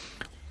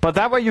 But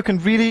that way you can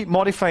really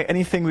modify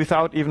anything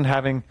without even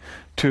having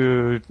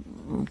to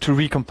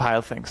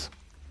recompile things.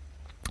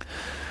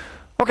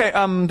 Okay,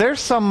 there's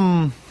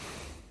some,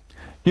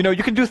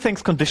 you can do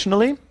things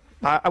conditionally.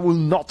 I will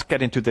not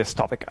get into this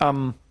topic.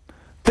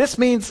 This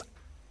means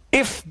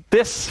if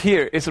this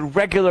here is a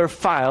regular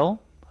file,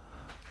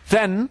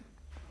 then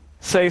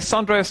say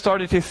Sandro has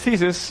started his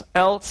thesis,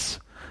 else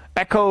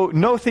echo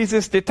no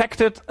thesis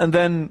detected, and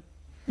then,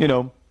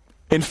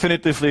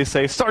 infinitively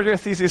say start your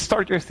thesis,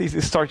 start your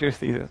thesis, start your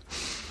thesis.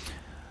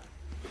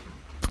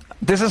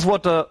 This is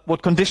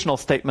what conditional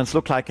statements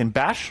look like in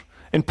Bash.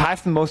 In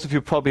Python, most of you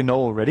probably know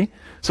already.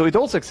 So it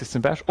also exists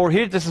in Bash. Or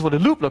here, this is what a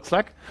loop looks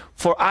like.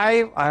 For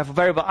I have a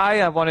variable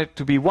I want it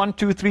to be 1,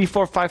 2, 3,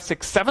 4, 5,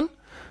 6, 7.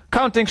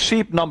 Counting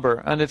sheep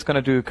number. And it's going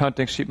to do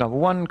counting sheep number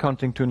 1,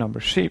 counting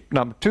sheep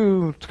number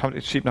 2,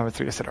 counting sheep number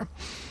 3, etc.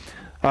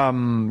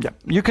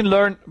 You can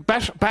learn.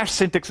 Bash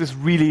syntax is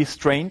really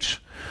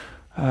strange.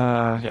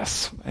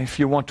 Yes, if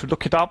you want to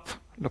look it up.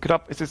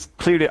 It is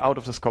clearly out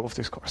of the scope of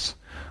this course.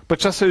 But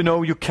just so you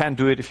know, you can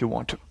do it if you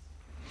want to.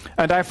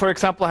 And for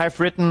example, I have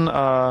written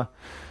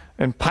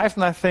in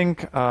Python, I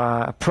think,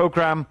 a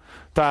program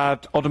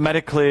that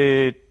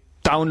automatically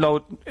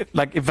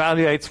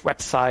evaluates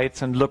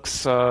websites and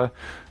looks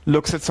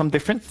at some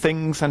different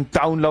things and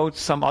downloads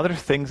some other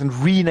things and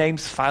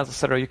renames files,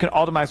 etc. You can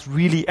automate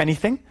really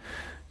anything.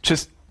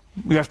 Just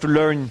you have to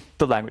learn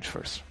the language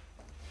first.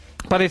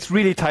 But it's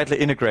really tightly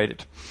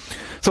integrated.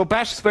 So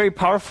Bash is very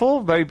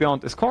powerful, very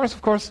beyond this course,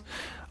 of course.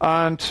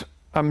 And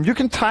you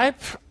can type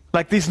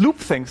like these loop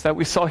things that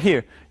we saw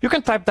here. You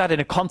can type that in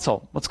a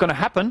console. What's going to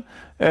happen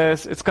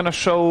is it's going to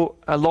show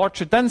a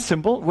larger than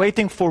symbol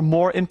waiting for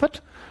more input.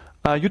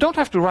 You don't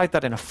have to write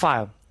that in a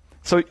file.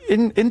 So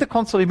in the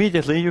console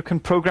immediately, you can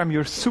program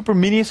your super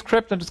mini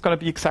script, and it's going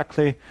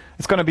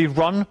to be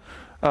run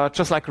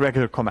just like a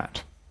regular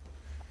command.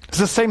 It's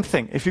the same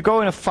thing if you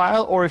go in a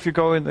file or if you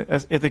go in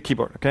the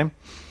keyboard, okay?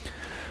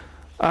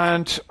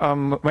 And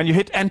when you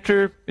hit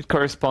enter, it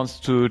corresponds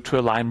to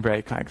a line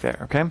break like there,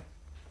 okay?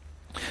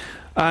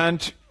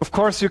 And of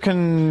course, you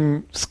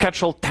can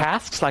schedule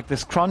tasks like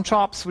this cron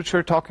jobs, which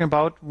we're talking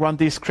about, run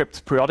these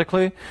scripts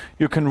periodically.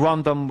 You can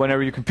run them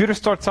whenever your computer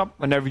starts up,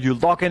 whenever you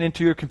log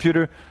into your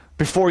computer,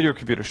 before your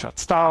computer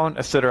shuts down,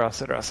 etc.,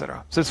 etc.,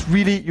 etc. So it's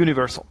really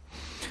universal.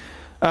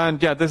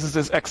 And yeah, this is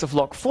this x of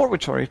log 4,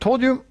 which I already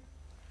told you.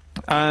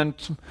 And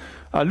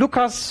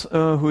Lucas,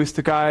 who is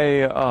the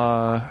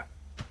guy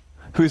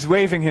who is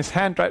waving his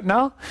hand right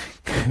now,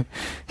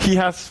 he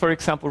has, for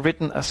example,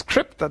 written a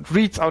script that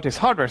reads out his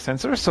hardware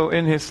sensor. So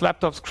in his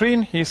laptop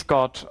screen, he's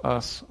got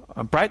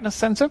a brightness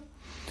sensor.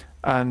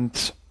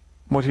 And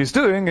what he's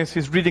doing is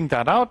he's reading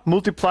that out,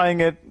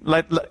 multiplying it,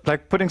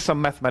 like putting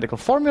some mathematical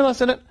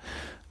formulas in it,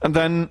 and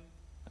then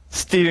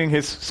steering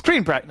his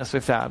screen brightness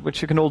with that,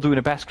 which you can all do in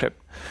a Bash script.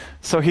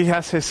 So he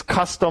has his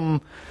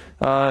custom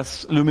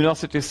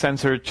luminosity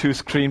sensor to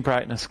screen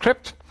brightness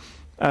script.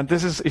 And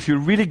this is, if you're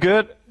really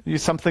good,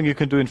 it's something you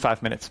can do in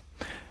 5 minutes.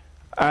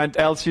 And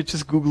else you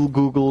just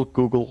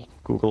Google.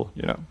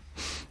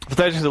 But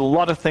there's just a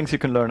lot of things you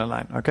can learn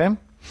online, okay?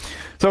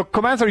 So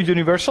commands are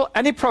universal.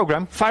 Any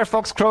program,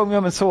 Firefox,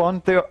 Chromium, and so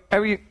on,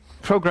 every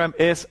program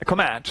is a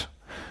command.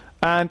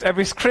 And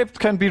every script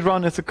can be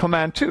run as a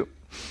command too.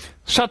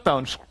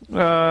 Shutdown,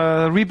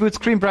 reboot,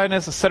 screen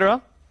brightness,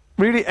 etc.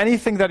 Really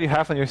anything that you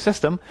have on your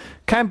system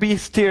can be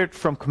steered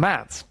from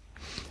commands.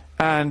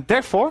 And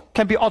therefore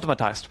can be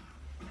automatized.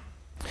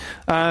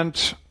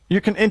 And you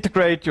can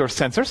integrate your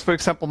sensors. For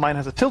example, mine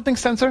has a tilting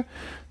sensor.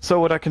 So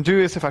what I can do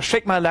is if I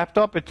shake my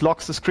laptop, it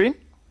locks the screen.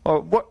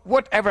 Or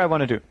whatever I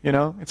want to do,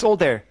 it's all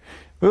there.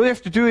 All you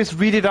have to do is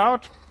read it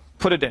out,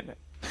 put it in.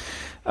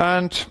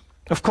 And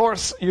of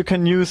course, you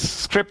can use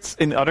scripts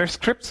in other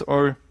scripts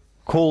or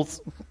call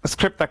a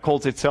script that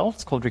calls itself.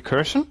 It's called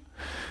recursion.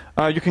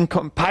 You can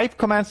pipe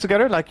commands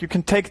together. Like you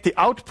can take the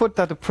output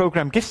that the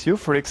program gives you.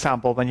 For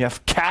example, when you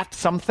have cat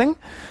something,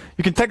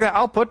 you can take that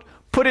output,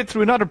 put it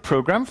through another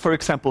program, for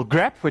example,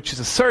 grep, which is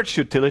a search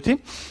utility,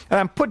 and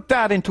then put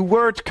that into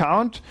word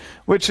count,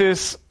 which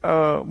is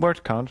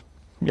utility,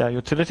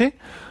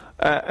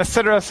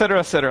 etc., etc.,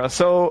 etc.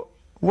 So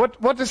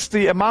what is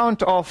the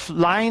amount of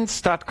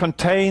lines that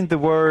contain the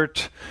word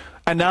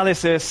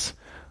analysis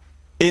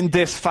in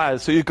this file?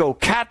 So you go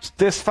cat,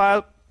 this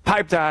file,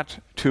 pipe that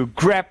to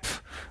grep,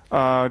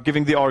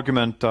 giving the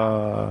argument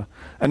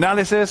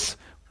analysis,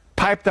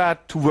 pipe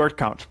that to word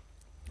count.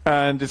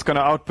 And it's going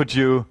to output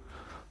you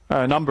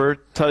a number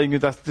telling you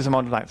that this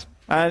amount of lines.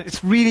 And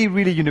it's really,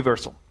 really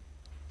universal.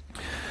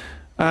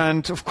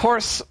 And of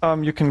course,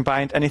 you can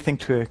bind anything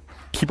to a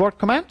keyboard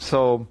command.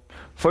 So,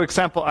 for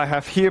example, I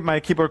have here my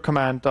keyboard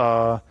command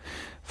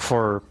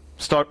for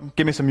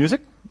give me some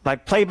music,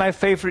 like play my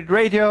favorite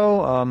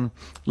radio,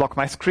 lock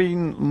my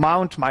screen,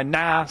 mount my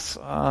NAS,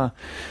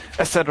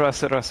 etc.,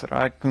 etc.,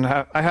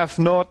 etc. I have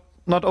not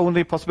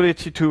only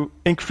possibility to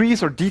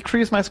increase or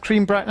decrease my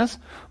screen brightness,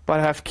 but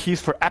I have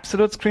keys for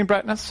absolute screen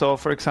brightness. So,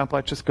 for example,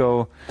 I just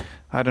go,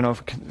 I don't know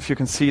if you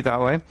can see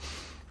that way.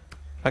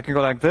 I can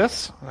go like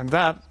this, like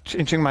that,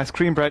 changing my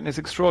screen brightness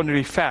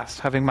extraordinarily fast,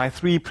 having my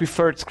 3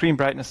 preferred screen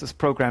brightnesses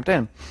programmed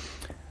in.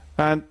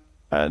 And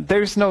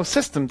there is no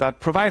system that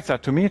provides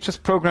that to me. I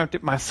just programmed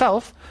it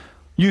myself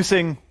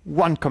using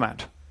one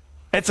command.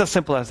 It's as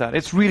simple as that.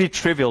 It's really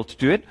trivial to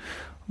do it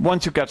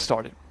once you get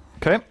started.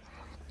 Okay.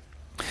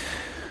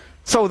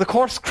 So the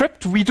course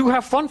script, we do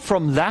have one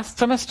from last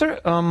semester.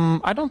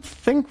 I don't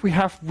think we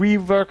have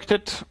reworked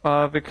it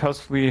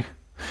because we're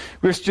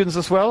students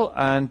as well,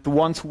 and the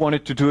ones who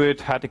wanted to do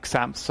it had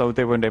exams, so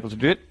they weren't able to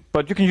do it.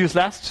 But you can use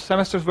last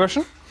semester's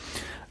version.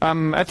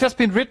 It has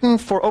been written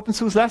for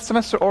OpenSUSE last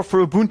semester or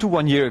for Ubuntu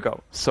 1 year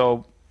ago.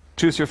 So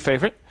choose your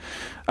favorite.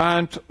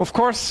 And of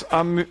course,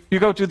 you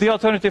go to the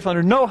alternative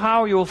under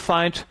know-how, you will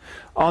find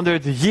under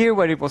the year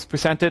where it was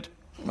presented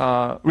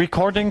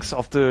recordings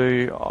of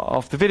the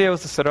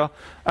videos, etc.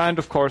 And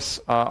of course,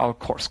 our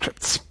course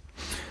scripts.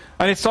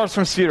 And it starts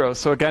from 0,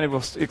 so again, it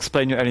will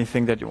explain you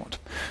anything that you want.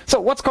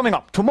 So what's coming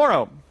up?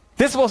 Tomorrow.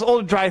 This was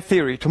all dry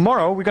theory.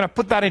 Tomorrow, we're going to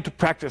put that into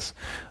practice.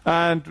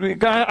 And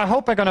I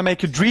hope I'm going to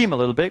make you dream a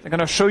little bit. I'm going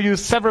to show you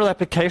several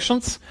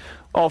applications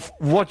of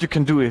what you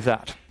can do with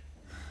that.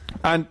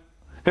 And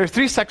there are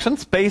 3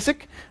 sections: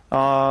 basic,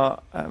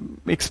 what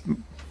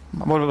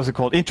was it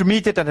called?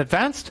 Intermediate and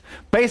advanced.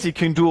 Basic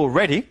you can do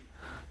already.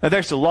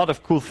 There's a lot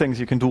of cool things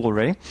you can do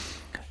already.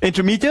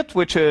 Intermediate,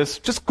 which is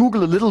just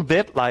Google a little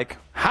bit, like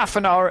half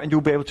an hour, and you'll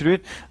be able to do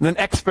it. And then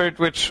expert,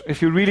 which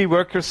if you really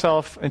work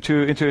yourself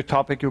into a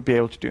topic, you'll be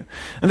able to do.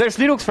 And there's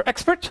Linux for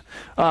expert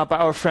by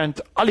our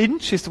friend Aline.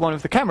 She's the one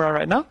with the camera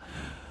right now.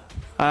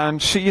 And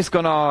she is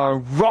going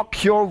to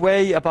rock your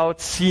way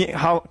about seeing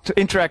how to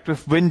interact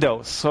with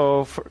Windows.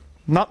 So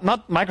not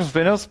Microsoft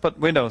Windows, but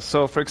Windows.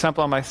 So for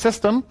example, on my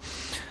system,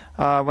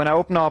 when I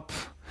open up,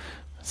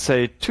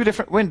 say, 2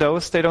 different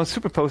windows, they don't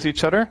superpose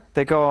each other.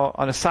 They go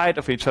on the side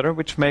of each other,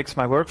 which makes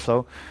my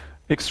workflow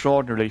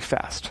extraordinarily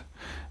fast.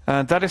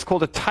 And that is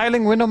called a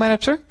tiling window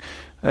manager.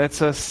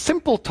 It's a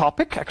simple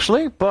topic,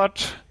 actually,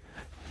 but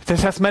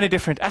this has many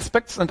different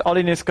aspects, and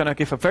Aline is going to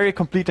give a very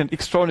complete and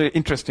extraordinarily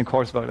interesting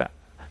course about that.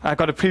 I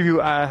got a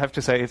preview. I have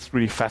to say it's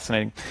really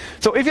fascinating.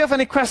 So if you have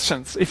any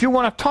questions, if you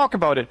want to talk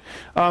about it,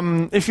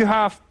 if you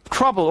have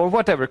trouble or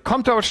whatever,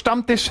 come to our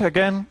Stammtisch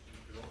again.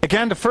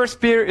 Again, the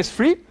first beer is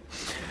free.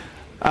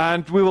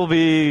 And we will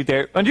be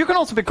there. And you can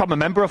also become a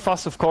member of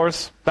us, of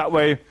course. That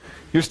way,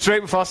 you're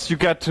straight with us. You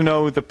get to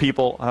know the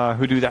people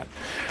who do that.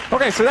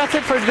 Okay, so that's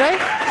it for today.